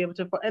to be able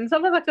to, and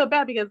sometimes I feel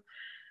bad because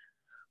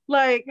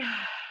like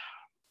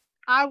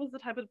I was the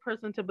type of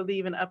person to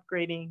believe in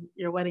upgrading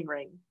your wedding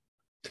ring.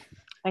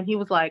 And he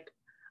was like,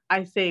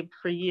 I saved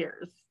for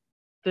years.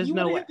 There's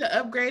no way to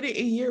upgrade it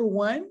in year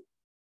 1?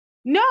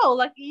 No,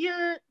 like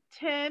year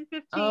 10,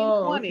 15,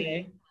 20.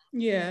 Okay.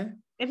 Yeah.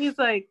 And he's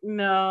like,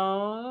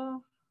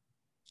 no.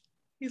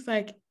 He's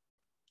like,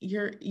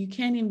 you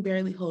can't even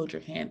barely hold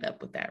your hand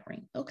up with that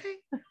ring. Okay.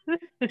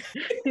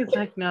 He's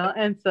like, no.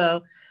 And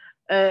so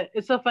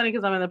it's so funny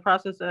because I'm in the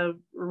process of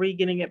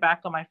re-getting it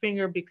back on my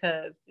finger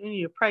because when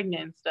you're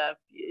pregnant and stuff,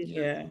 it's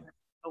just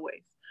a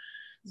waste.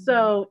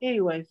 So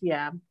anyways,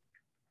 yeah.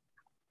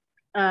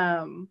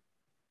 Where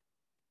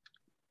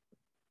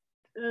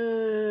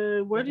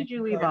did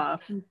you leave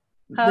off?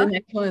 The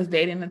next one is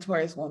dating a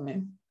Taurus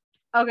woman.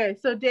 Okay,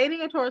 so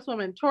dating a Taurus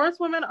woman. Taurus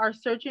women are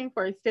searching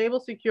for a stable,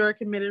 secure,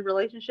 committed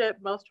relationship.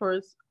 Most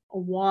Taurus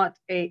want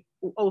to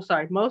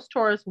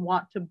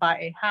buy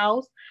a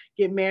house,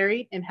 get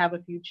married, and have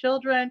a few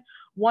children.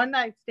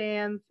 One-night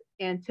stands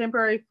and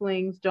temporary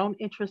flings don't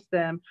interest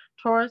them.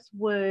 Taurus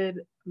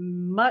would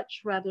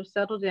much rather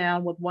settle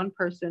down with one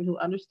person who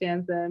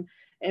understands them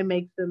and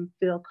makes them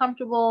feel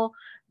comfortable.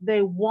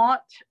 They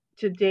want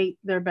to date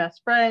their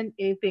best friend.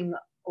 Anything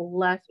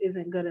less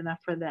isn't good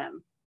enough for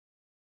them.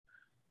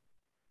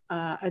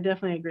 I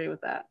definitely agree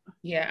with that.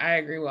 Yeah, I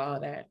agree with all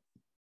that.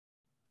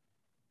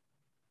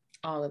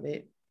 All of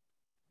it.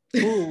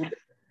 Ooh.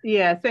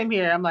 Yeah, same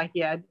here. I'm like,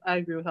 yeah, I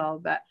agree with all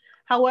of that.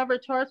 However,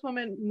 Taurus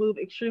women move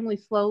extremely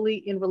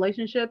slowly in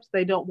relationships.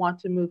 They don't want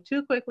to move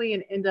too quickly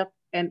and end up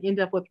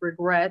with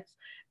regrets.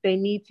 They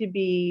need to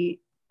be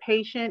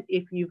patient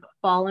if you've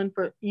fallen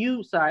for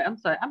you. I'm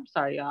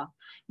sorry, y'all.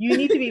 You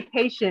need to be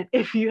patient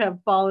if you have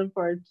fallen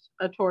for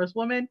a Taurus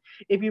woman.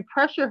 If you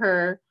pressure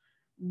her,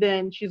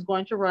 then she's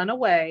going to run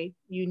away.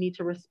 You need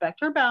to respect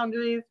her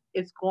boundaries.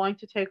 It's going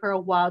to take her a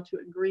while to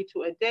agree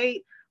to a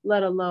date,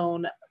 let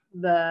alone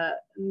the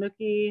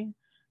nookie.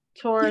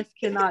 Taurus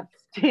cannot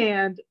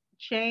stand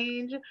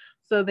change,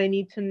 so they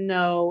need to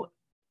know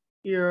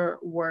you're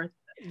worth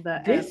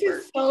the This effort.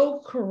 Is so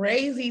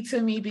crazy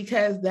to me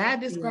because that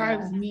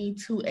describes me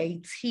to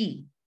a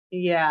T.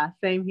 Yeah,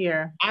 same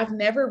here. I've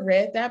never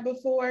read that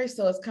before,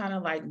 so it's kind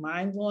of like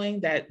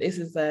mind-blowing that this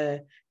is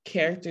a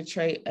character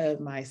trait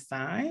of my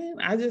sign.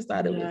 I just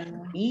thought it was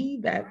me.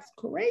 That's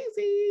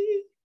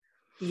crazy.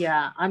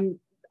 Yeah,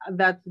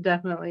 that's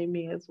definitely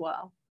me as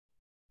well.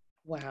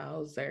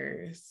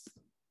 Wowzers.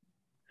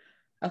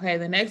 Okay,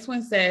 the next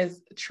one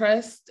says,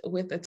 trust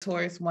with a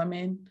Taurus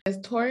woman. As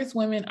Taurus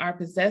women are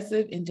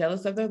possessive and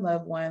jealous of their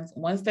loved ones.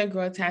 Once they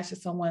grow attached to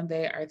someone,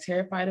 they are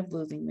terrified of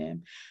losing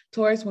them.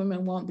 Taurus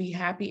women won't be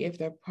happy if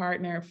their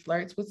partner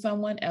flirts with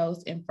someone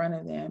else in front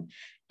of them.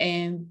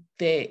 And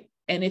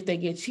if they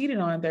get cheated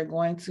on, they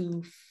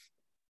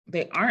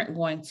aren't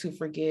going to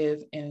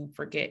forgive and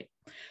forget.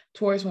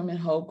 Taurus women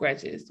hold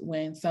grudges.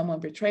 When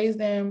someone betrays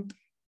them,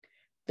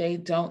 they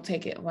don't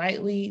take it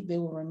lightly. They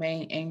will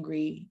remain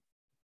angry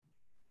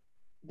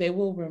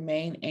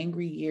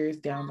years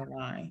down the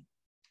line.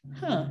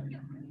 I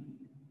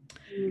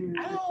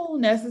don't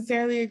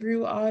necessarily agree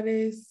with all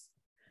this.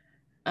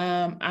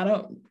 I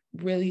don't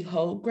really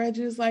hold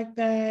grudges like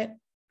that.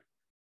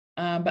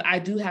 But I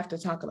do have to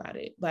talk about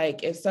it.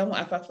 Like if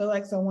I feel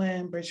like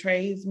someone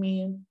betrays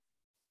me,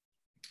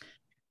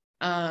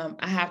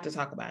 I have to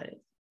talk about it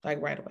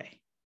like right away.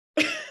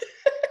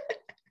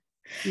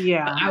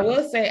 Yeah. But I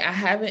will say I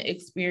haven't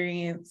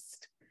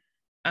experienced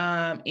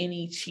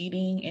any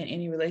cheating in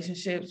any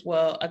relationships.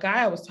 Well, a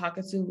guy I was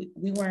talking to,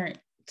 we weren't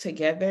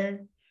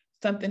together.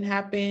 Something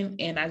happened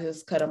and I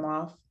just cut him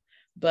off.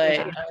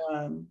 But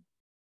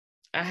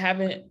I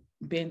haven't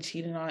been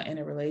cheated on in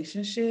a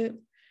relationship.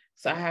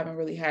 So I haven't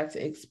really had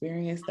to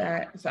experience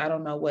that. So I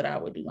don't know what I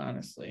would do,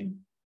 honestly.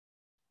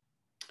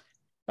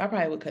 But I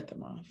probably would cut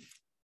them off.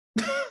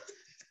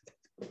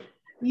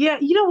 Yeah,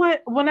 you know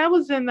what? When I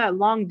was in that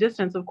long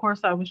distance, of course,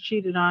 I was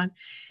cheated on.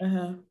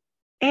 Uh-huh.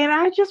 And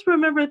I just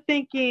remember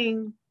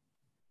thinking,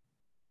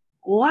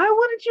 why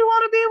wouldn't you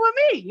want to be with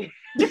me?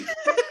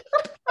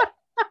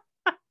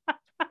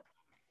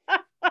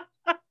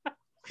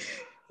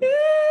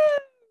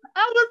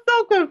 I was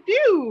so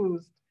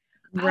confused.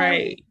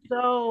 Right.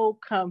 So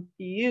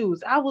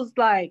confused. I was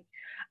like,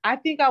 I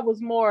think I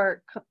was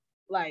more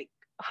like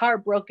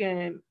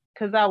heartbroken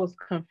because I was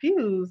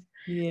confused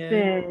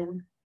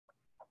than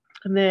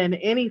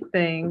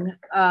anything.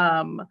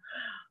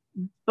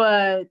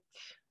 But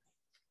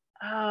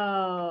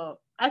I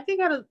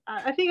think as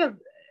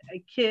a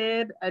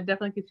kid, I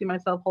definitely could see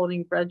myself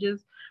holding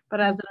grudges.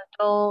 But as an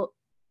adult,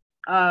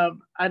 I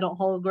don't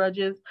hold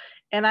grudges,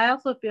 and I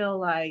also feel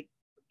like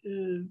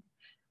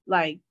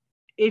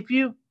if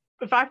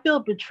I feel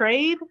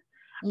betrayed,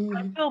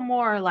 I feel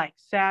more like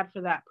sad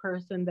for that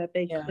person that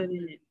they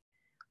couldn't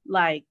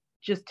like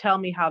just tell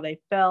me how they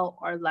felt,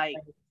 or like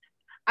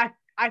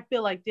I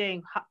feel like,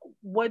 dang,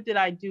 what did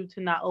I do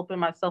to not open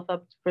myself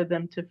up for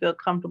them to feel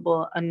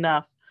comfortable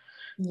enough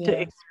to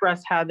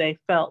express how they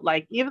felt?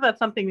 Like, even that's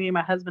something me and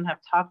my husband have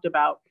talked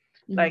about,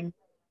 like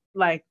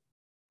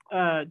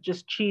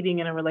just cheating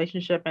in a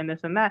relationship and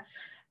this and that.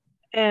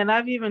 And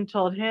I've even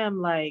told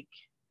him like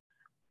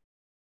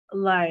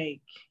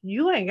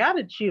you ain't got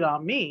to cheat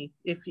on me.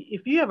 If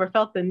you ever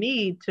felt the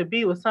need to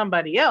be with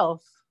somebody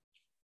else,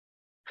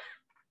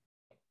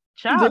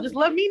 child, just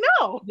let me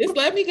know. Just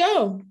let me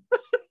go.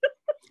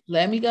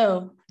 Let me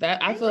go.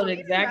 That I feel the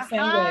exact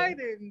same way.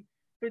 And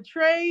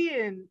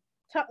betray and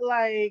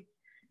like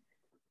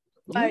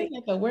you ain't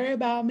got to worry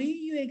about me.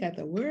 You ain't got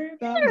to worry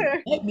about me.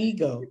 Let me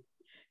go.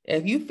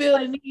 If you feel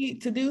the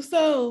need to do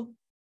so,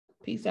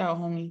 peace out,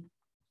 homie.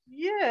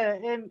 Yeah,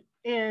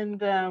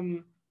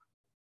 and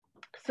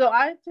so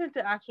I tend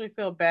to actually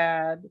feel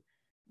bad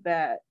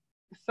that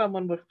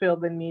someone would feel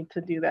the need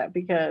to do that,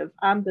 because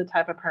I'm the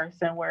type of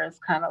person where it's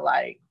kind of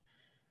like,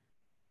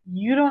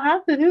 you don't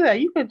have to do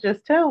that. You could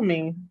just tell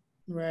me.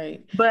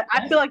 Right. But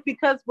I feel like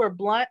because we're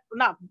blunt,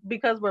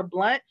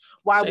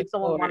 why would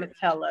someone want to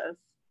tell us?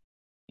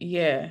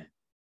 Yeah.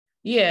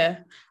 Yeah.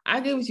 I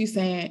get what you're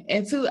saying.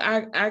 And two,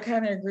 I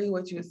kind of agree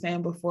with what you were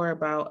saying before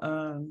about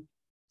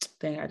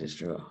dang, I just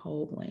drew a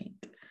whole blank.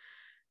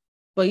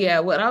 But yeah,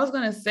 what I was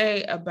gonna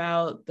say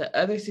about the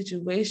other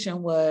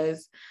situation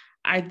was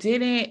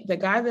the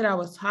guy that I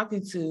was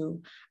talking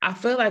to, I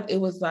feel like it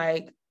was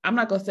like, I'm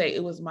not gonna say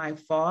it was my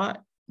fault,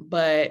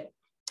 but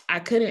I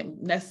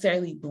couldn't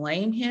necessarily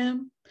blame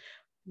him.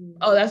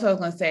 Oh, that's what I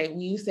was gonna say. When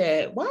you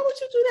said, why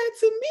would you do that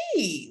to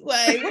me?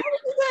 Like, why would you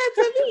do that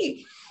to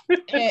me?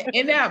 And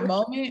in that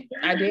moment,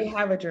 I did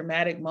have a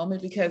dramatic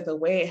moment because the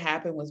way it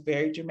happened was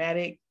very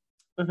dramatic.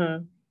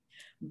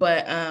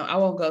 But I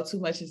won't go too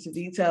much into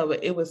detail,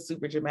 but it was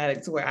super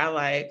dramatic to where I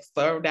like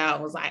stormed out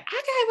and was like,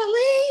 I can't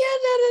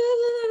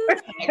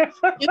believe you.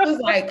 It was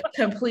like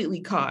completely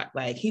caught.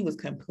 Like he was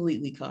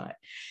completely caught.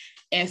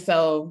 And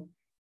so,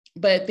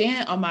 but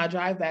then on my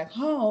drive back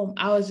home,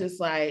 I was just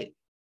like,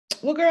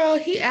 well, girl,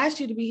 he asked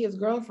you to be his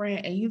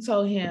girlfriend and you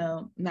told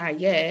him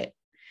not yet.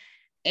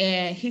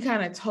 And he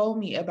kind of told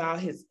me about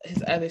his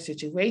other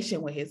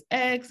situation with his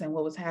ex and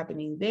what was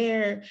happening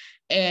there.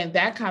 And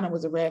that kind of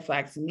was a red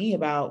flag to me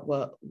about,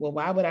 well,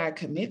 why would I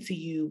commit to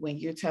you when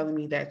you're telling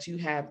me that you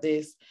have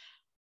this,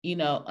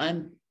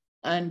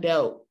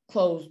 undealt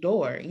closed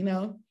door,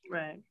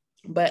 Right.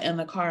 But in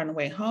the car on the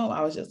way home,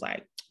 I was just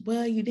like,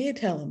 well, you did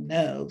tell him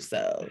no.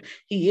 So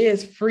he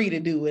is free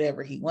to do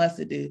whatever he wants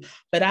to do.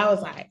 But I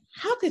was like,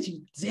 how could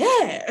you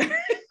dare?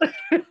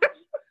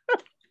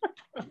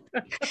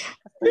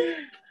 I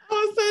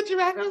was so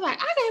dramatic. I was like,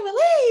 I can't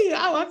believe.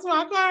 I walked to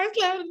my car and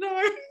slammed the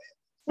door.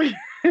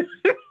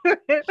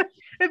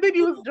 And then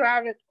he was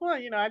driving. Well,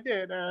 I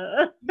did.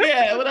 Yeah,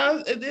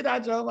 and then I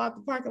drove out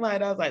the parking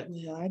lot. I was like,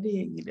 well, I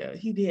did,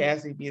 he did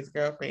ask me to be his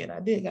girlfriend. I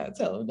did gotta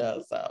tell him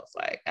no. So I was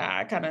like,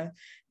 I kind of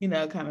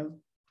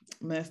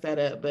messed that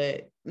up,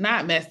 but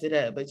not messed it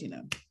up, but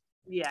yeah,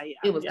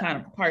 it was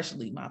kind of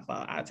partially my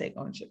fault. I'll take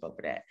ownership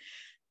over that.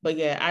 But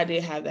yeah, I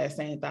did have that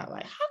same thought,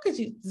 like, how could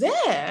you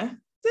dare?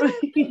 Me?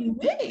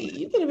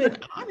 You could have been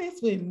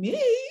honest with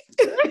me.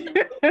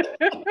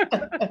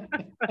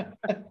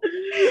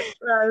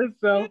 That is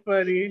so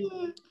funny.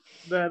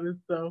 That is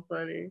so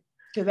funny.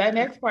 Because that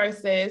next part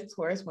says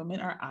Taurus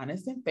women are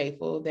honest and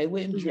faithful. They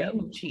wouldn't dream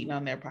of cheating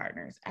on their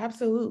partners.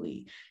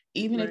 Absolutely.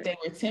 Even if they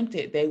were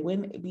tempted, they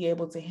wouldn't be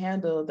able to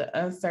handle the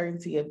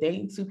uncertainty of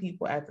dating two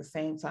people at the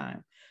same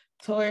time.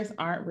 Taurus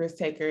aren't risk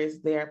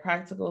takers. They are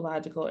practical,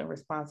 logical, and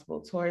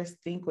responsible. Taurus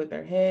think with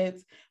their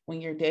heads.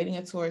 When you're dating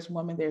a Taurus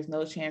woman, there's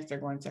no chance they're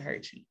going to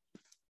hurt you.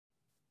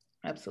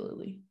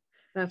 Absolutely.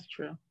 That's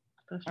true.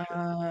 That's true.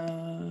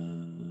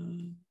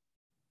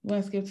 You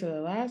want to skip to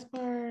the last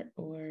part,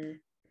 or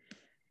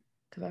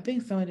because I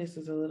think some of this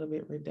is a little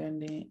bit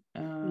redundant.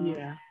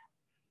 Yeah.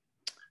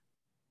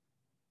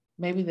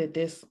 Maybe the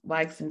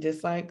dislikes and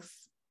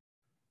dislikes.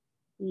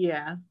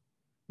 Yeah.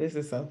 This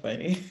is so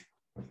funny.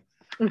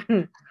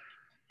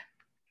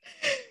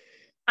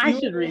 I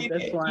should read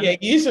this one. Yeah,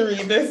 you should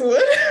read this one.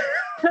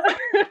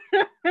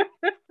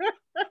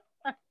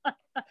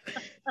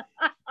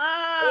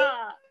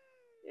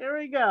 Here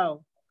we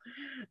go.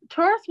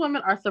 Taurus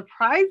women are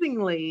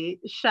surprisingly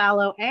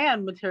shallow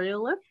and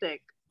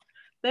materialistic.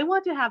 They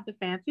want to have the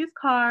fanciest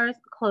cars,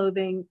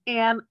 clothing,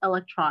 and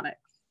electronics.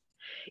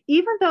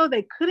 Even though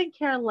they couldn't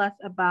care less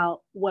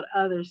about what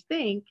others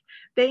think,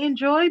 they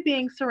enjoy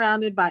being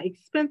surrounded by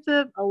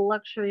expensive,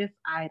 luxurious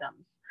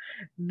items.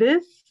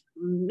 This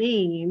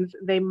means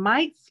they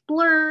might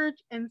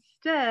splurge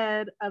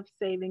instead of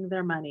saving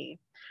their money.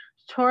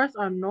 Taurus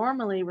are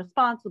normally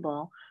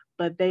responsible,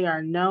 but they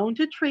are known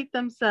to treat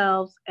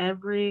themselves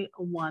every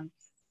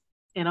once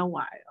in a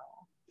while.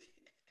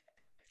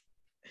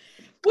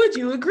 Would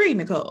you agree,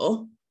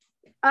 Nicole?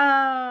 This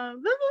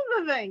is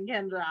the thing,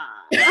 Kendra.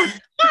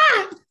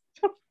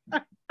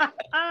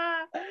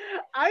 I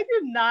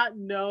did not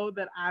know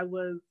that I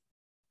was,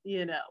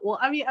 well,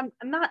 I mean, I'm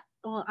not,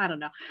 well, I don't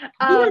know.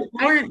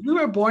 We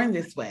were born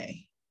this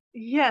way.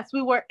 Yes,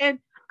 we were. And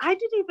I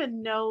didn't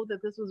even know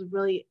that this was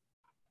really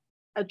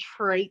a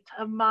trait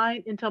of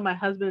mine until my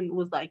husband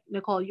was like,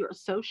 Nicole, you're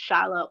so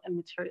shallow and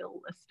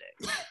materialistic.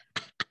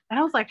 And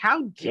I was like,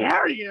 how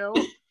dare you?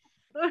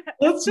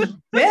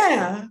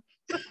 Yeah.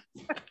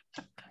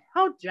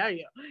 How dare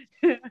you?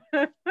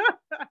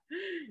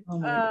 Oh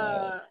my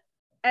God.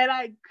 And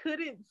I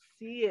couldn't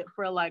see it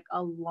for like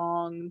a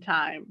long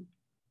time.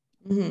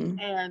 Mm-hmm.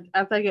 And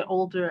as I get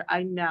older,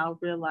 I now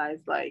realize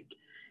like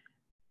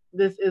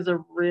this is a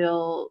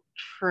real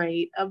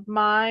trait of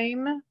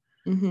mine.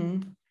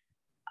 Mm-hmm.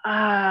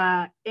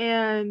 And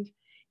I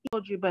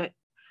told you, but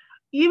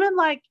even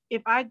like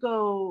if I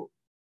go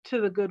to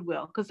the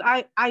Goodwill, because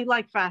I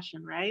like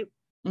fashion, right?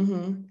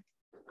 Mm-hmm.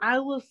 I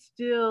will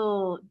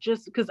still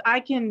just because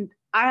I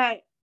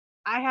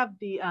have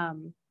the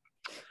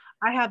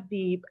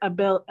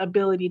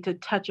ability to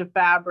touch a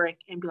fabric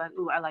and be like,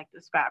 ooh, I like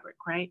this fabric,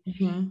 right?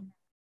 Mm-hmm.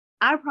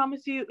 I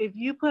promise you, if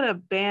you put a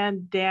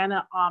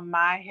bandana on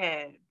my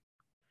head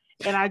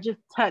and I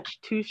just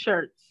touch 2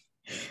 shirts,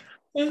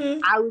 Mm-hmm.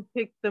 I would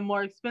pick the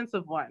more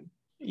expensive one.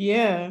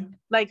 Yeah.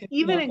 Like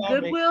even in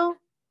Goodwill,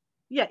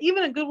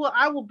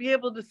 I will be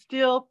able to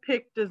still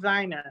pick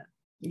designer.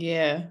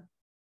 Yeah.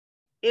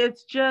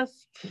 It's a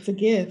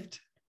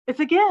gift. It's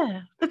a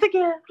gift.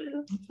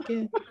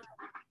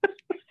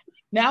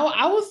 Now,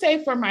 I will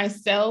say for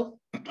myself,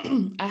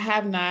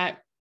 I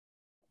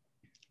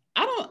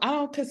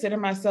don't consider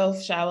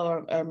myself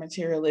shallow or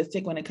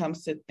materialistic when it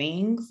comes to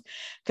things,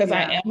 because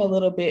I am a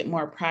little bit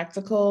more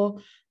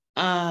practical.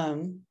 I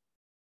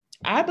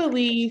don't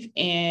believe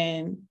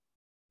in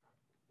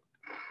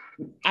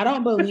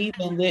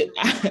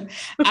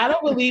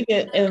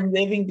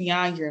living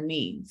beyond your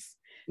means.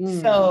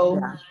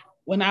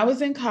 When I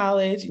was in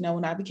college,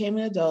 when I became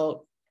an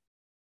adult,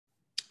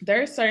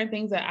 there are certain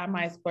things that I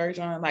might splurge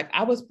on. Like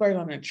I would splurge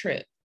on a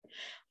trip.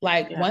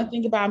 Like one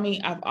thing about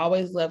me, I've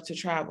always loved to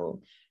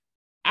travel.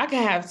 I could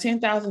have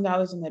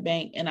 $10,000 in the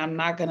bank and I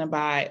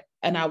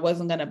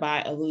wasn't going to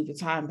buy a Louis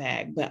Vuitton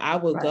bag, but I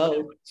would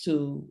go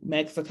to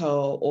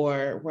Mexico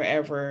or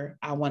wherever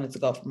I wanted to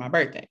go for my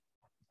birthday.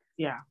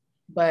 Yeah.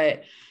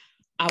 But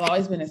I've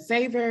always been a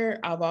saver.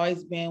 I've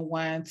always been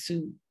one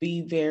to be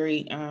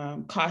very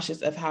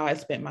cautious of how I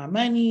spent my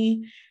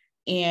money.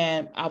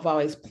 And I've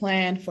always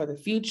planned for the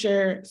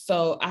future.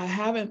 So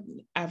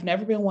I've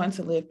never been one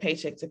to live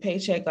paycheck to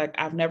paycheck. Like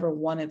I've never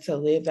wanted to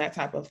live that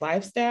type of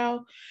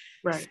lifestyle.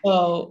 Right.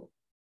 So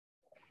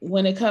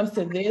when it comes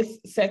to this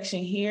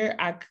section here,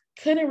 I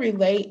couldn't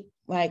relate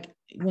like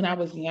when I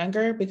was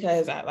younger,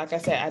 because like I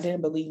said, I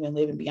didn't believe in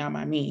living beyond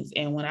my means.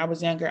 And when I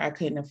was younger, I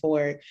couldn't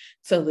afford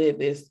to live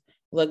this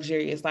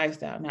luxurious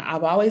lifestyle. Now,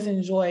 I've always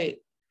enjoyed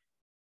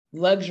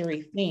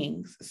luxury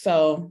things.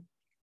 So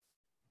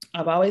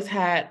I've always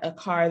had a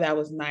car that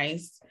was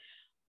nice.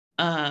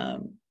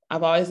 I've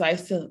always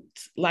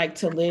liked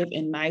to live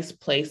in nice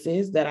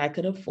places that I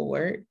could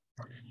afford.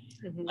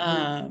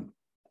 Mm-hmm.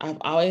 I've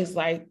always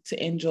liked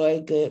to enjoy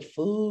good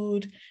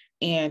food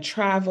and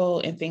travel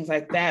and things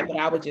like that, but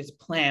I would just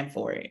plan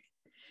for it.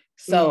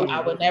 So I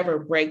would never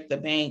break the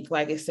bank,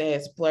 like it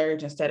says,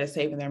 splurge instead of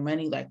saving their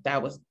money. Like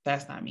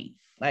that's not me.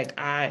 Like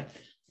I'm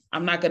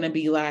not going to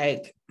be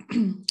like,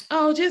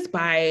 oh, just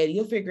buy it.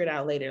 You'll figure it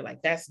out later.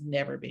 Like that's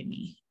never been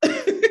me.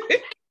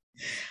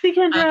 See,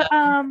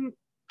 Kendra,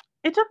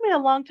 it took me a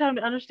long time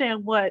to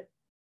understand what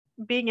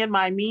being in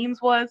my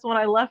means was when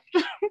I left.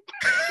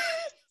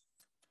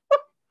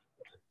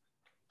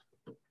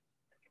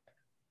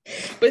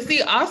 But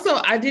see,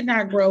 also, I did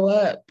not grow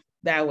up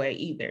that way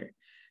either.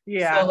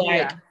 Yeah. So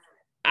like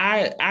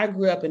I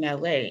grew up in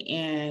LA,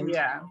 and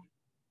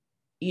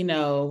you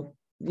know,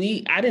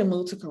 I didn't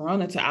move to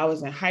Corona till I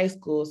was in high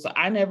school. So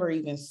I never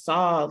even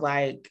saw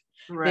like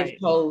this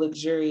whole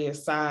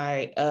luxurious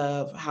side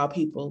of how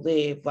people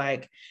live.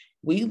 Like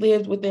we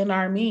lived within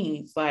our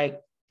means. Like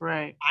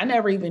I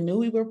never even knew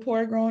we were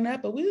poor growing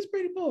up, but we was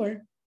pretty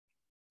poor.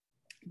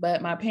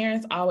 But my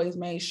parents always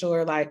made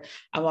sure, like,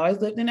 I've always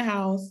lived in a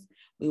house.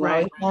 We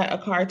always had a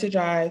car to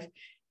drive.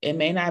 It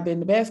may not have been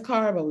the best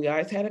car, but we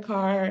always had a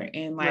car.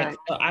 And like,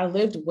 so I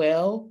lived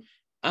well.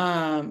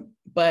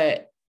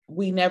 But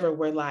we never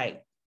were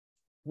like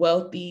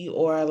wealthy,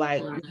 or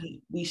like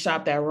we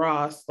shopped at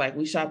Ross, like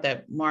we shopped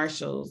at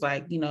Marshall's,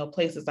 like, you know,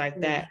 places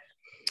like that.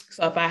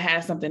 So if I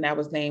had something that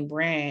was named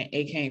brand,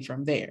 it came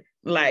from there.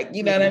 Like,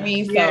 you know what I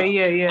mean? So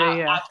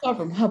I come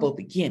from humble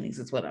beginnings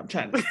is what I'm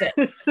trying to say.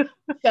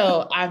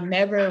 So I've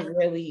never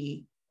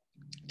really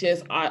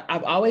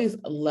I've always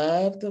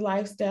loved the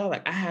lifestyle.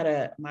 Like I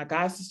had my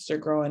god sister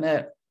growing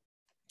up.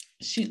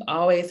 She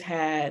always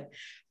had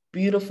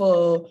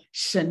beautiful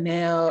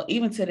Chanel,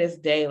 even to this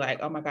day, like,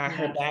 oh my God,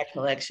 her bag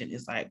collection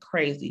is like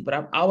crazy. But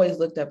I've always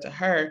looked up to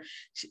her.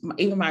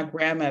 Even my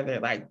grandmother,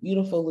 like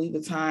beautiful Louis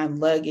Vuitton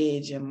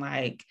luggage. And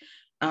like,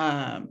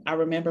 I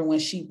remember when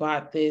she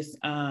bought this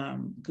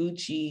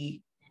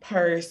Gucci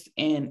purse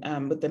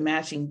and with the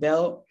matching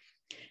belt.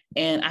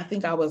 And I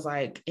think I was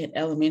like in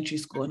elementary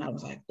school, and I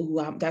was like,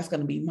 ooh, that's going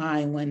to be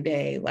mine one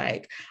day.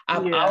 Like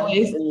I've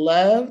always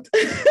loved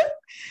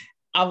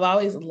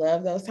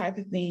those type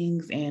of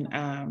things.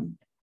 And,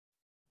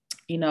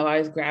 you know, I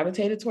always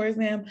gravitated towards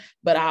them,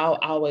 but I'll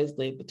always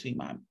live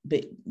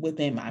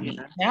within my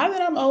means. Now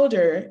that I'm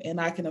older and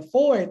I can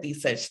afford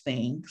these such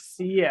things,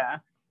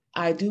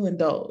 I do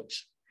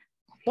indulge,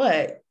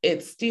 but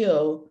it's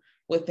still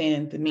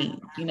within the means.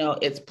 You know,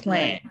 it's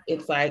planned.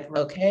 It's like,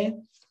 okay,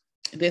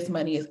 this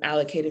money is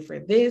allocated for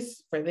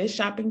this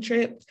shopping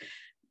trip,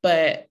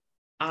 but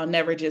I'll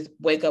never just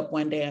wake up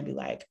one day and be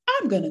like,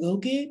 I'm going to go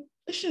get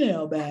a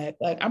Chanel bag.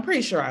 Like, I'm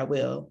pretty sure I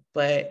will,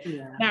 but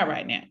not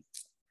right now.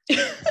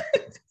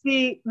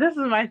 See, this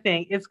is my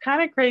thing. It's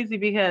kind of crazy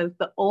because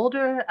the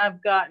older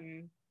I've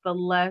gotten, the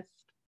less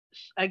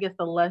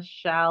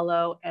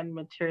shallow and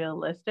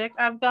materialistic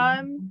I've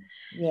gotten.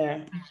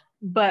 Yeah.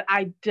 But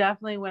I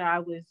definitely, when I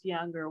was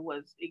younger,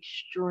 was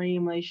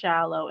extremely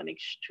shallow and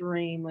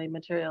extremely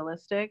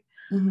materialistic.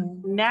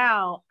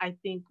 Now, I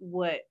think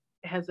what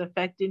has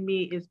affected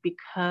me is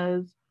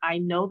because I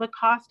know the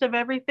cost of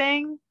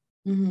everything,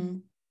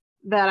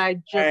 that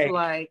I just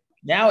like...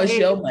 Now it's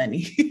your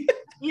money.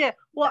 Yeah.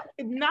 Well,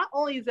 not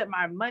only is it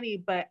my money,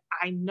 but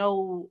I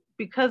know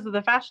because of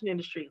the fashion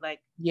industry,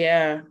 like,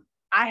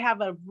 I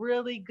have a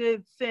really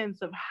good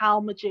sense of how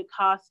much it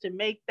costs to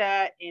make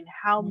that and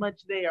how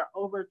much they are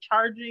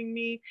overcharging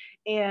me.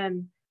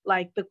 And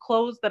like the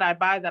clothes that I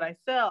buy, that I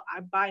sell,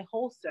 I buy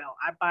wholesale.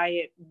 I buy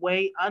it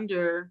way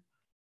under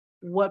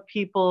what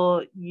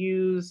people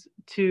use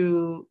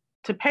to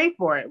pay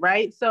for it.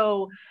 Right.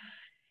 So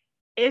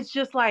it's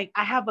just like,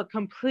 I have a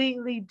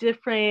completely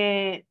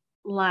different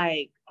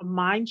like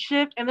mind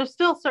shift, and there's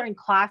still certain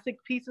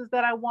classic pieces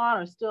that I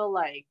want, or still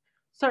like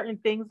certain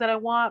things that I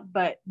want,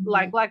 but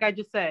like I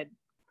just said,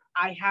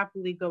 I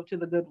happily go to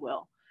the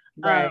Goodwill.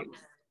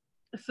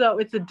 So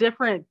it's a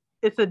different,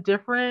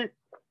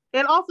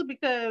 and also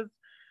because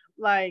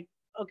like,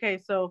 okay,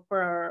 so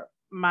for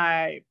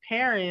my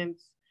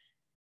parents,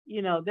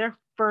 you know, they're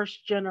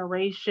first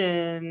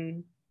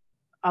generation,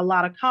 a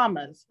lot of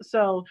commas.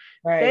 So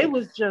they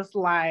was just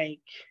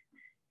like,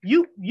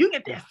 you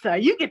get this,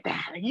 you get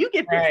that, you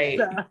get this,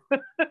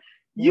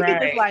 you get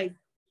this. Like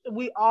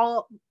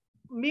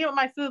me and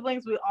my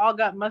siblings, we all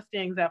got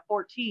Mustangs at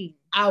 14.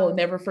 I will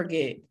never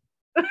forget.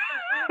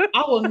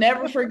 I will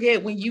never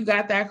forget when you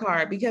got that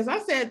car, because I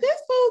said,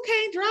 this fool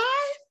can't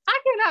drive. I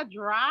cannot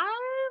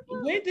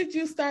drive. When did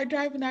you start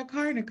driving that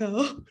car,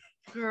 Nicole?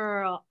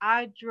 Girl,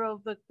 I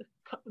drove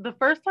the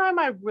first time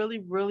I really,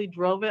 really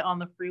drove it on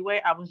the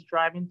freeway, I was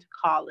driving to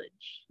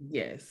college.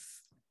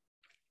 Yes.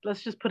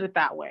 Let's just put it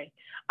that way.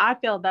 I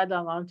failed that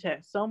doggone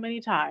test so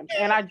many times.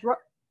 And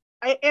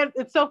and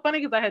it's so funny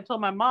because I had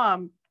told my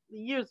mom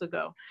years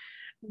ago,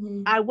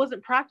 I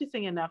wasn't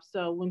practicing enough.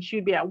 So when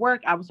she'd be at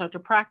work, I would start to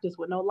practice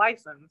with no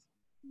license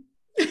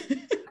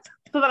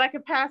so that I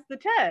could pass the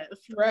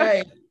test.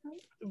 Right.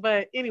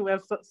 But anyway,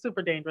 it's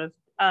super dangerous.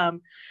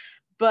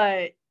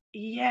 But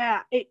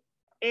yeah,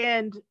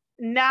 and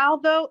now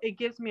though, it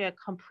gives me a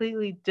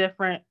completely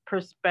different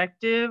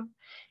perspective.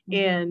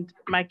 And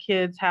my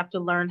kids have to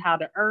learn how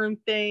to earn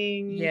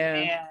things.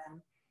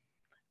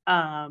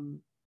 And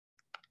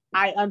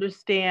I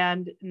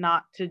understand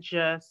not to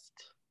just,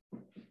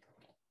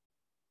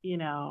 you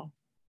know,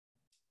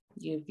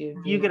 you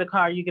get a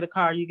car, you get a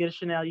car, you get a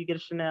Chanel, you get a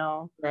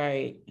Chanel.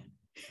 Right.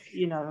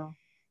 You know.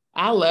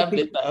 I loved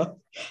it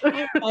though.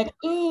 I was like,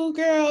 ooh,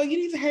 girl, you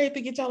need to hurry up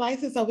and get your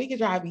license so we can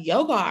drive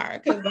your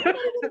car. Because I'm going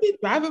to be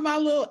driving my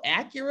little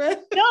Acura.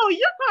 No,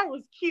 your car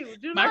was cute.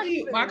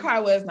 My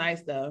car was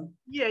nice though.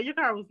 Yeah, your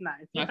car was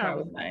nice. My car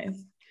was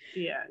nice.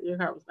 Yeah, your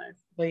car was nice.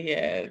 But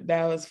yeah,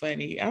 that was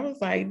funny. I was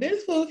like,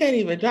 this fool can't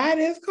even drive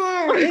this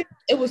car.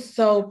 It was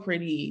so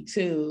pretty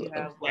too.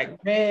 Yeah, it was like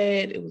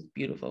red. It was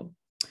beautiful.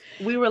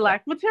 We were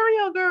like,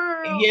 material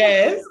girl.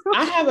 Yes.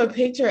 I have a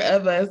picture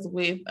of us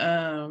with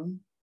I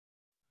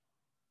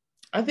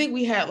think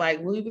we had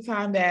like Louis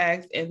Vuitton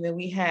bags, and then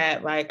we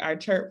had like our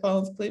church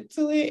phones clipped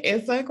to it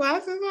and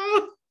sunglasses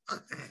on.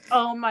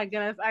 Oh my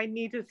goodness, I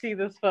need to see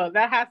this photo.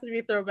 That has to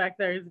be Throwback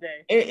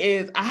Thursday. It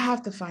is. I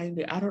have to find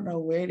it. I don't know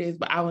where it is,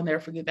 but I will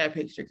never forget that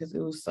picture because it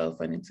was so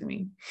funny to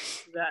me.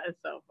 That is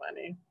so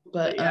funny.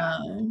 But yeah.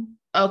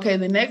 Okay,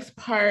 the next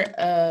part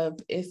of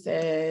it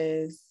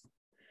says,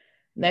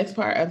 next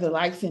part of the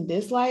likes and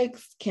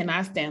dislikes: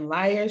 cannot stand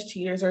liars,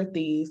 cheaters, or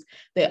thieves.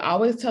 They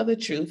always tell the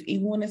truth,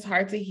 even when it's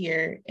hard to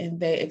hear, and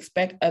they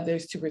expect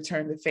others to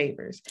return the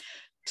favors.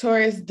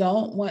 Taurus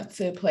don't want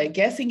to play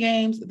guessing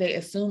games. They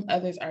assume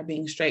others are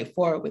being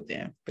straightforward with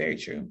them. Very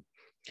true.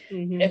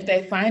 Mm-hmm. If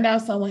they find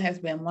out someone has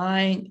been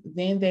lying,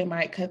 then they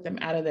might cut them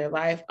out of their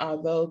life.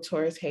 Although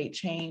Taurus hate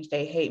change,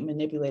 they hate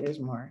manipulators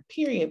more.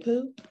 Period,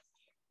 Pooh.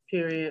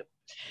 Period.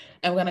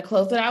 I'm going to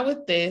close it out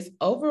with this.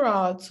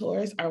 Overall,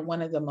 Taurus are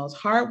one of the most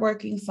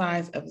hardworking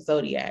signs of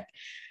zodiac.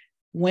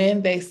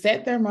 When they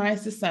set their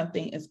minds to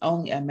something, it's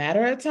only a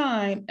matter of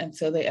time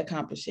until they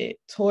accomplish it.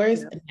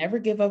 Taurus never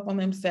give up on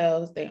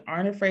themselves. They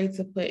aren't afraid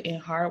to put in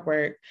hard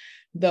work.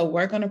 They'll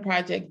work on a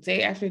project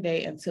day after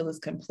day until it's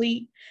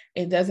complete.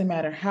 It doesn't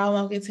matter how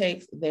long it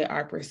takes. They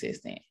are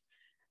persistent.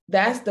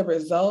 That's the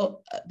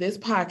result. This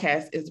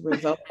podcast is the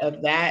result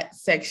of that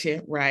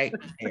section right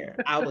there.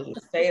 I will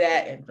just say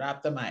that and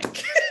drop the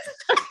mic.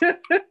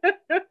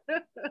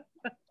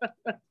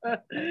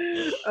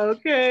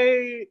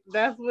 Okay,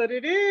 that's what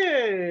it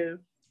is.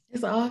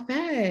 It's all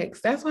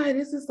facts. That's why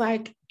this is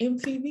like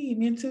MTV,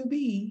 meant to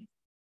be.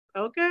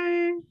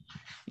 Okay.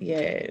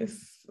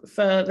 Yes.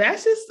 So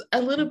that's just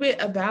a little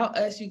bit about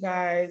us, you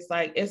guys.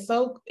 Like it's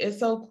so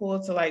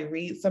cool to like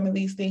read some of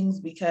these things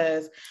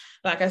because,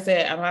 like I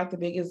said, I'm not the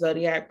biggest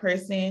zodiac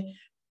person,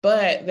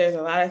 but there's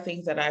a lot of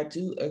things that I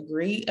do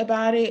agree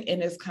about it.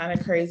 And it's kind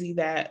of crazy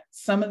that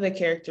some of the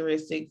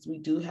characteristics we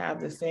do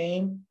have the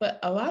same, but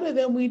a lot of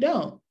them we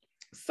don't.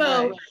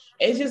 So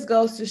it just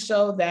goes to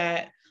show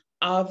that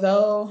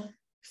although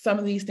some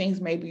of these things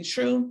may be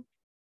true,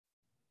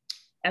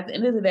 at the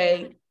end of the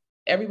day,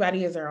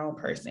 everybody is their own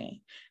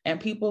person, and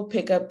people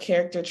pick up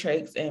character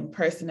traits and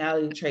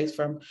personality traits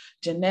from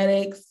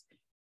genetics,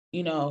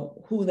 you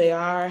know, who they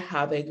are,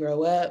 how they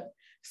grow up.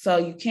 So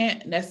you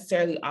can't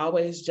necessarily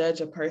always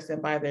judge a person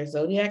by their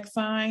zodiac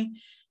sign.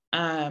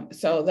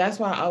 So that's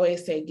why I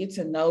always say, get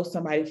to know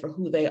somebody for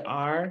who they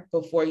are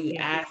before you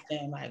ask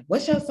them like,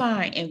 what's your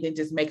sign? And then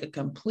just make a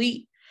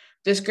complete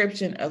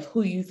description of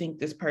who you think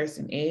this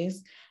person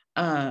is.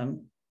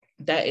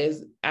 That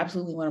is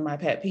absolutely one of my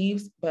pet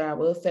peeves, but I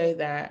will say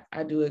that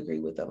I do agree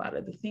with a lot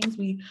of the things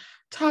we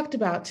talked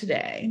about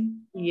today.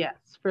 Yes,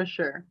 for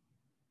sure.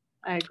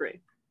 I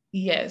agree.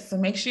 Yes, so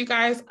make sure you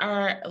guys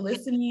are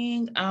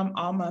listening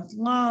all month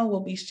long. We'll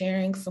be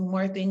sharing some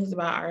more things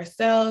about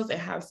ourselves and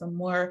have some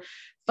more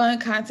fun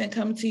content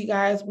coming to you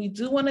guys. We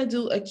do want to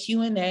do a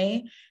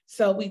Q&A.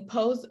 So we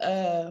post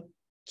a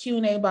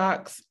Q&A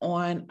box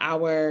on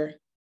our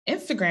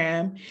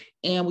Instagram,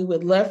 and we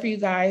would love for you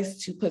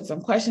guys to put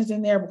some questions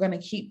in there. We're going to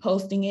keep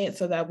posting it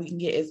so that we can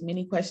get as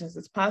many questions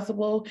as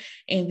possible,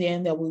 and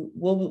then that we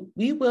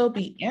will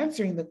be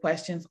answering the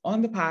questions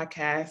on the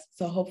podcast.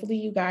 So hopefully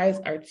you guys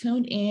are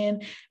tuned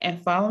in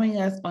and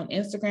following us on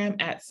Instagram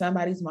at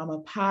Somebody's Mama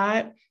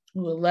Pod.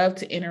 We would love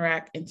to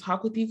interact and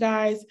talk with you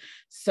guys.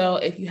 So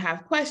if you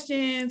have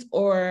questions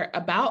or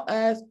about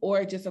us,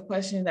 or just a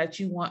question that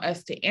you want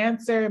us to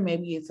answer,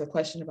 maybe it's a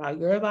question about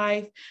your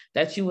life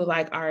that you would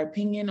like our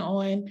opinion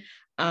on,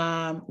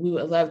 we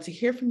would love to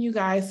hear from you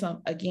guys.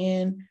 So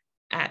again,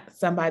 at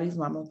Somebody's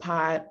Mama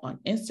Pod on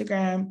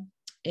Instagram.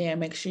 And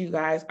make sure you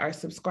guys are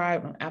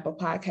subscribed on Apple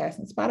Podcasts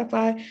and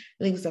Spotify.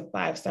 Leave us a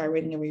 5-star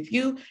rating and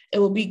review. It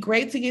will be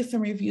great to get some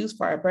reviews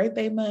for our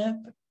birthday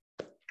month.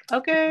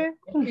 Okay.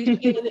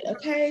 Appreciate it.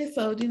 Okay.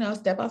 So,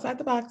 step outside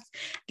the box,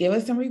 give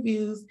us some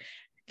reviews.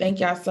 Thank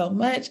y'all so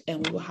much.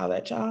 And we will holler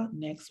at y'all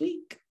next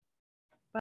week.